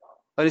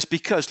 and it's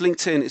because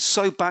LinkedIn is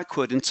so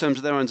backward in terms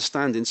of their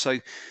understanding. So.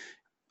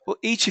 Well,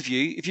 each of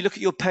you, if you look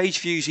at your page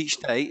views each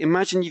day,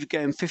 imagine you're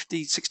getting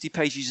 50, 60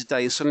 page views a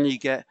day, and suddenly you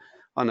get,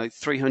 I don't know,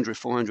 300,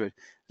 400.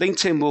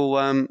 LinkedIn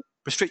will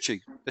restrict you.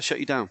 They'll shut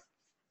you down.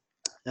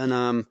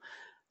 And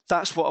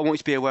that's what I want you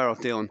to be aware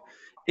of, Dion.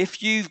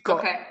 If you've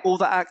got all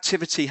that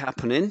activity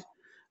happening,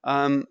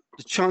 the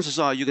chances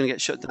are you're going to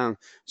get shut down.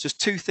 So there's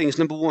two things.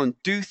 Number one,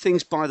 do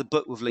things by the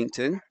book with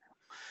LinkedIn.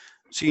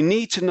 So you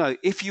need to know,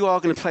 if you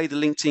are going to play the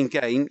LinkedIn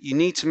game, you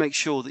need to make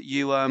sure that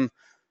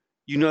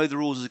you know the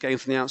rules of the game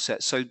from the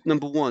outset. So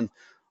number one,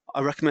 I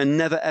recommend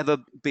never ever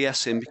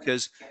BSing,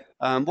 because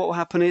what will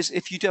happen is,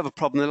 if you do have a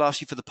problem, they'll ask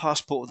you for the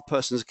passport of the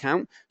person's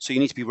account. So you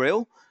need to be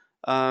real.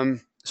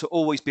 So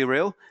always be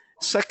real.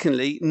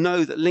 Secondly,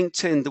 know that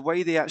LinkedIn, the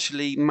way they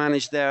actually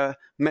manage their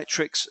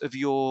metrics of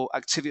your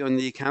activity on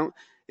the account,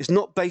 is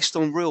not based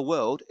on real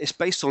world. It's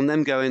based on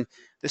them going,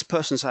 this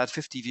person's had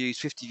 50 views,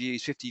 50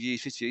 views, 50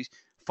 views, 50 views,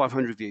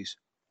 500 views.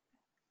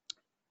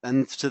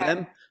 And to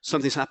them,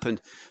 something's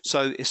happened.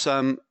 So it's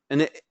and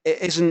it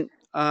isn't.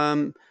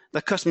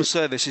 The customer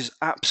service is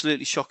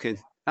absolutely shocking,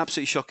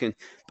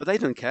 but they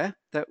don't care.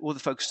 All they're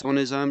focused on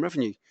is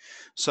revenue.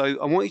 So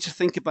I want you to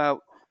think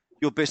about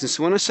your business.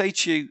 So when I say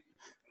to you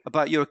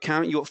about your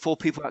account, you've got 4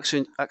 people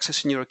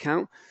accessing your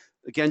account.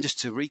 Again, just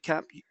to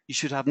recap, you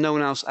should have no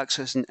one else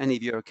accessing any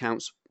of your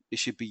accounts. It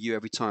should be you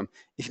every time.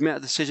 If you make a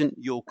decision,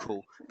 you're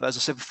cool. But as I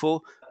said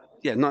before,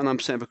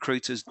 99% of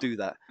recruiters do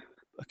that.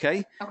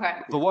 Okay.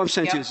 But what I'm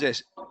saying to you is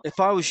this: if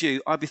I was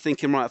you, I'd be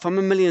thinking, right, if I'm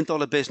 $1 million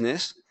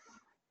business,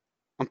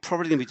 I'm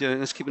probably going to be doing,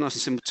 let's keep it nice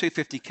and simple,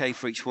 $250K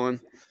for each one.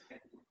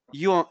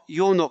 You're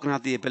not going to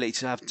have the ability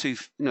to have to do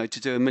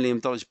 $1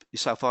 million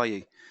yourself, are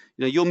you?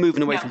 You're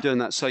moving away from doing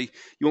that. So you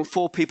want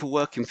 4 people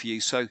working for you.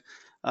 So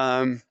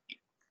I'd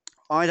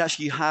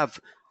actually have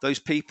those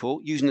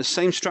people using the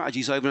same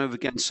strategies over and over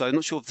again. So I'm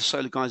not sure if the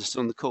solar guys are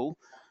still on the call.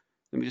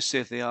 Let me just see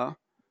if they are.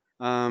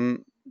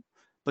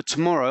 But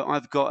tomorrow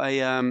I've got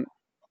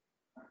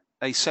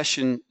a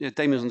session.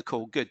 Damien's on the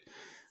call. Good.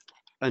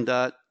 And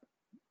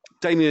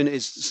Damien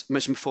is,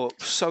 mentioned before,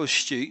 so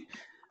astute.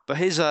 But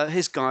his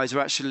guys are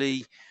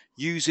actually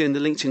using the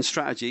LinkedIn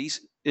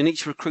strategies. And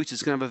each recruiter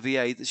is going to have a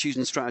VA that's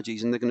using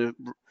strategies, and they're going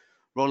to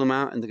roll them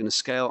out, and they're going to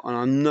scale. And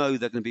I know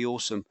they're going to be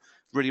awesome.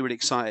 Really, really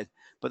excited.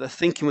 But they're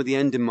thinking with the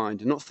end in mind,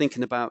 and not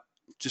thinking about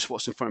just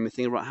what's in front of me.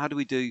 Thinking, right, how do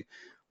we do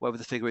whatever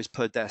the figure is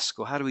per desk,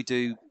 or how do we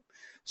do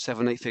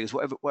 7, 8 figures,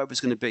 whatever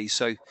it's going to be.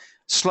 So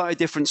slightly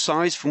different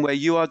size from where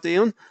you are,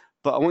 Dion.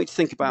 But I want you to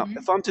think about,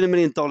 if I'm doing $1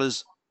 million,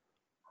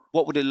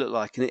 what would it look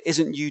like? And it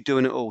isn't you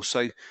doing it all.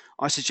 So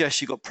I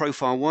suggest you've got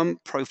profile 1,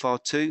 profile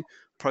 2,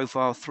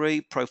 profile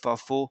 3, profile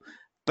 4,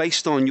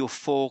 based on your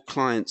 4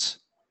 clients,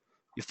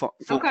 your 4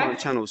 client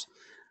channels.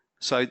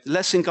 So the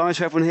lesson, guys,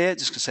 for everyone here,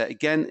 just going to say it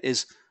again,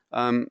 is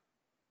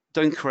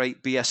don't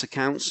create BS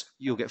accounts.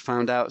 You'll get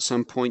found out at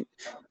some point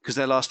because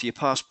they'll ask for your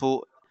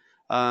passport.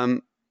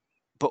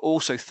 But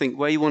also think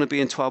where you want to be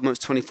in 12 months,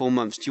 24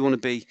 months. Do you want to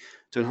be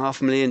doing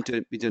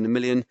 $500,000, be doing $1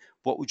 million?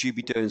 What would you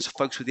be doing? So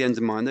focus with the end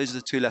in mind. Those are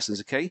the 2 lessons,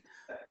 okay?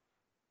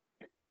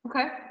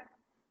 Okay.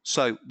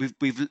 So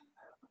we've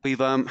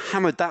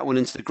hammered that one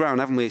into the ground,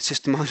 haven't we?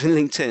 Systemizing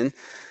LinkedIn.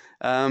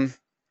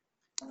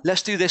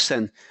 Let's do this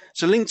then.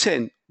 So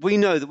LinkedIn, we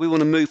know that we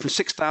want to move from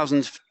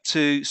 6,000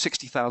 to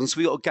 60,000. So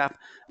we got a gap,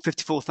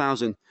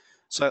 54,000.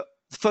 So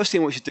the first thing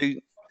I want you to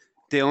do,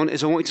 Dion,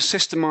 is I want you to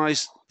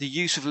systemize the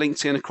use of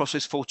LinkedIn across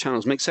those 4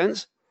 channels. Make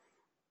sense?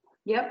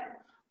 Yep.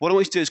 What I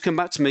want you to do is come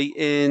back to me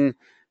in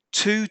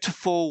 2 to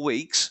 4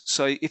 weeks.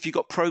 So if you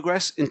got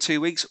progress in 2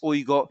 weeks, or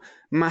you got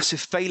massive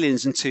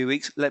failings in 2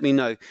 weeks, let me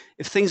know.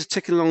 If things are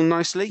ticking along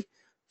nicely,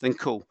 then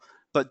cool.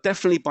 But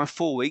definitely by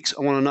 4 weeks,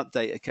 I want an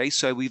update. Okay,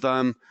 so we've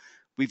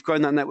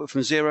grown that network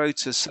from 0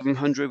 to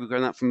 700. We've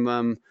grown that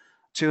from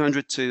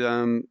 200 to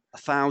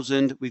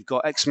 1,000. We've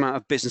got X amount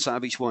of business out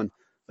of each one.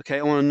 Okay,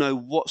 I want to know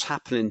what's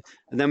happening,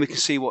 and then we can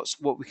see what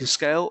we can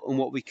scale and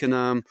what we can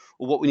or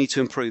what we need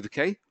to improve.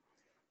 Okay.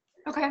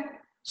 Okay.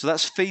 So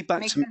that's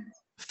feedback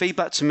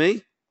to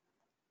me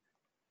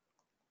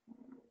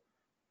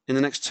in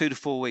the next 2 to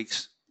 4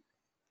 weeks.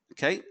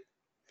 Okay.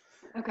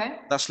 Okay.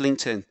 That's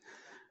LinkedIn.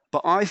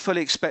 But I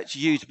fully expect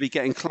you to be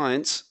getting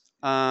clients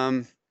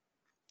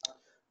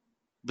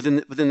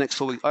within the next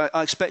 4 weeks.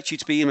 I expect you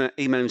to be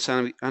emailing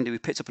saying, Andy, we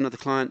picked up another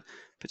client,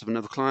 picked up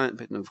another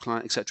client,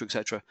 etc.,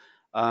 etc.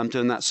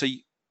 Doing that. So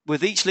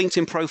with each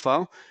LinkedIn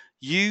profile,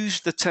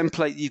 use the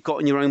template you've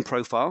got in your own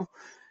profile.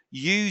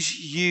 Use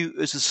you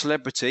as a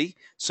celebrity.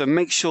 So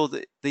make sure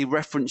that they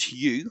reference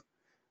you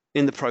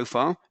in the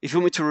profile. If you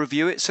want me to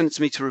review it, send it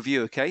to me to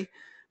review, okay?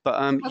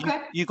 But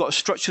Okay. you've got a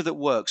structure that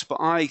works. But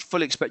I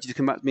fully expect you to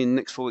come back to me in the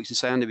next 4 weeks and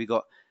say, Andy, we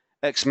got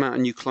X amount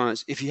of new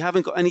clients. If you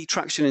haven't got any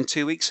traction in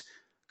 2 weeks,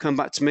 come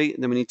back to me,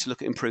 and then we need to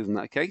look at improving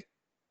that, okay?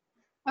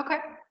 Okay.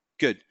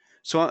 Good.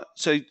 So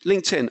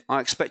LinkedIn, I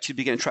expect you to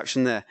be getting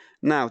traction there.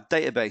 Now,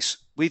 database,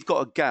 we've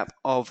got a gap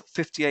of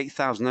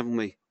 58,000, haven't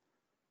we?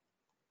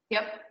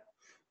 Yep.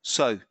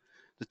 So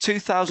the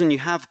 2,000 you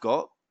have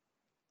got,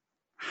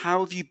 how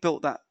have you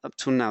built that up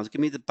till now?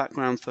 Give me the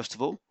background first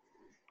of all.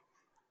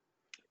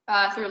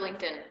 Through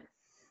LinkedIn.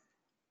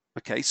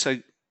 Okay, so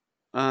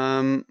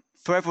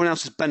for everyone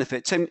else's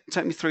benefit,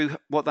 take me through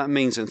what that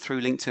means and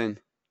through LinkedIn.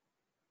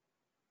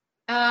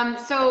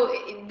 So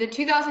the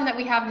 2,000 that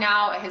we have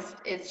now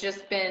it's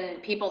just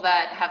been people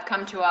that have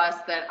come to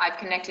us that I've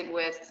connected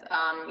with,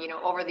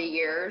 over the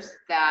years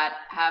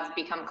that have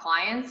become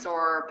clients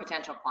or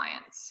potential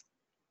clients.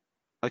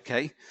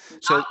 Okay,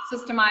 so not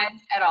systemized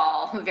at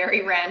all.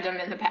 Very random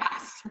in the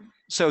past.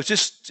 So it's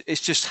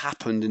just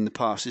happened in the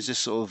past. It's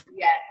just sort of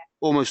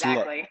almost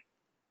exactly.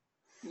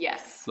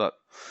 Yes. Look.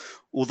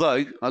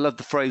 Although I love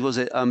the phrase, was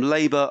it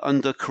labour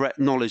under correct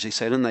knowledge? They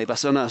say, don't they?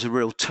 But I know that's a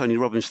real Tony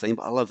Robbins thing,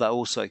 but I love that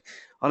also.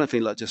 I don't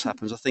think that just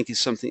happens. I think it's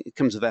something. It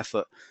comes with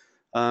effort.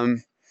 So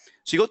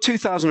you got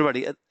 2,000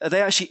 already. Are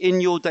they actually in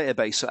your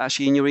database? So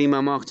actually in your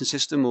email marketing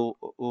system, or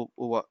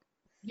what?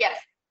 Yes,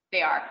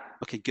 they are.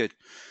 Okay, good.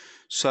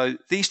 So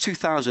these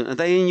 2,000, are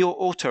they in your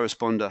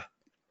autoresponder?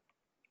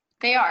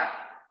 They are.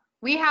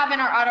 We have in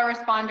our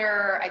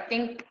autoresponder, I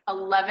think,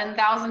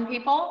 11,000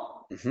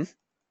 people. Mm-hmm.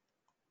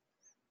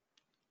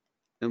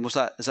 And is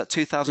that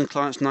 2,000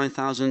 clients,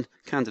 9,000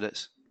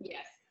 candidates?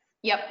 Yes.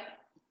 Yep.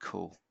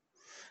 Cool.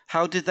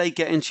 How did they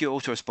get into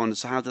your autoresponder?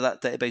 So how did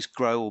that database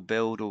grow or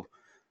build or?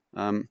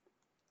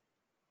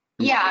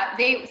 Yeah,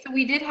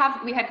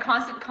 we had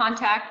constant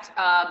contact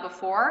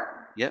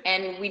before. Yep.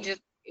 And we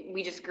just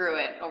grew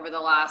it over the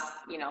last,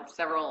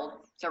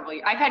 several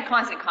years. I've had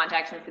constant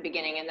contact since the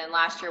beginning, and then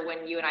last year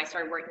when you and I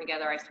started working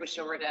together, I switched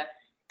over to.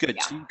 Good.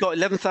 Yeah. So you've got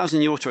 11,000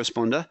 in your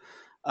autoresponder,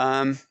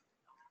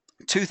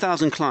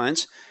 2,000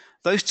 clients.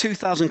 Those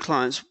 2,000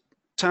 clients,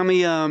 tell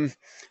me how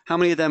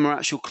many of them are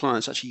actual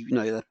clients, actually,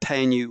 they're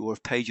paying you or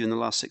have paid you in the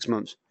last 6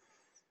 months?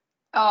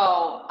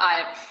 Oh,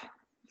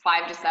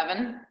 5 to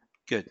 7.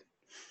 Good.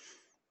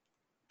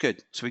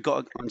 So I'm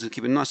going to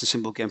keep it nice and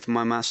simple again for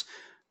my maths.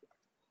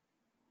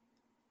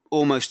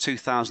 Almost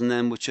 2,000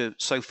 then, which are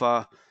so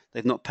far,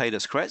 they've not paid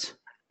us, correct?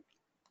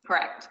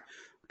 Correct.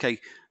 Okay.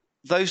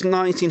 Those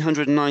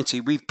 1,990,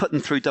 we've put them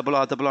through double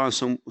R in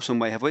some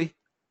way, have we?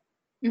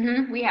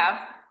 Mm-hmm, we have.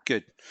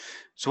 Good.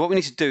 So what we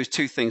need to do is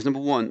two things. Number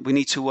one, we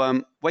need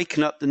to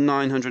waken up the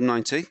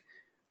 990.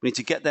 We need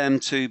to get them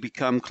to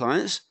become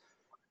clients,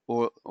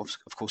 or of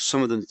course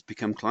some of them to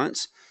become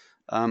clients.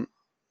 Not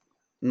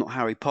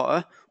Harry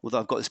Potter, although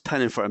I've got this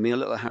pen in front of me, I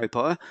look like Harry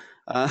Potter.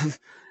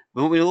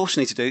 But what we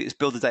also need to do is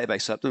build the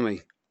database up, don't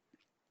we?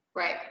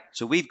 Right.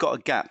 So we've got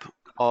a gap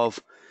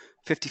of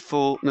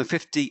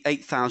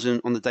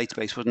 58,000 on the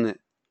database, wasn't it?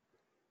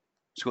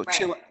 So we've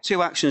got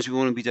two actions we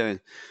want to be doing.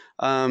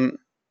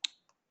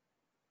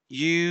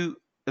 You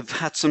have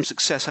had some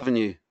success, haven't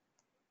you?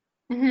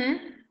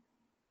 Mm-hmm.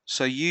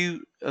 So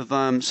you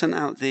have sent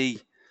out the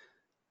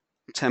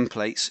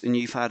templates, and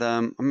you've had I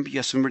remember you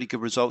had some really good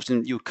results,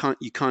 and you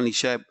kindly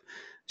share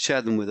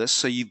them with us.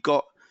 So you've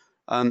got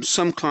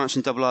some clients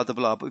in double R,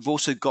 but we've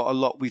also got a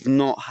lot we've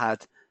not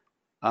had.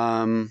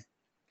 At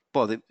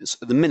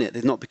the minute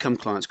they've not become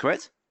clients,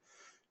 correct?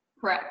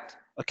 Correct.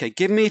 Okay,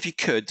 give me, if you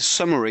could, the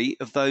summary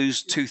of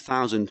those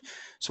 2,000.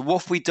 So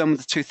what have we done with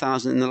the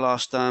 2,000 in the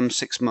last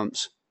 6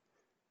 months?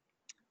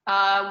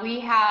 We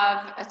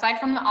have, aside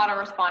from the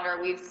autoresponder,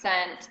 we've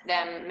sent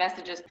them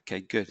messages.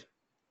 Okay, good.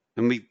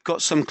 And we've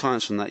got some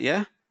clients from that,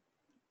 yeah?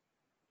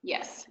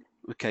 Yes.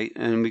 Okay,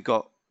 and we've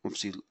got,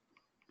 obviously,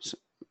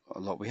 a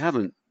lot we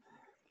haven't.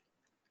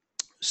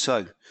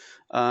 So,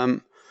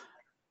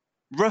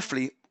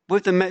 roughly,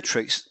 with the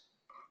metrics,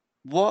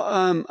 what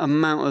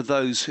amount of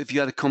those have you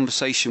had a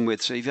conversation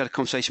with? So, if you had a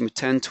conversation with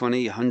 10,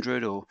 20,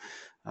 100, or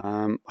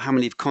how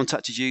many have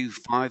contacted you?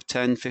 5,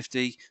 10,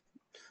 50?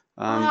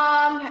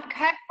 I've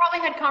probably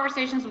had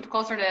conversations with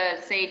closer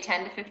to, say,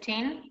 10 to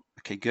 15.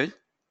 Okay, good.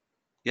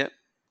 Yep.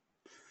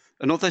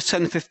 And of those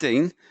 10 to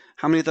 15,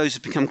 how many of those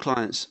have become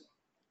clients?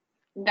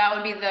 That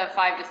would be the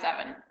 5 to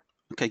 7.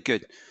 Okay,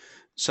 good.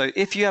 So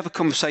if you have a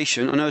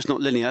conversation, I know it's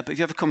not linear, but if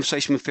you have a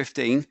conversation with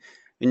 15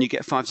 and you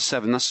get 5 to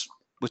 7,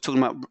 we're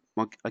talking about,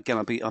 again,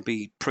 I'll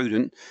be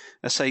prudent.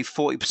 Let's say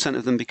 40%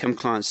 of them become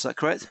clients. Is that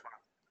correct?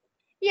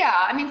 Yeah,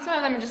 I mean, some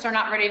of them just are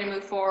not ready to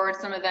move forward.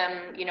 Some of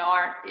them,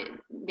 aren't.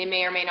 They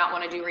may or may not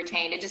want to do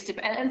retained. It just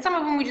depends. And some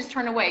of them we just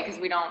turn away because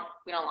we don't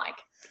like.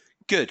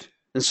 Good.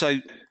 And so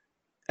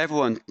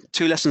everyone,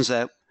 2 lessons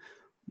there.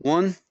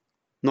 1,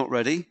 not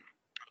ready.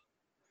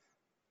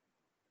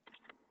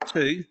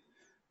 2,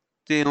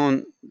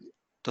 Dione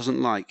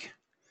doesn't like,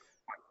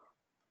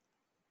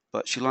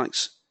 but she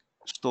likes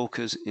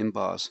stalkers in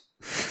bars.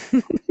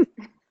 I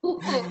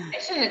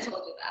shouldn't have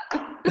told you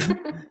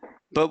that.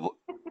 But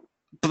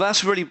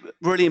that's really,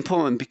 really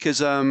important,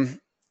 because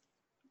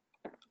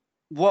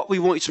what we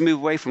want you to move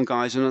away from,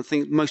 guys, and I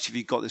think most of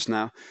you got this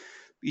now,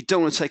 you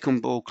don't want to take on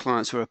board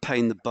clients who are a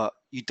pain in the butt.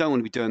 You don't want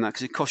to be doing that,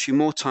 because it costs you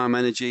more time,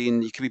 energy,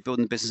 and you could be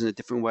building the business in a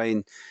different way,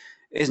 and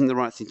it isn't the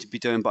right thing to be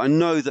doing. But I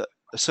know that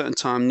a certain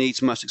time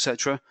needs must,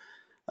 etc.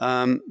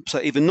 So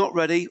either not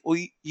ready, or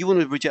you want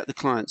to reject the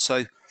client.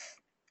 So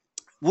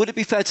would it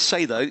be fair to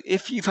say, though,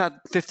 if you've had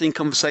 15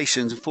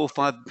 conversations and 4 or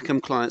 5 become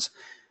clients,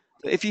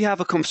 if you have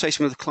a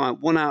conversation with a client,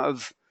 1 out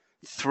of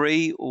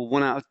 3 or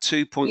 1 out of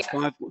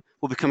 2.5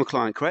 will become a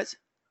client, correct?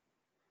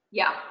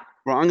 Yeah.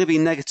 Right, I'm going to be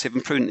negative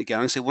and prudent again.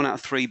 I'm going to say 1 out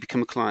of 3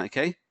 become a client,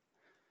 okay?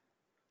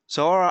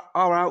 So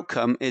our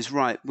outcome is,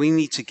 right, we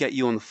need to get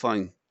you on the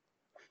phone.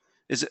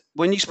 Is it,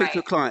 when you speak to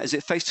a client, is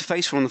it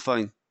face-to-face or on the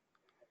phone?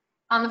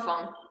 On the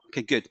phone.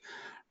 Okay, good.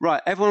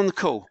 Right, everyone on the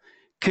call,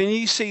 can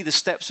you see the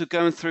steps we're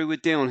going through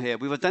with Dion here?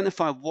 We've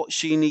identified what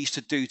she needs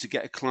to do to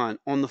get a client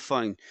on the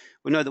phone.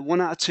 We know that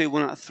 1 out of 2,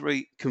 1 out of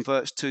 3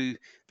 converts to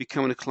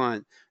becoming a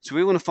client. So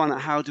we want to find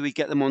out, how do we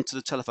get them onto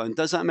the telephone?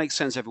 Does that make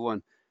sense,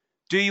 everyone?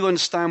 Do you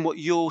understand what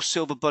your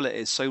silver bullet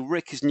is? So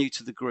Rick is new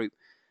to the group.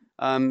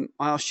 I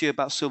asked you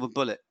about silver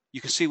bullet.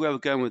 You can see where we're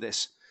going with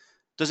this.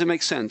 Does it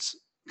make sense?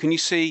 Can you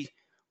see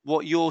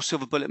what your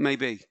silver bullet may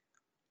be?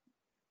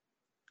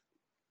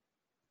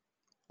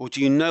 Or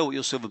do you know what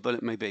your silver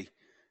bullet may be?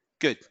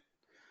 Good.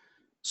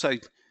 So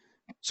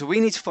we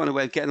need to find a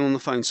way of getting them on the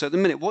phone. So at the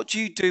minute, what do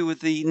you do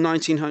with the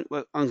 1900,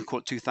 well, I'm going to call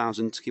it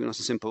 2000 to keep it nice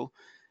and simple.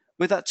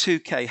 With that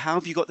 2K, how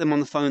have you got them on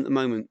the phone at the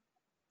moment?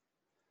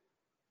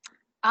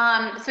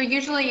 So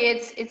usually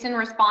it's in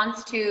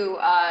response to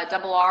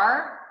double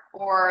R,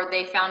 or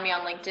they found me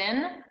on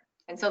LinkedIn,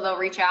 and so they'll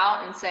reach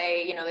out and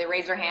say, you know, they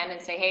raise their hand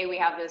and say, hey, we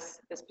have this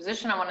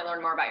position, I want to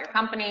learn more about your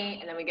company,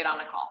 and then we get on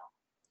a call.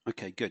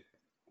 Okay, good.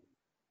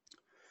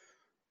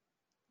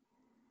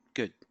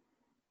 Good.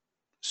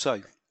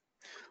 So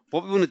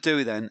what we want to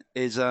do then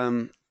is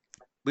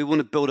we want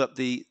to build up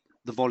the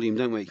volume,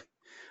 don't we?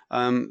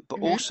 But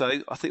also,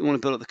 I think we want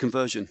to build up the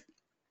conversion.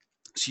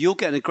 So you're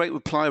getting a great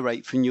reply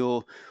rate from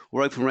your,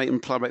 or open rate and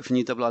reply rate from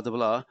your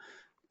RRR,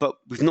 but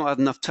we've not had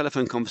enough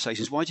telephone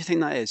conversations. Why do you think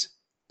that is?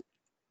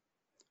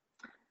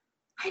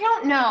 I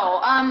don't know.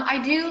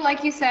 I do,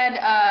 like you said,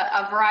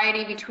 a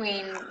variety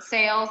between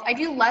sales. I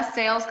do less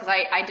sales because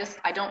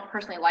I don't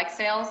personally like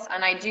sales,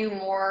 and I do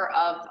more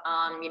of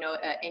you know,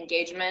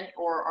 engagement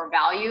or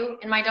value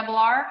in my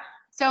RRR.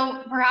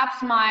 So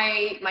perhaps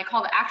my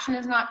call to action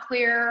is not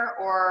clear,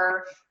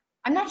 or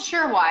I'm not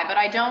sure why, but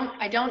I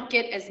don't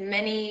get as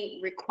many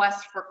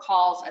requests for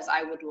calls as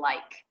I would like.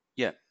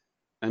 Yeah,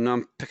 and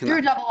I'm picking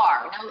through that.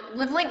 RRR.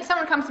 Now, if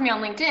someone comes to me on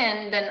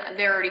LinkedIn, then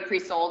they're already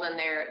pre-sold and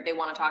they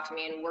want to talk to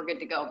me and we're good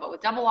to go. But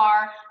with RRR,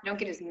 I don't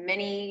get as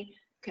many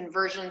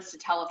conversions to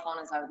telephone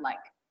as I would like.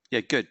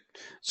 Yeah, good.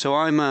 So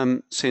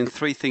I'm seeing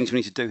 3 things we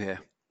need to do here.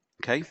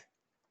 Okay.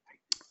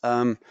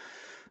 The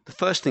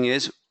first thing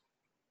is,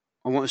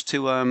 I want us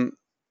to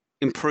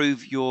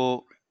improve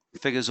your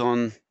figures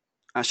on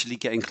actually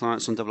getting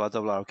clients on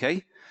RRR.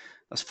 Okay,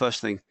 that's the first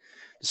thing.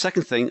 The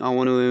second thing, I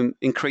want to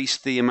increase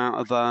the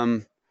amount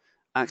of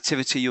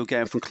activity you're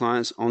getting from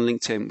clients on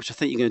LinkedIn, which I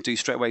think you're going to do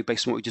straight away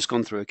based on what we've just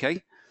gone through.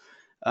 Okay.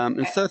 And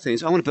the third thing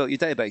is, I want to build your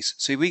database.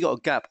 So we got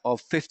a gap of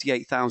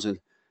 58,000,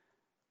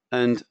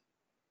 and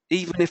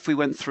even if we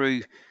went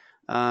through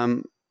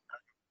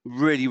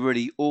really,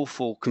 really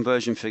awful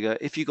conversion figure,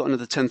 if you got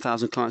another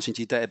 10,000 clients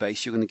into your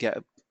database, you're going to get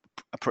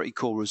a pretty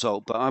cool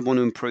result. But I want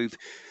to improve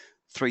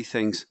 3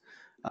 things.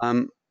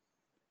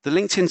 The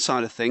LinkedIn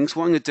side of things,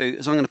 what I'm going to do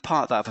is I'm going to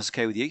park that, if that's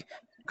okay with you,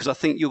 because I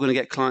think you're going to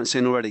get clients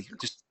in already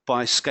just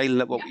by scaling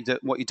up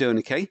what you're doing.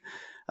 Okay.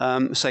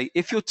 Say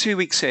if you're 2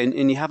 weeks in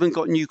and you haven't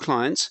got new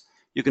clients,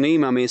 you can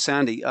email me and say,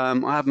 Andy, I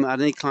haven't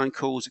had any client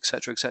calls,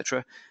 etc.,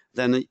 etc.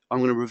 Then I'm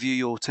going to review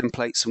your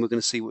templates and we're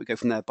going to see what we go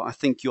from there. But I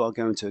think you are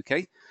going to.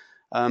 Okay.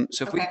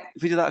 So if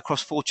we do that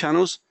across 4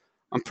 channels,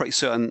 I'm pretty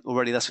certain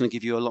already that's going to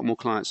give you a lot more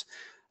clients.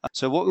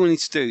 So what we need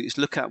to do is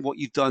look at what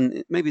you've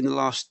done maybe in the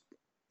last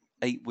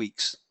 8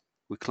 weeks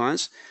with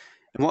clients.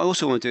 And what I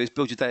also want to do is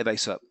build your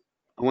database up.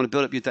 I want to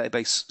build up your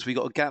database. So we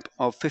got a gap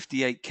of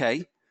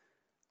 58K.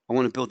 I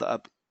want to build that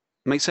up.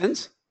 Make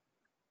sense?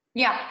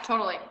 Yeah,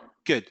 totally.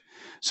 Good.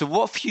 So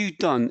what have you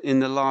done in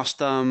the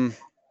last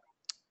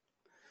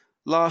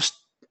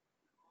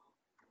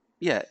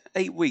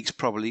 8 weeks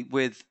probably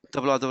with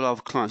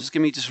RRR clients? Just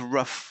give me just a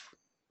rough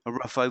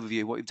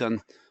overview of what you've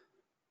done.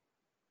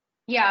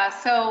 Yeah,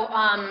 so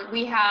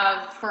we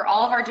have, for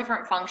all of our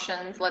different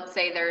functions, let's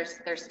say there's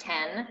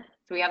 10.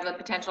 So we have the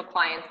potential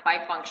clients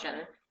by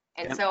function.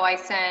 And so I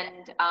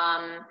send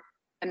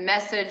a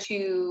message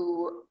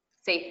to,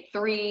 say,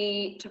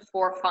 3 to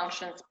 4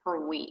 functions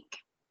per week.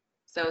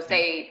 So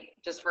say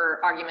just for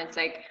argument's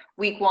sake.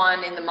 Week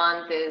 1 in the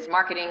month is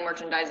marketing,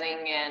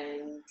 merchandising,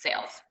 and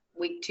sales.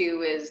 Week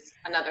 2 is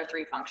another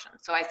 3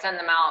 functions. So I send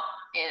them out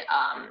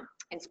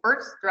in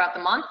spurts throughout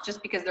the month,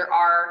 just because there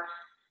are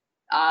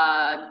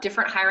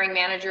different hiring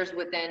managers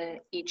within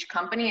each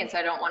company, and so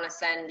I don't want to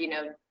send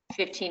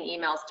 15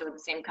 emails to the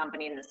same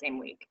company in the same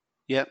week.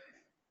 Yep.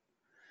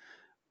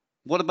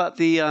 What about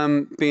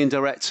the being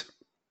direct,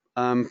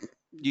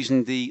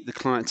 using the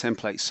client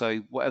template? So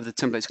whatever the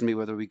template's going to be,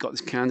 whether we got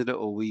this candidate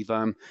or we've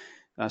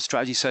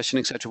strategy session,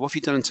 etc. What have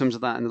you done in terms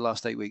of that in the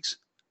last 8 weeks?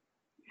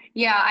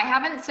 Yeah, I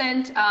haven't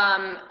sent.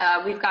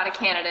 We've got a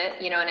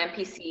candidate, an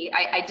NPC.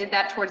 I did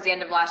that towards the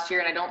end of last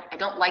year, and I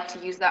don't like to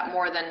use that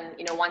more than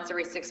once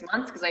every 6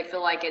 months, because I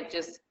feel like it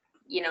just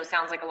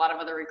sounds like a lot of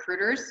other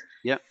recruiters.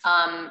 Yeah.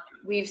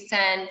 We've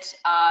sent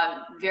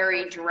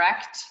very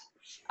direct,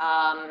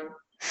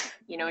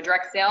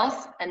 direct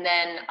sales, and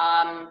then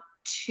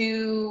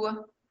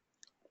two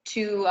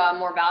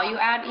more value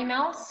add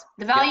emails.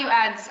 The value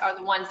ads are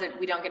the ones that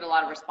we don't get a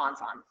lot of response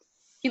on.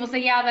 People say,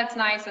 yeah, that's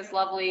nice, that's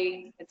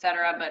lovely,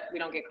 etc., but we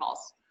don't get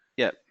calls.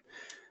 Yeah,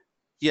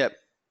 yeah,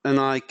 and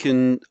I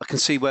can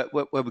see where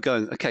we're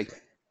going. Okay,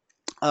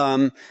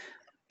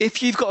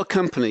 if you've got a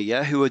company,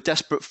 who are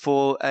desperate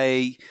for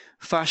a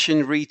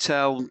fashion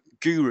retail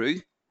guru,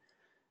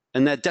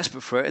 and they're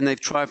desperate for it, and they've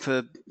tried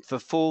for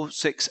 4,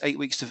 6, 8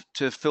 weeks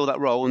to fill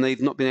that role, and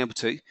they've not been able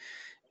to.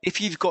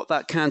 If you've got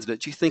that candidate,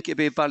 do you think it'd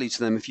be of value to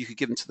them if you could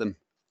give them to them?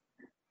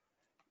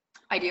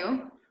 I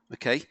do.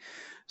 Okay.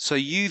 So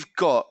you've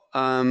got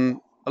a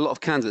lot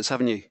of candidates,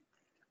 haven't you?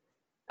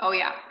 Oh,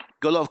 yeah.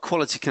 Got a lot of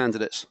quality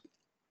candidates.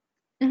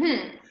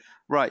 Mm-hmm.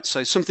 Right.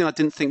 So something I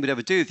didn't think we'd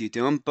ever do with you,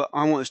 Dione, but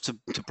I want us to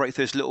break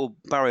through this little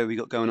barrier we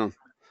got going on.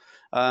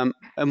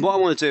 And what I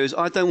want to do is,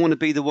 I don't want to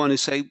be the one who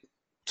say,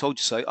 told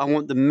you so. I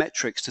want the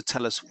metrics to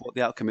tell us what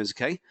the outcome is,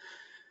 okay?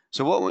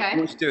 So what I want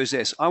you to do is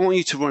this. I want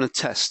you to run a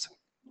test.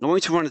 I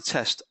want you to run a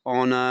test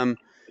on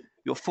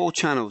your 4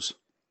 channels.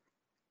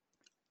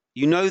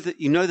 You know the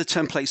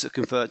templates that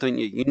convert, don't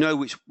you? You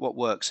know what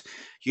works.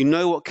 You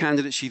know what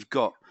candidates you've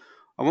got.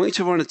 I want you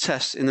to run a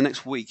test in the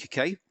next week,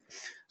 okay?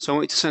 So I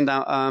want you to send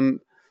out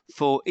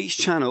for each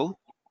channel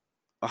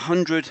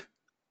 100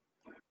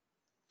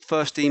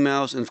 first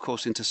emails, and of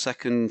course into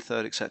second,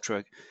 third,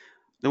 etc.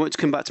 I want you to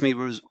come back to me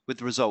with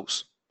the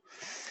results.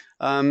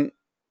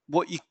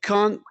 What you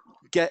can't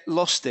get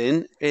lost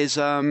in is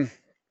I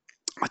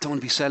don't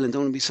want to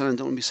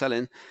be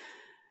selling.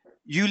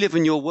 You live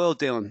in your world,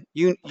 Dione.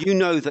 You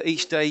know that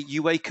each day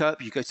you wake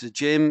up, you go to the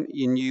gym,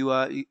 and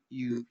you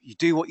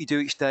do what you do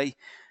each day.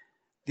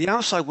 The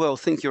outside world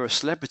think you're a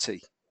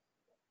celebrity,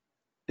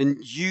 and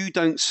you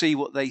don't see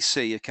what they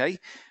see, okay?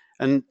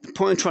 And the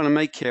point I'm trying to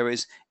make here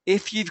is,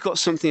 if you've got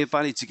something of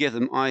value to give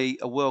them, i.e.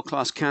 a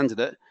world-class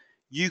candidate,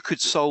 you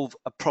could solve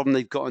a problem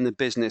they've got in their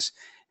business.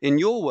 In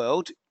your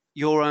world,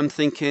 you're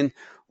thinking,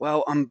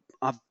 well,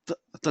 I've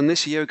done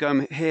this a year ago,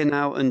 I'm here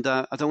now, and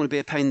I don't want to be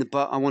a pain in the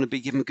butt, I want to be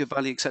given good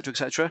value, etc.,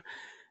 etc.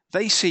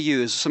 They see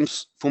you as some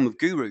form of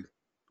guru.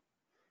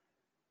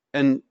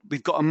 And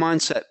we've got a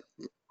mindset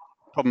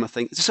problem, I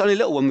think. It's only a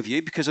little one with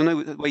you, because I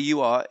know the way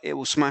you are, it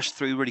will smash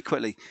through really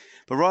quickly.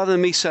 But rather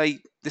than me say,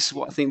 this is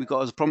what I think we've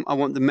got as a problem, I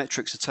want the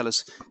metrics to tell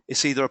us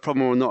it's either a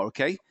problem or not,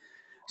 okay?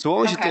 So what I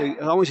want you to do,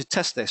 I want you to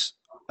test this.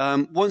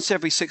 Once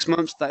every 6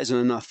 months, that isn't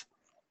enough.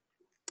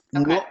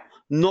 Okay.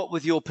 Not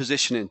with your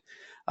positioning.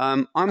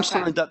 I'm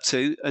signed up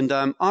to, and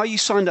are you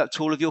signed up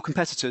to all of your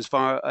competitors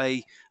via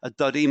a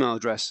dud email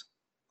address?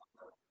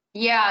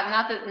 Yeah,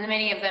 not that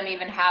many of them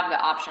even have the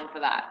option for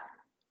that.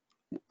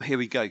 Here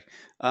we go.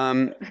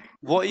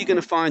 What you're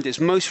going to find is,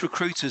 most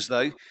recruiters,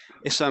 though,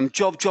 it's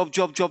job.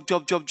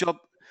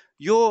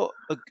 You're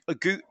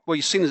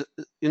you're seen as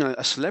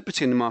a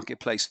celebrity in the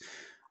marketplace.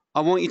 I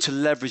want you to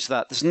leverage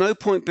that. There's no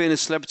point being a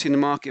celebrity in the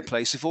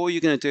marketplace if all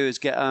you're going to do is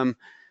get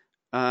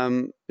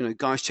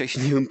guys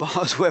chasing you in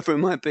bars, wherever it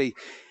might be.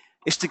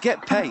 It's to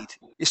get paid.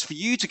 It's for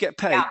you to get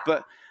paid. Yeah.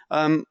 But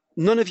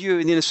none of you are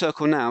in the inner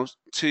circle now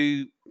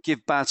to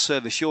give bad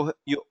service. You're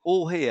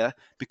all here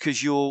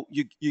because you're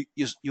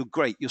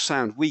great. You're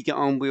sound. We get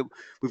on.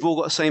 We've all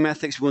got the same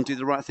ethics. We want to do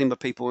the right thing by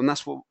people, and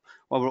that's why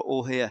we're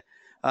all here.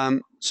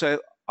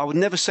 So I would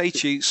never say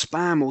to you,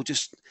 spam or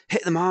just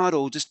hit them hard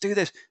or just do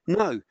this.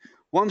 No.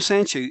 What I'm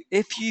saying to you,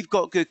 if you've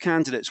got good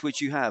candidates,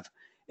 which you have,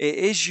 it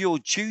is your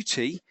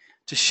duty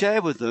to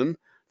share with them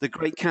the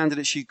great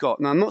candidates you've got.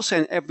 Now, I'm not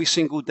saying every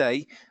single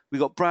day. We've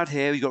got Brad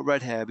here, we've got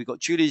red hair, we've got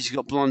Julie, she's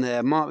got blonde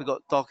hair, Mark, we've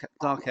got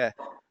dark hair.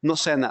 I'm not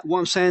saying that. What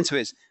I'm saying to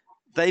you is,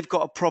 they've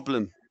got a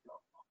problem.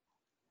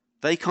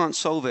 They can't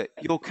solve it.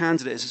 Your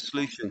candidate is a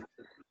solution,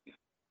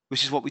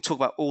 which is what we talk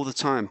about all the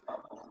time.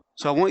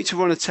 So I want you to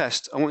run a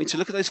test. I want you to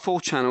look at those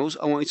 4 channels.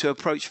 I want you to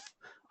approach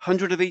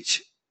 100 of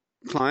each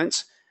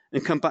clients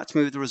and come back to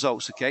me with the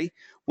results, okay?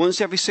 Once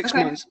every 6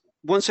 months.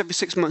 Once every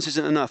 6 months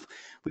isn't enough.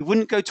 We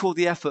wouldn't go to all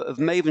the effort of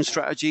Maven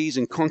strategies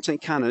and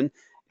content canon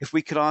if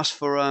we could ask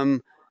for,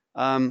 do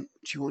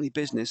you want any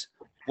business?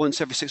 Once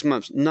every 6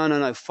 months.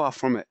 No, far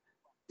from it.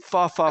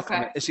 Far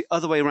from it. It's the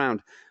other way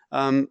around.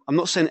 I'm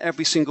not saying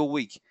every single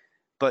week,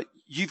 but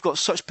you've got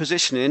such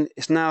positioning.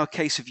 It's now a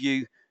case of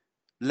you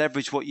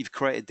leverage what you've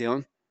created,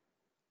 Dione.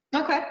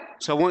 Okay.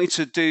 So I want you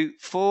to do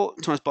 4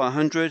 times by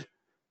 100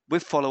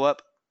 with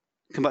follow-up.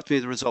 Come back to me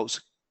with the results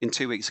in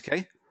 2 weeks,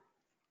 okay?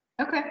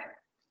 Okay.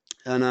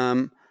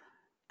 And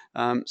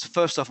so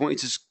first off, I want you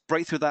to just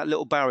break through that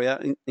little barrier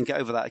and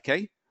get over that,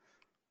 okay?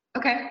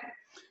 Okay.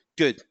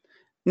 Good.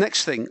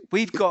 Next thing,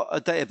 we've got a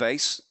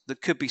database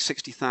that could be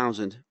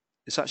 60,000.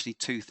 It's actually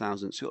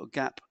 2,000. So we've got a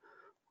gap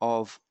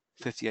of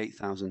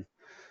 58,000.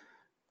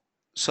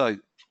 So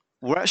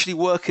we're actually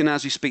working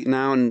as we speak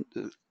now, and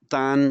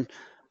Dan,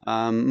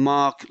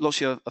 Mark, lots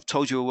of you, I've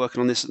told you we're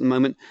working on this at the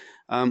moment.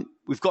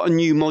 We've got a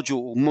new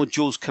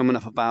modules coming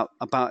up about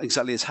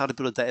exactly this, how to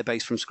build a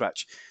database from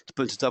scratch to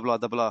put into double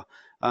R.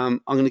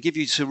 I'm going to give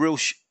you just a real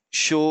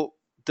short,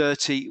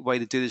 dirty way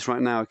to do this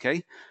right now,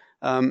 okay?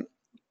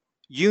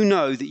 You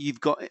know that you've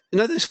got,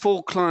 those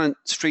 4 client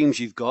streams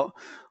you've got.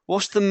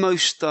 What's the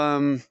most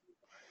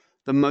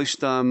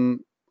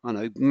I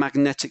don't know,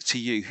 magnetic to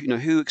you?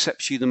 Who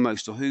accepts you the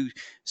most, or who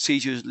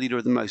sees you as leader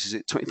of the most? Is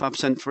it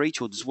 25% for each,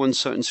 or does one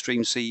certain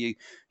stream see you?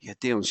 Yeah,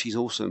 Dione, she's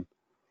awesome.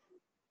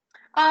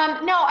 No,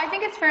 I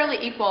think it's fairly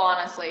equal,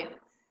 honestly.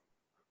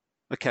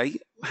 Okay,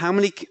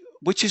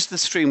 which is the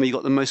stream where you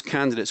got the most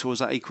candidates, or is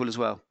that equal as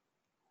well?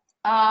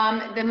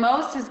 The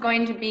most is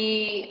going to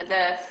be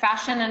the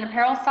fashion and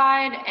apparel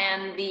side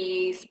and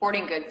the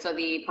sporting goods, so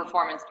the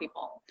performance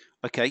people.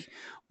 Okay,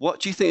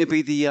 what do you think would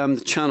be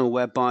the channel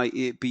whereby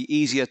it'd be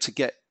easier to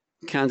get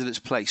candidates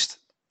placed?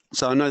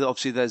 So I know that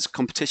obviously there's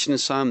competition in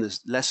some,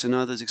 there's less in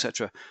others,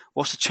 etc.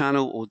 What's the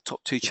channel or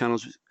top 2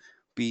 channels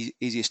be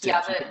easiest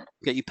to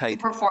get you paid?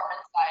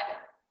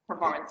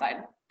 Performance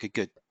side.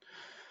 Good.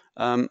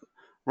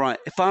 Right,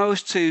 if I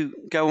was to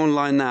go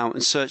online now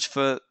and search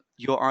for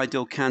your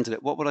ideal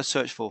candidate, what would I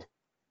search for?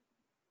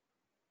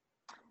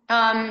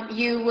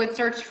 You would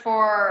search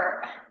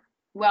for,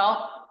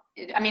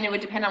 it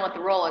would depend on what the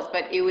role is,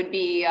 but it would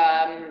be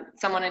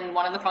someone in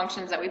one of the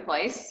functions that we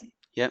place.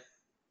 Yep.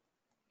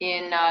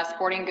 In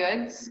sporting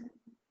goods.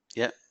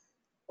 Yep.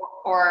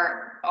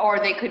 Or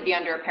they could be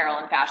under apparel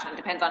and fashion. It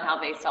depends on how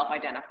they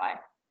self-identify.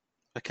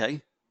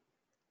 Okay.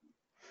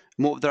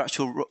 And what would their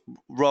actual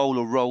role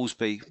or roles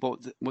be?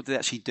 What do they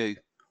actually do?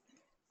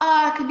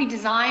 It could be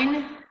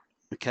design.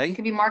 Okay. It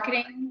could be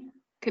marketing.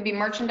 Could be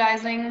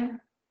merchandising,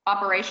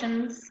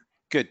 operations.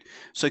 Good.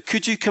 So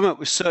could you come up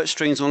with search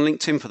strings on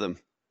LinkedIn for them?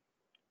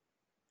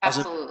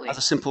 Absolutely. As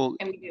a simple.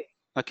 And we do.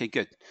 Okay,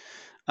 good.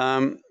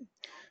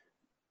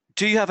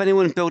 Do you have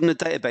anyone building a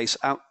database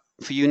out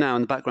for you now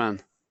in the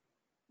background?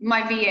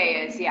 My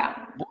VA is,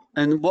 yeah.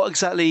 And what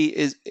exactly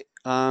is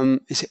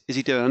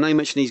he doing? I know you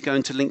mentioned he's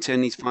going to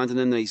LinkedIn, he's finding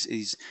them,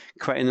 he's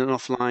creating an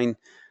offline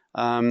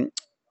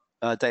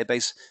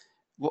database.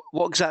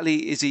 What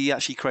exactly is he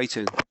actually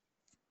creating?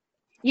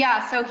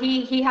 Yeah, so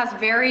he has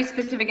very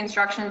specific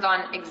instructions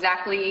on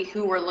exactly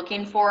who we're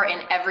looking for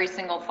in every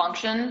single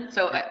function.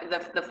 So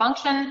the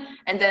function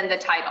and then the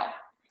title.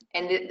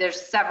 And there's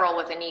several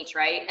within each,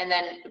 right? And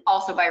then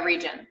also by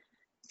region.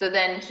 So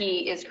then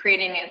he is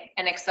creating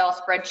an Excel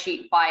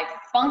spreadsheet by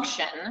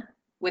function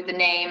with the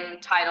name,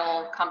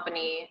 title,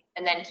 company,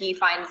 and then he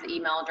finds the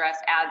email address,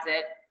 adds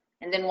it.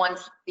 And then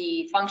once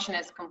the function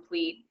is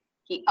complete,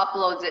 he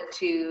uploads it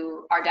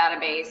to our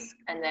database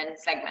and then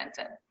segments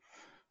it.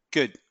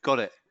 Good, got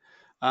it.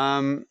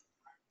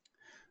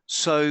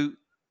 So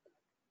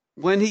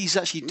when he's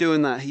actually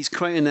doing that, he's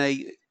creating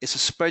it's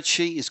a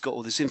spreadsheet, it's got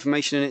all this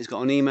information in it, it's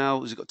got an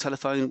email, it's got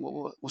telephone,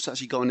 what's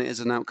actually got in it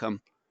as an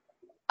outcome?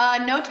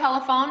 No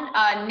telephone,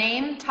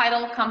 name,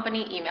 title,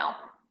 company, email.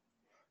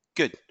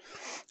 Good.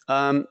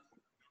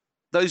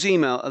 Those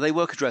email, are they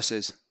work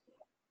addresses?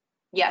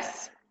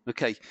 Yes.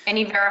 Okay. And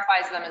he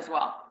verifies them as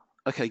well.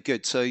 Okay,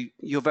 good. So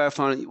you're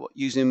verifying it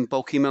using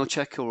bulk email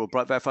checker or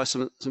Bright Verify,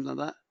 something like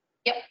that?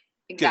 Yep,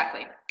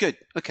 exactly. Good.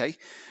 Okay.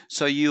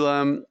 So you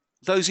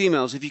those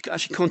emails, have you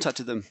actually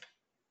contacted them?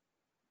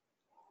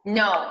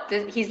 No,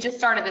 he's just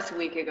started this a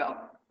week ago.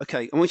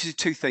 Okay, I want you to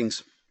do 2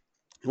 things.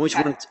 I want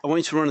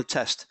you to run a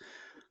test.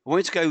 I want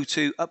you to go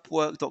to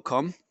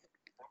upwork.com,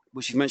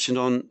 which you've mentioned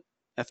on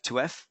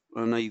F2F.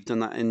 I know you've done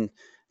that in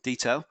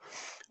detail.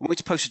 I want you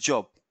to post a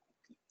job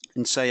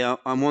and say, I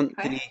want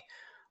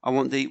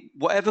the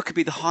whatever could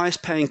be the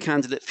highest paying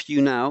candidate for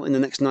you now in the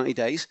next 90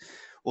 days,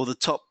 or the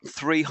top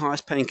 3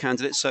 highest paying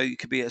candidates. So it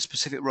could be a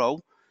specific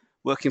role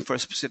working for a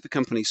specific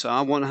company. So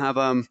I want to have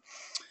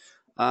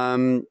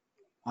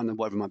I don't know,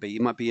 whatever it might be.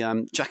 It might be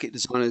jacket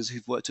designers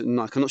who've worked at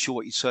Nike. I'm not sure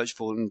what you search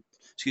for, and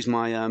excuse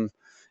my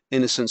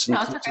innocence in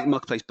the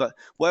marketplace. But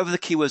whatever the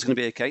keyword is going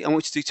to be, okay. I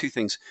want you to do 2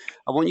 things.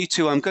 I want you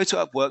to go to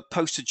Upwork,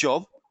 post a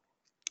job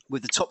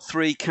with the top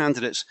 3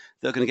 candidates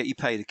that are going to get you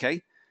paid,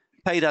 okay?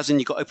 Paid as in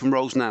you've got open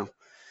roles now.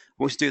 I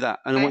want you to do that,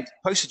 and I want you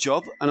to post a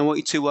job, and I want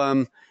you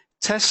to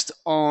test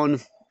on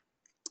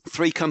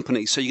 3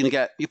 companies. So you'll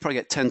probably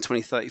get 10,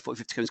 20, 30,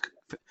 40, 50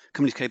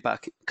 companies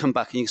come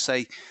back, and you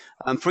say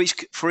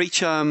for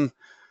each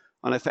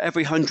I know for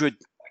every 100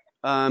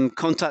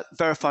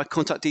 verified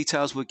contact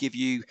details, we'll give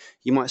you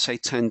might say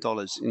 $10.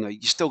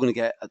 You're still going to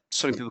get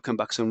so many people come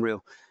back. It's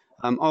unreal.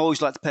 I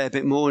always like to pay a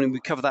bit more, and we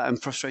cover that in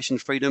Frustration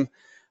and Freedom.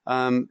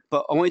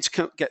 But I want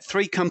you to get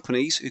 3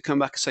 companies who come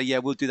back and say, yeah,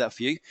 we'll do that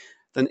for you.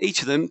 Then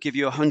each of them give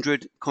you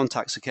 100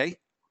 contacts, okay?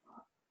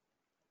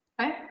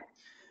 Okay.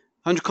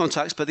 100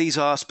 contacts, but these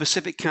are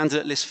specific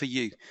candidate lists for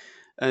you.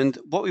 And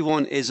what we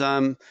want is,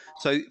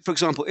 so for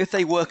example, if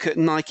they work at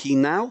Nike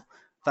now,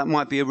 that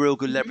might be a real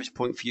good leverage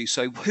point for you.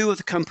 So who are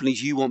the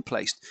companies you want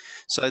placed?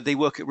 So they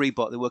work at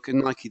Reebok, they work at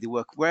Nike, they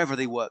work wherever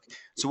they work.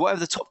 So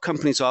whatever the top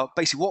companies are,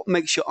 basically what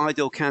makes your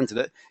ideal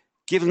candidate,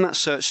 give them that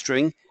search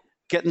string,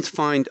 get them to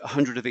find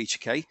 100 of each,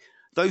 okay?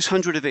 Those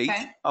 100 of each,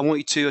 Okay. I want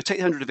you to take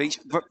 100 of each,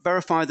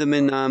 verify them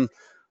in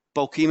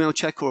bulk email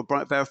check or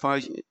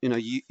verify, you're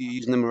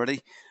using them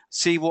already.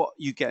 See what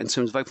you get in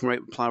terms of open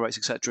rate, reply rates,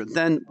 etc.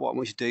 Then what I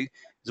want you to do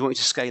is I want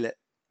you to scale it.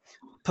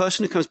 The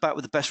person who comes back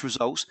with the best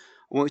results,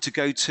 I want you to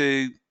go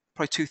to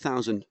probably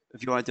 2,000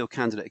 of your ideal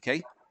candidate,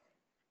 okay?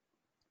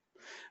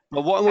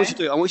 But what I want you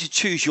to do, I want you to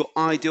choose your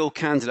ideal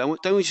candidate. Don't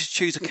want you to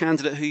choose a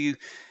candidate who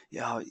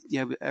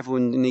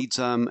everyone needs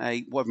whatever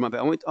it might be.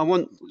 I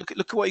want look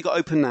at what you got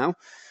open now.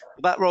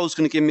 That role is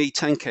going to give me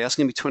 10K. That's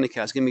going to be 20K.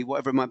 That's going to be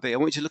whatever it might be. I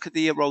want you to look at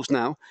the roles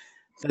now,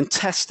 then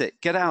test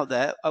it. Get out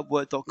there at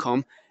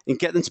work.com and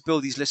get them to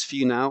build these lists for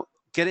you now.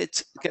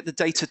 Get the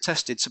data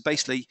tested. So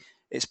basically,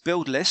 it's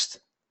build list,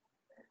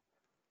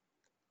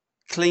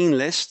 clean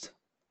list,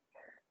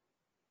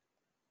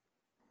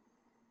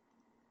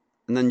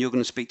 and then you're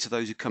going to speak to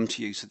those who come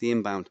to you, so the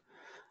inbound.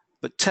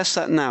 But test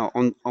that now.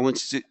 I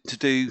want you to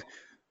do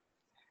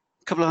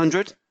a couple of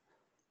hundred,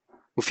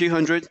 a few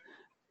hundred.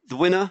 The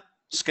winner,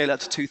 scale up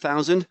to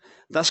 2,000.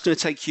 That's going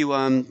to take you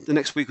the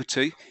next week or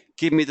two.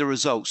 Give me the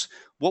results.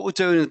 What we're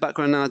doing in the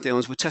background now, Dione,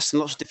 is we're testing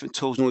lots of different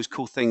tools and all these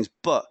cool things.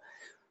 But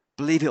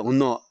believe it or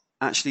not,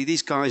 actually,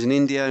 these guys in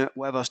India,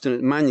 whatever else, doing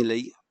it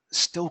manually,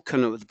 still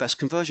coming up with the best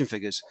conversion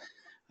figures,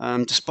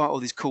 despite all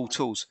these cool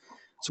tools.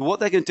 So what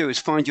they're going to do is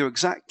find your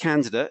exact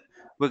candidate.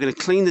 We're going to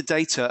clean the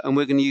data, and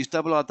we're going to use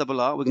double R.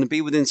 We're going to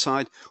be within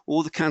inside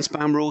all the can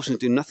spam rules and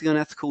do nothing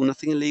unethical,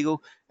 nothing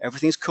illegal.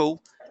 Everything's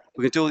cool.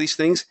 We're going to do all these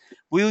things.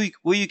 Will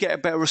you get a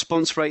better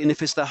response rate and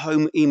if it's their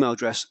home email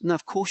address? No,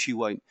 of course you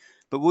won't.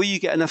 But will you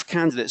get enough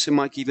candidates? It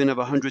might give you another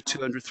 100,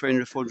 200,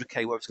 300,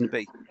 400K, whatever it's going to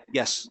be.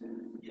 Yes,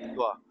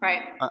 you are.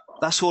 Right.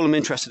 That's all I'm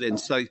interested in.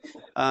 So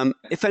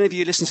if any of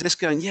you listen to this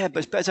going, yeah, but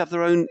it's better to have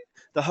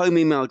the home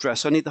email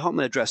address. I need the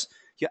Hotmail address.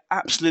 You're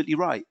absolutely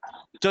right.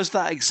 Does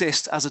that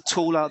exist as a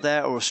tool out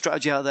there or a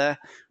strategy out there?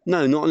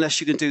 No, not unless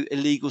you can do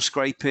illegal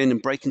scraping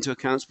and break into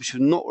accounts, which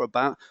we're not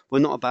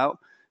about.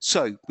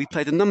 So we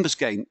play the numbers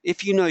game.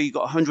 If you know you've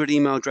got 100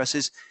 email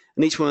addresses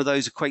and each one of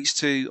those equates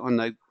to, I don't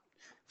know,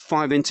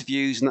 5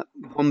 interviews, and that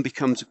one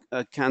becomes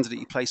a candidate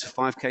you place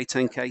for 5K,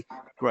 10K,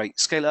 great.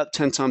 Scale it up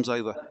 10 times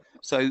over.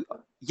 So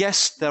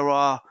yes, there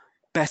are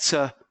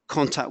better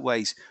contact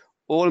ways.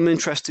 All I'm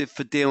interested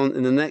for Dione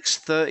in the next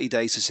 30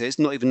 days, this is,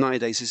 not even 90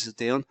 days, this is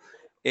Dione,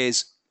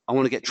 is I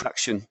want to get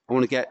traction. I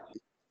want to get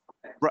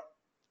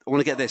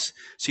this.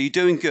 So you're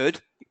doing good,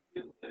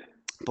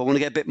 but I want to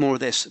get a bit more of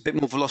this, a bit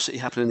more velocity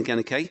happening again,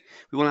 okay?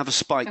 We want to have a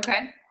spike.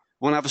 Okay.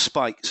 We want to have a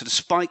spike. So the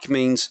spike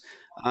means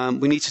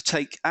we need to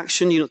take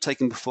action you're not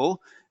taking before.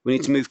 We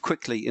need to move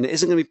quickly, and it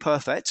isn't going to be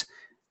perfect,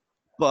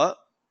 but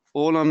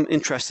all I'm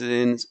interested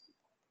in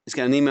is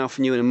getting an email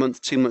from you in a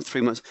month, 2 months,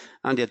 3 months.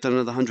 Andy, I've done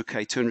another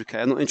 100K,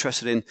 200K. I'm not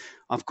interested in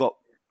I've got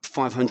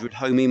 500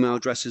 home email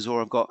addresses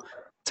or I've got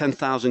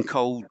 10,000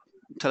 cold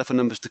telephone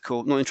numbers to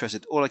call. Not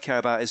interested. All I care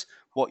about is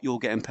what you're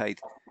getting paid.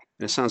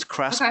 And it sounds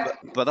crass, Okay.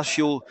 but that's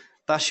your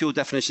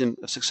definition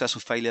of success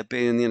or failure,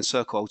 being in the inner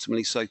circle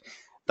ultimately. So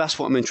that's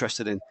what I'm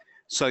interested in.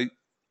 So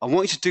I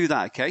want you to do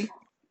that, okay?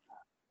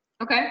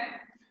 Okay.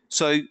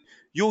 So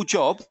your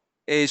job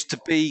is to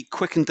be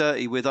quick and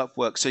dirty with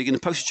Upwork. So you're going to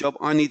post a job.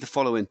 I need the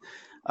following.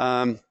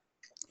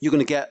 You're going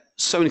to get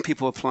so many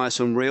people apply. It's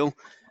unreal.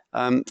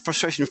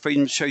 Frustration and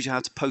Freedom shows you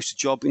how to post a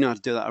job. You know how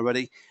to do that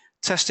already.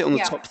 Test it on the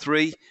top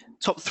three.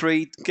 Top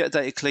 3, get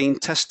data clean,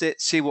 test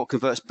it, see what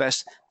converts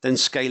best, then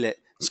scale it.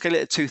 Scale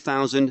it at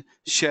 2,000,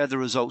 share the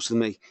results with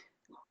me.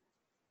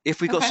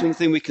 If we've got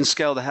something we can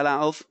scale the hell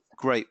out of,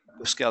 great,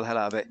 we'll scale the hell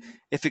out of it.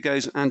 If it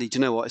goes, Andy, do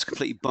you know what, it's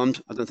completely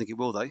bummed, I don't think it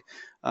will though.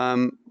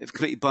 If it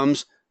completely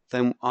bums,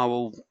 then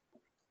I'll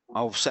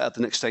set up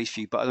the next stage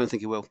for you, but I don't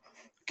think it will.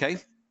 Okay?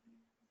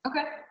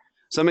 Okay.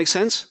 Does that make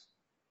sense?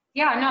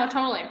 Yeah, no,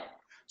 totally.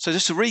 So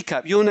just to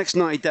recap, your next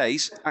 90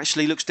 days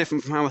actually looks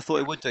different from how I thought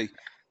it would do.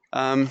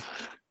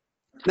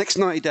 Next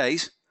 90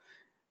 days,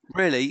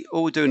 really,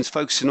 all we're doing is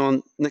focusing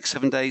on next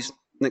 7 days,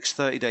 next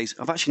 30 days.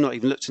 I've actually not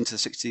even looked into the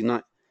 60,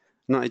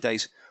 90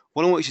 days.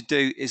 What I want you to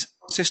do is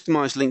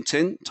systemize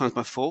LinkedIn times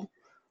by 4.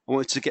 I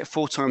want you to get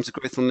 4 times the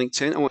growth on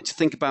LinkedIn. I want you to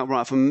think about,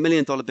 right, from $1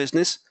 million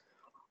business,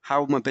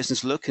 how will my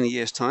business look in a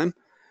year's time?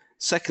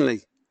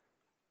 Secondly,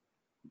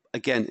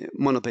 again, it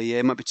might not be a year,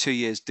 it might be 2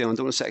 years, Dion. I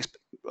don't want to set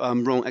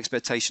wrong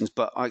expectations,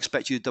 but I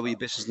expect you to double your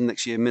business in the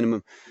next year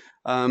minimum.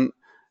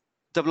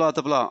 Double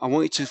R. I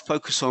want you to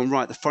focus on,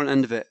 right, the front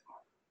end of it.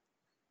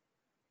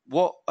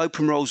 What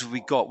open roles have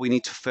we got we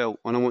need to fill?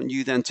 And I want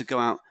you then to go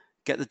out,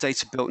 get the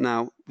data built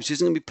now, which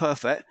isn't going to be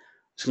perfect.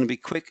 It's going to be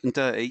quick and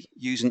dirty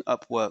using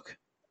Upwork.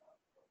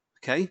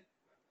 Okay?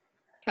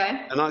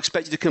 Okay. And I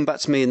expect you to come back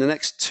to me in the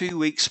next 2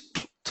 weeks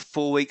to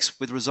 4 weeks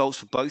with results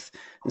for both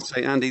and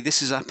say, Andy,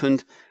 this has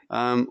happened,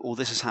 or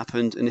this has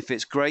happened. And if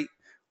it's great,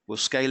 we'll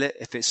scale it.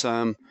 If it's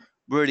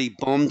really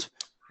bombed,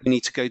 we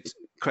need to go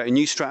create a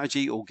new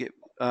strategy or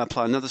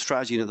apply another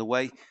strategy another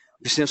way.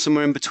 If it's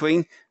somewhere in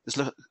between, let's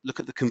look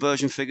at the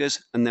conversion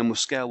figures, and then we'll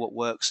scale what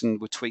works and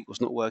we'll tweak what's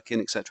not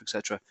working, et cetera, et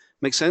cetera.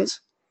 Make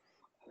sense?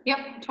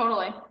 Yep,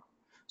 totally.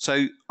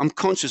 So I'm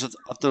conscious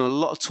I've done a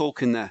lot of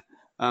talking there.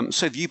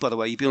 So have you, by the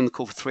way. You've been on the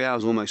call for 3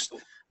 hours almost.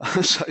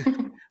 So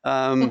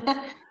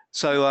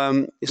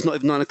it's not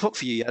even 9 o'clock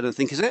for you yet, I don't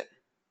think, is it?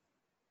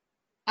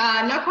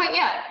 Not quite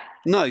yet.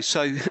 No.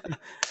 So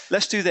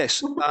let's do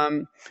this.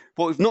 What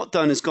we've not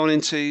done is gone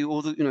into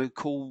all the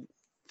cool,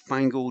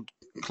 fangled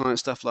client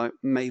stuff like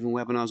Maven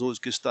webinars, all this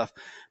good stuff.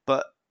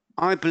 But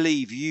I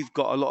believe you've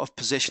got a lot of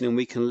positioning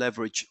we can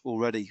leverage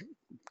already,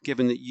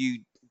 given that you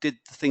did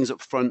the things up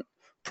front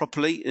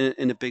properly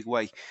in a big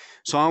way.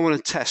 So I want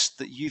to test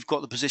that you've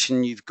got the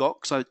position you've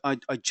got, because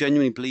I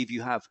genuinely believe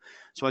you have.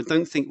 So I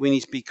don't think we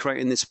need to be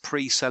creating this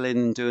pre-selling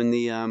and doing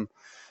the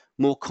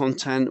more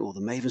content or the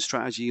Maven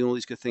strategy and all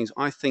these good things.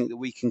 I think that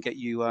we can get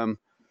you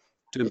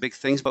doing big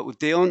things. But with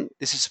Dione,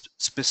 this is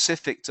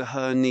specific to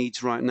her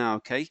needs right now,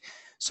 okay?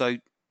 So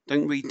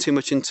don't read too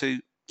much into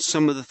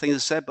some of the things I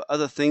said, but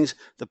other things,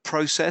 the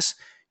process,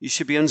 you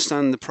should be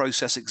understanding the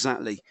process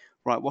exactly.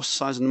 Right, what's the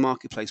size of the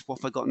marketplace? What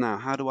have I got now?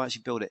 How do I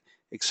actually build it?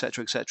 Et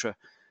cetera, et cetera.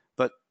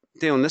 But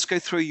Dione, let's go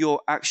through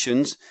your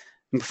actions.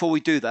 And before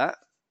we do that,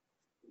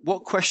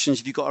 what questions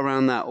have you got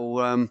around that?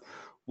 Or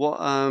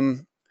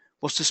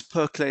what's just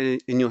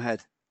percolating in your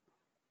head?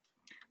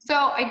 So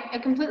I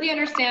completely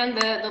understand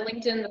the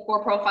LinkedIn, the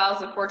 4 profiles,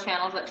 the 4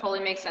 channels. That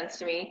totally makes sense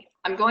to me.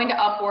 I'm going to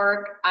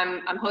Upwork.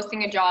 I'm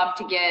hosting a job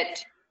to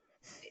get,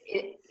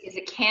 is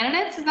it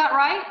candidates? Is that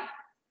right?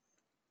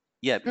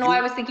 Yeah. No,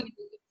 I was thinking it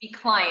would be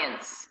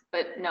clients,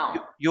 but no.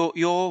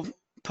 Your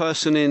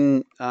person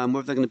in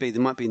wherever they're going to be, they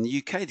might be in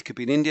the UK, they could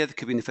be in India, they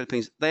could be in the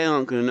Philippines. They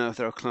aren't going to know if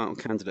they're a client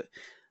or candidate.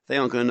 They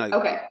aren't going to know.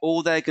 Okay.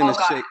 All they're going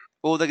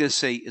to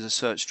see is a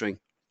search string.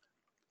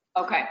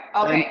 Okay.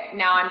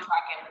 Now I'm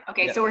tracking.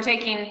 Okay. Yeah. So we're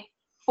taking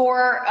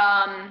 4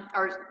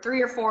 or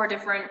 3 or 4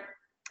 different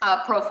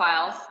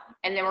profiles,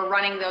 and then we're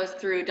running those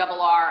through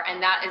R,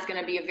 and that is going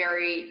to be a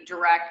very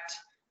direct,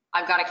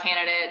 I've got a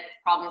candidate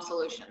problem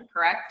solution,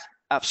 correct?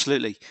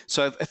 Absolutely.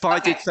 So if I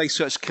did say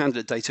search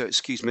candidate data,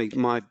 excuse me,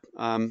 I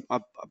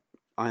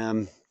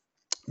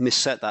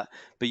misset that.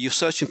 But you're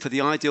searching for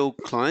the ideal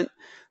client.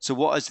 So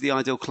what is the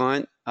ideal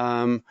client?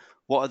 What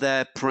are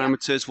their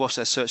parameters? What's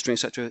their search string,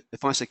 etc.?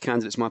 If I say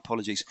candidates, my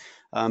apologies.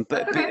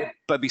 But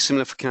it'd be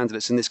similar for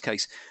candidates in this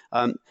case.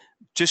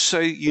 Just so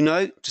you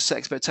know, to set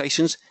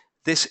expectations,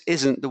 this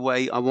isn't the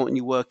way I want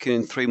you working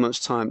in 3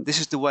 months' time. This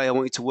is the way I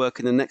want you to work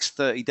in the next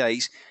 30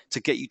 days to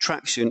get you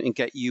traction and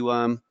get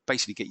you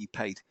basically get you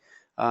paid.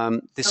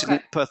 This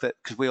isn't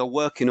perfect because we are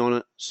working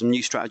on some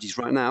new strategies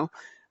right now.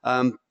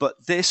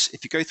 But this,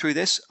 if you go through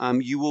this,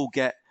 you will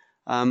get,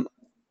 I'm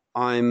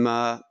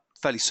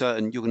fairly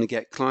certain you're going to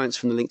get clients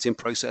from the LinkedIn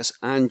process,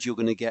 and you're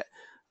going to get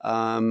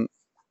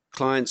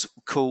clients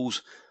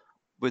calls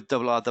with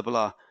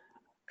R.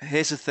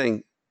 Here's the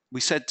thing.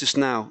 We said just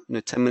now,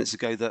 10 minutes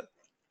ago, that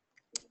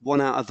 1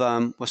 out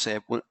of,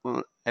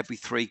 every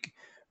 3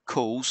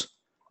 calls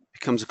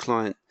becomes a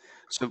client.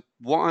 So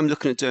what I'm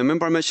looking at doing,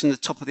 remember I mentioned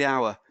at the top of the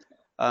hour,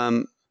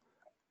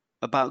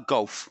 about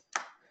golf.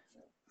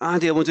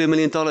 Andy, I want to do $1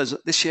 million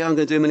this year. I'm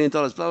going to do $1 million.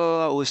 Blah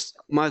blah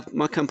blah.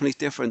 My company's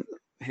different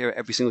here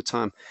every single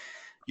time.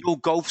 Your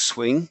golf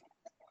swing,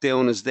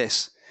 Dione, is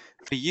this.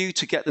 For you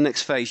to get the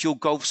next phase, your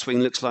golf swing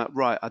looks like,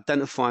 right,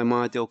 identify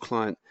my ideal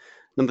client.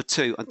 Number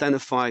 2,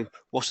 identify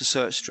what's the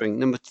search string.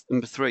 Number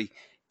 3,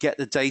 get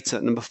the data.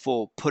 Number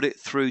 4, put it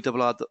through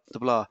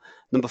R.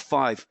 Number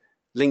 5,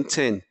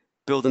 LinkedIn,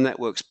 build the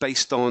networks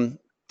based on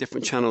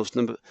different channels.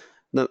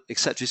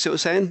 Etc. You see what I'm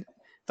saying?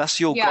 That's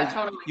your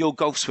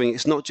golf swing.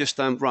 It's not just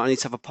right, I need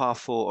to have a par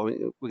 4 or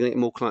we're going to get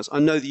more clients. I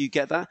know that you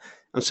get that.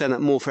 I'm saying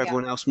that more for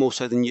everyone else, more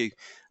so than you.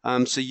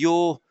 So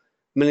your $1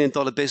 million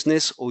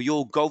business or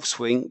your golf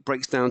swing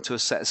breaks down to a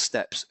set of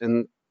steps,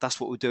 and that's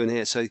what we're doing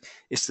here. So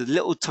it's the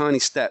little tiny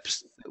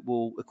steps that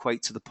will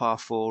equate to the par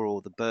 4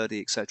 or the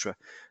birdie, etc.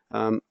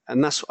 And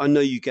that's, I know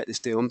you get this,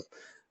 Dione.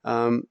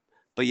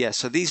 But yeah,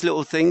 so these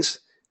little things,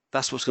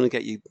 that's what's going to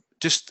get you.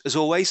 Just as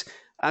always,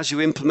 as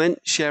you implement,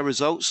 share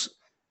results,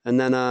 and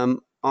then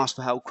ask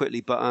for help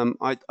quickly. But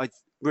I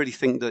really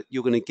think that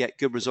you're going to get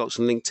good results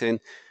on LinkedIn,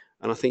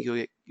 and I think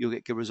you'll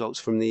get good results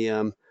from the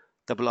R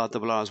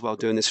as well,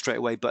 doing this straight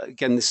away. But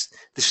again, this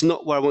is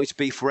not where I want you to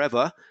be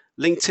forever.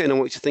 LinkedIn, I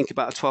want you to think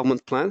about a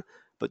 12-month plan.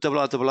 But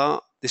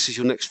R, this is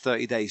your next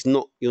 30 days,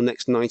 not your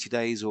next 90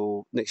 days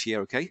or next year,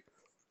 okay?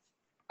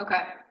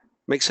 Okay.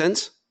 Make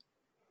sense?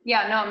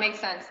 Yeah, no, it makes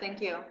sense. Thank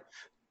you.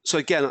 So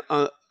again,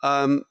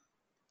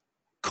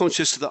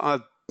 conscious that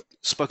I've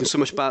spoken so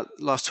much about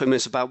the last 20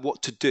 minutes about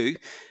what to do.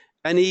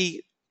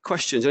 Any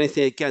questions,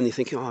 anything again, you're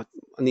thinking, I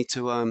need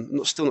to,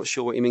 I'm still not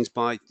sure what he means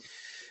by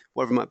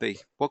whatever it might be.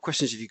 What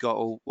questions have you got,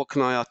 or what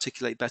can I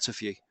articulate better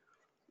for you?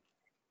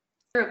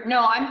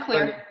 No, I'm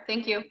clear.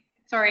 Thank you.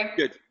 Sorry.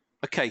 Good.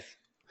 Okay.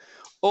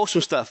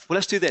 Awesome stuff. Well,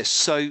 let's do this.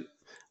 So,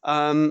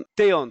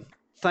 Dione,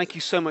 thank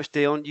you so much,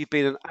 Dione. You've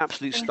been an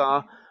absolute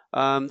star.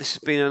 This has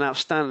been an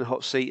outstanding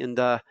hot seat, and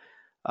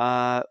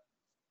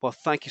well,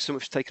 thank you so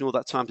much for taking all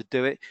that time to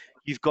do it.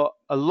 You've got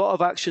a lot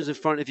of actions in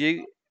front of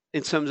you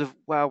in terms of,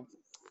 wow,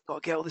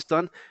 got to get all this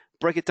done.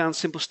 Break it down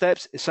simple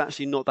steps. It's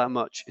actually not that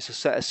much. It's a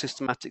set of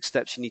systematic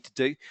steps you need to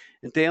do.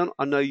 And Dione,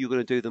 I know you're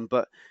going to do them,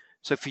 but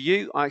so for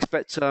you, I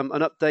expect an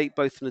update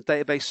both from the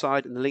database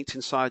side and the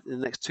LinkedIn side in the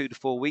next 2 to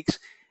 4 weeks.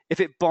 If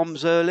it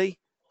bombs early,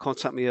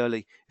 contact me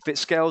early. If it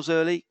scales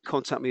early,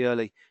 contact me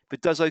early. If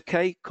it does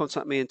okay,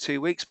 contact me in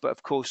 2 weeks. But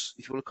of course,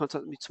 if you want to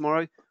contact me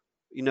tomorrow,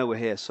 you know we're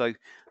here. So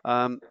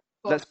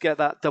let's get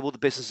that, double the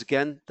business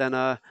again. Then,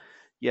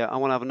 yeah, I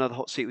want to have another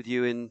hot seat with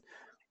you in,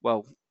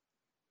 well,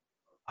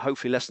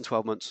 hopefully less than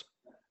 12 months.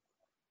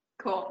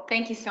 Cool.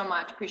 Thank you so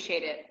much.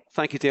 Appreciate it.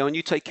 Thank you, Dione.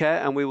 You take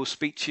care, and we will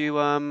speak to you.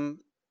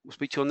 We'll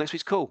speak to you on next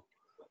week's call.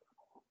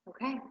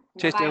 Okay.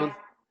 Cheers, Dione.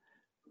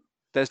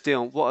 There's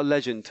Dione. What a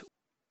legend.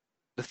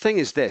 The thing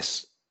is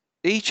this,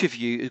 each of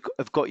you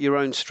have got your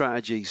own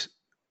strategies,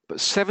 but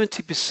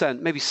 70%,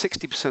 maybe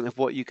 60% of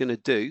what you're going to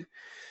do,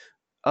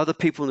 other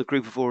people in the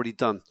group have already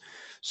done.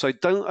 So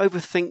don't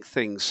overthink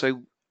things.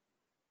 So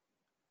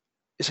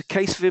it's a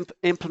case of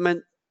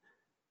implement,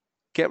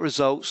 get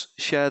results,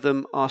 share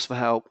them, ask for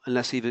help, and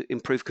let's either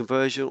improve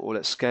conversion, or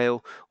let's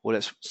scale, or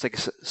let's take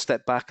a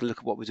step back and look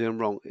at what we're doing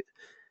wrong.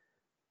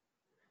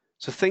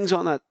 So things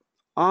aren't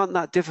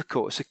that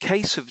difficult. It's a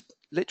case of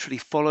literally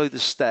follow the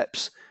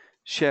steps,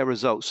 share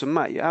results. So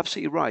Matt, you're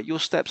absolutely right. Your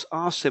steps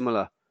are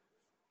similar.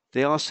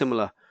 They are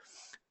similar.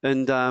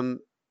 And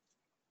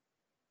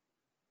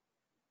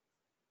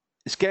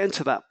it's getting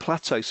to that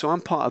plateau. So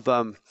I'm part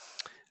of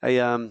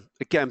again,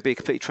 being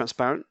completely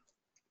transparent.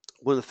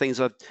 One of the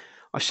things I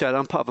shared,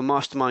 I'm part of a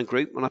mastermind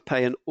group, and I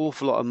pay an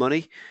awful lot of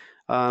money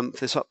for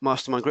this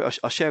mastermind group.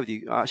 I'll share with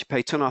you. I actually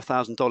pay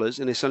 $2,500,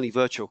 and it's only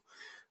virtual.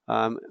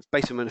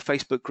 Basically, I'm in a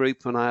Facebook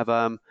group, and I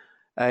have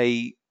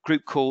a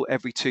group call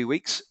every 2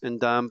 weeks.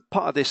 And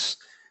part of this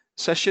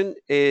session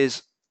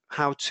is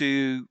how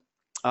to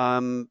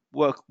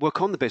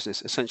work on the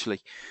business, essentially.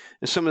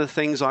 And some of the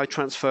things I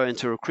transfer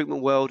into a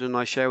recruitment world, and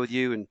I share with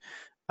you, and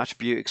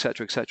attribute,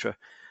 etc., etc.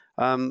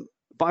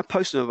 By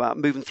posting about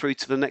moving through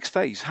to the next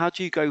phase. How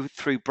do you go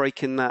through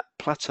breaking that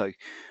plateau?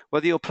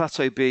 Whether your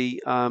plateau be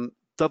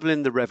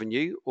doubling the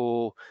revenue,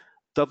 or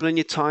doubling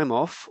your time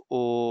off,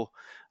 or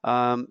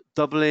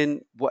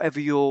doubling whatever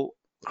your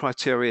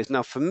criteria is.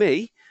 Now, for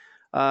me,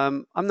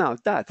 I'm now a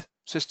dad.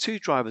 So there's 2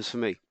 drivers for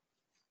me.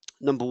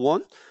 Number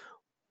one,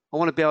 I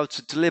want to be able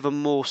to deliver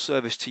more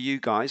service to you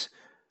guys,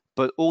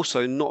 but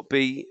also not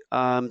be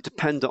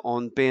dependent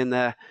on being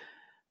there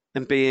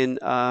and being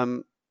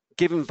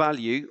given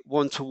value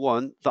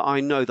one-to-one that I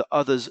know that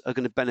others are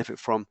going to benefit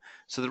from.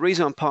 So the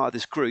reason I'm part of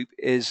this group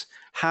is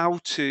how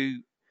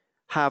to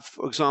have,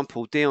 for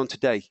example, Dione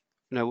today.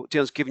 You know,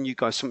 Dion's giving you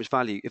guys so much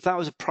value. If that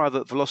was a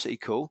private velocity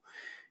call,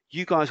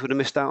 you guys would have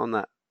missed out on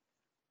that.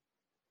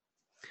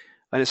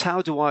 And it's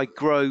how do I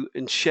grow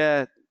and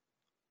share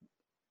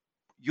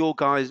your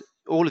guys,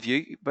 all of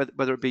you,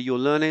 whether it be your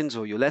learnings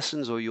or your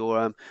lessons or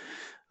your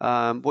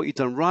what you've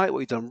done right, what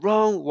you've done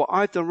wrong, what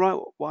I've done right,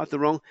 what I've done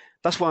wrong.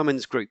 That's why I'm in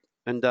this group,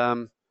 and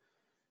I'm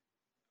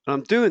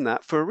doing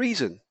that for a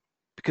reason,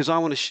 because I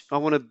want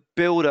to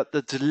build up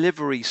the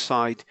delivery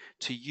side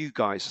to you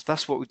guys.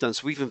 That's what we've done.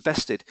 So we've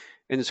invested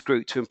in this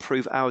group to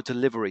improve our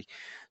delivery.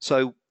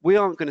 So we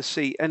aren't going to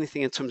see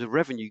anything in terms of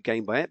revenue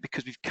gain by it,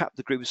 because we've capped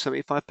the group with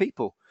 75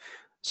 people.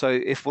 So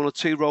if 1 or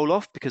 2 roll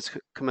off because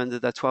come end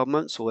of their 12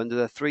 months or end of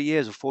their 3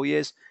 years or 4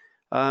 years,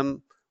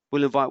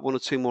 we'll invite 1 or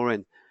 2 more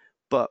in.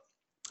 But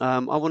I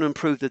want to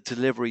improve the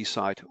delivery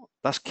side.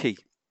 That's key.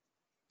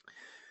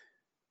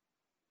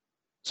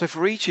 So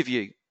for each of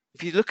you,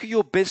 if you look at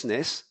your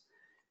business,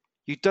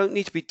 you don't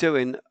need to be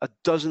doing a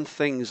dozen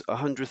things,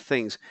 100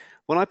 things.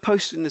 When I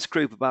posted in this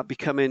group about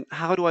becoming,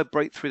 how do I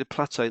break through the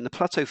plateau? And the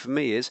plateau for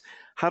me is,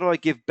 how do I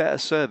give better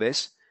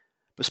service,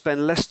 but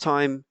spend less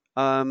time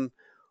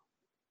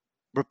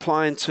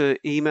replying to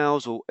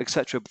emails or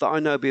etc. that I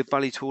know will be of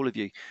value to all of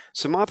you.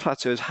 So my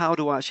plateau is, how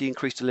do I actually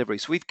increase delivery?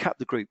 So we've capped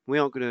the group. We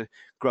aren't going to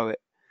grow it.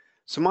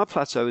 So my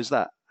plateau is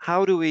that.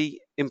 How do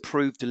we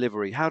improve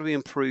delivery? How do we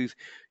improve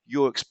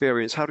your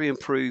experience? How do we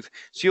improve?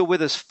 So you're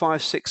with us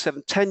 5, 6,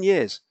 7, 10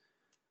 years.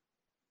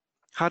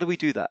 How do we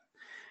do that?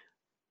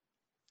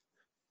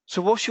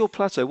 So what's your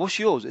plateau? What's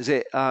yours? Is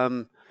it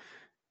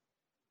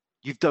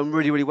you've done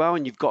really, really well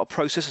and you've got a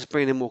process that's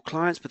bringing in more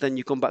clients, but then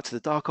you've gone back to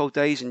the dark old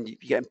days and you're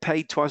getting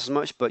paid twice as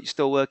much, but you're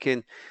still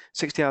working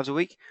 60 hours a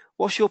week?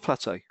 What's your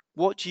plateau?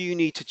 What do you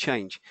need to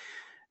change?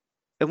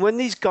 And when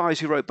these guys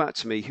who wrote back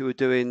to me, who are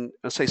doing,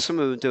 I say some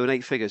of them doing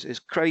 8 figures, it's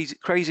crazy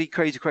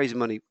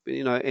money,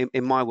 you know,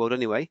 in my world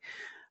anyway.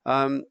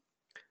 One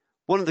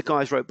of the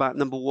guys wrote back,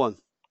 number one,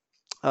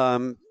 I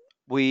can't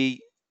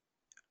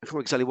remember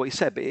exactly what he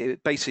said, but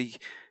it basically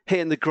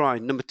hitting the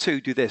grind. Number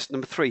 2, do this.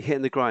 Number 3,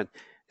 hitting the grind.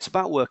 It's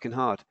about working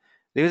hard.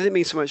 It doesn't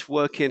mean so much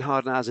working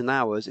hard as in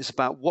hours. It's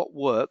about what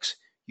works,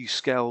 you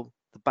scale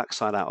the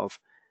backside out of.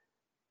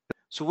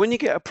 So when you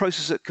get a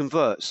process that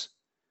converts,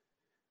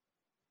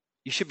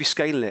 you should be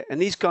scaling it.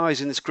 And these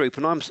guys in this group,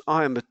 and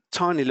I am a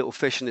tiny little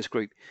fish in this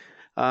group,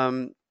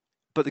 but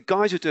the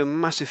guys who are doing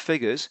massive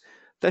figures,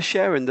 they're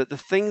sharing that the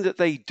thing that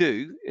they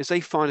do is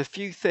they find a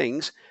few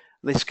things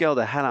and they scale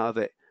the hell out of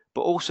it.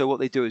 But also what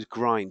they do is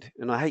grind.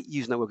 And I hate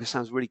using that word because it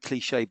sounds really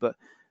cliche, but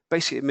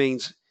basically it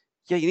means,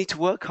 yeah, you need to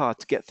work hard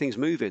to get things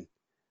moving.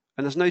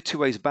 And there's no two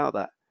ways about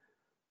that.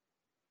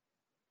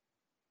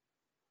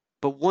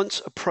 But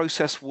once a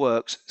process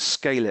works,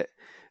 scale it.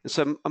 And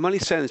so I'm only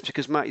saying this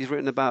because Matt, you've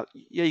written about,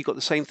 yeah, you've got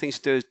the same things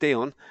to do as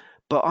Dione,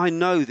 but I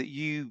know that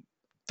you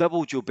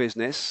doubled your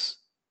business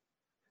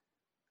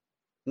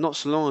not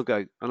so long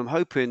ago. And I'm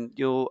hoping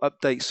your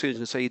update soon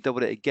and say you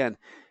doubled it again.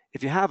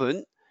 If you haven't,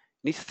 you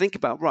need to think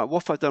about, right,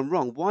 what have I done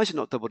wrong? Why is it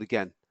not doubled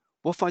again?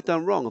 What have I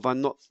done wrong? Have I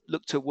not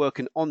looked at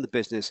working on the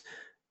business?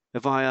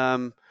 Have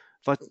I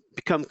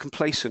become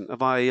complacent?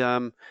 Have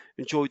I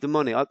enjoyed the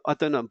money? I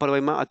don't know. By the way,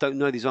 Matt, I don't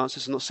know these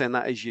answers. I'm not saying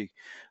that as you.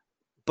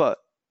 But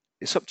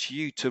it's up to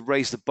you to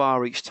raise the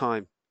bar each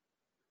time.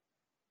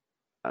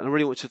 And I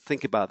really want you to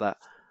think about that.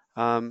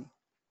 And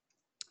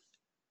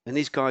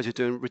these guys are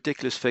doing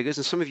ridiculous figures,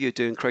 and some of you are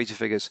doing crazy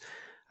figures.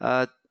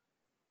 I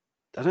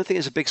don't think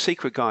it's a big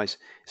secret, guys.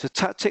 It's a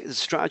tactic, it's a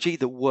strategy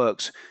that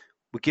works.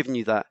 We're giving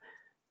you that.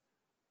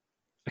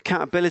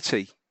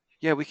 Accountability.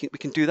 Yeah, we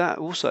can do that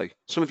also.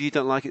 Some of you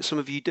don't like it, some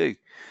of you do.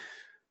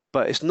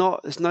 But there's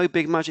no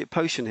big magic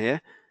potion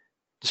here.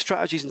 The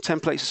strategies and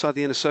templates inside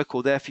the inner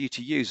circle are there for you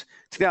to use.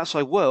 To the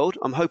outside world,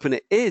 I'm hoping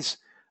it is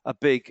a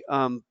big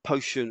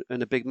potion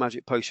and a big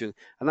magic potion.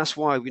 And that's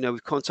why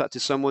we've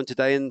contacted someone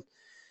today and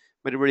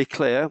made it really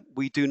clear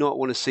we do not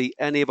want to see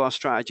any of our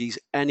strategies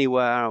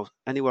anywhere else.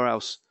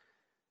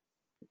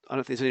 I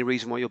don't think there's any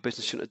reason why your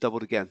business shouldn't have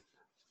doubled again.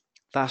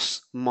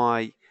 That's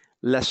my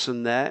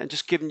lesson there, and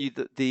just giving you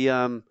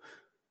the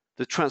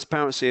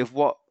transparency of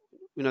what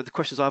the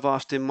questions I've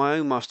asked in my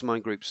own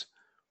mastermind groups.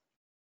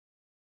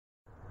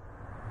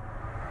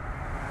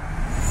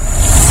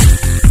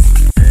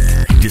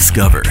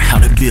 Discover how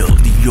to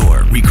build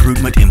your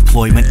recruitment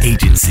employment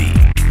agency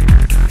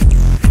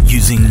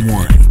using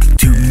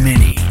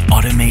one-to-many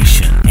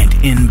automation and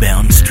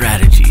inbound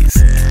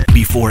strategies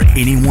before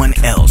anyone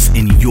else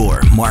in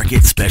your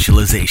market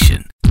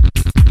specialization.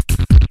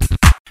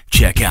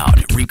 Check out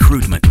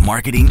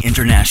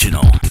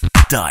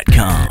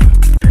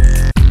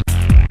recruitmentmarketinginternational.com.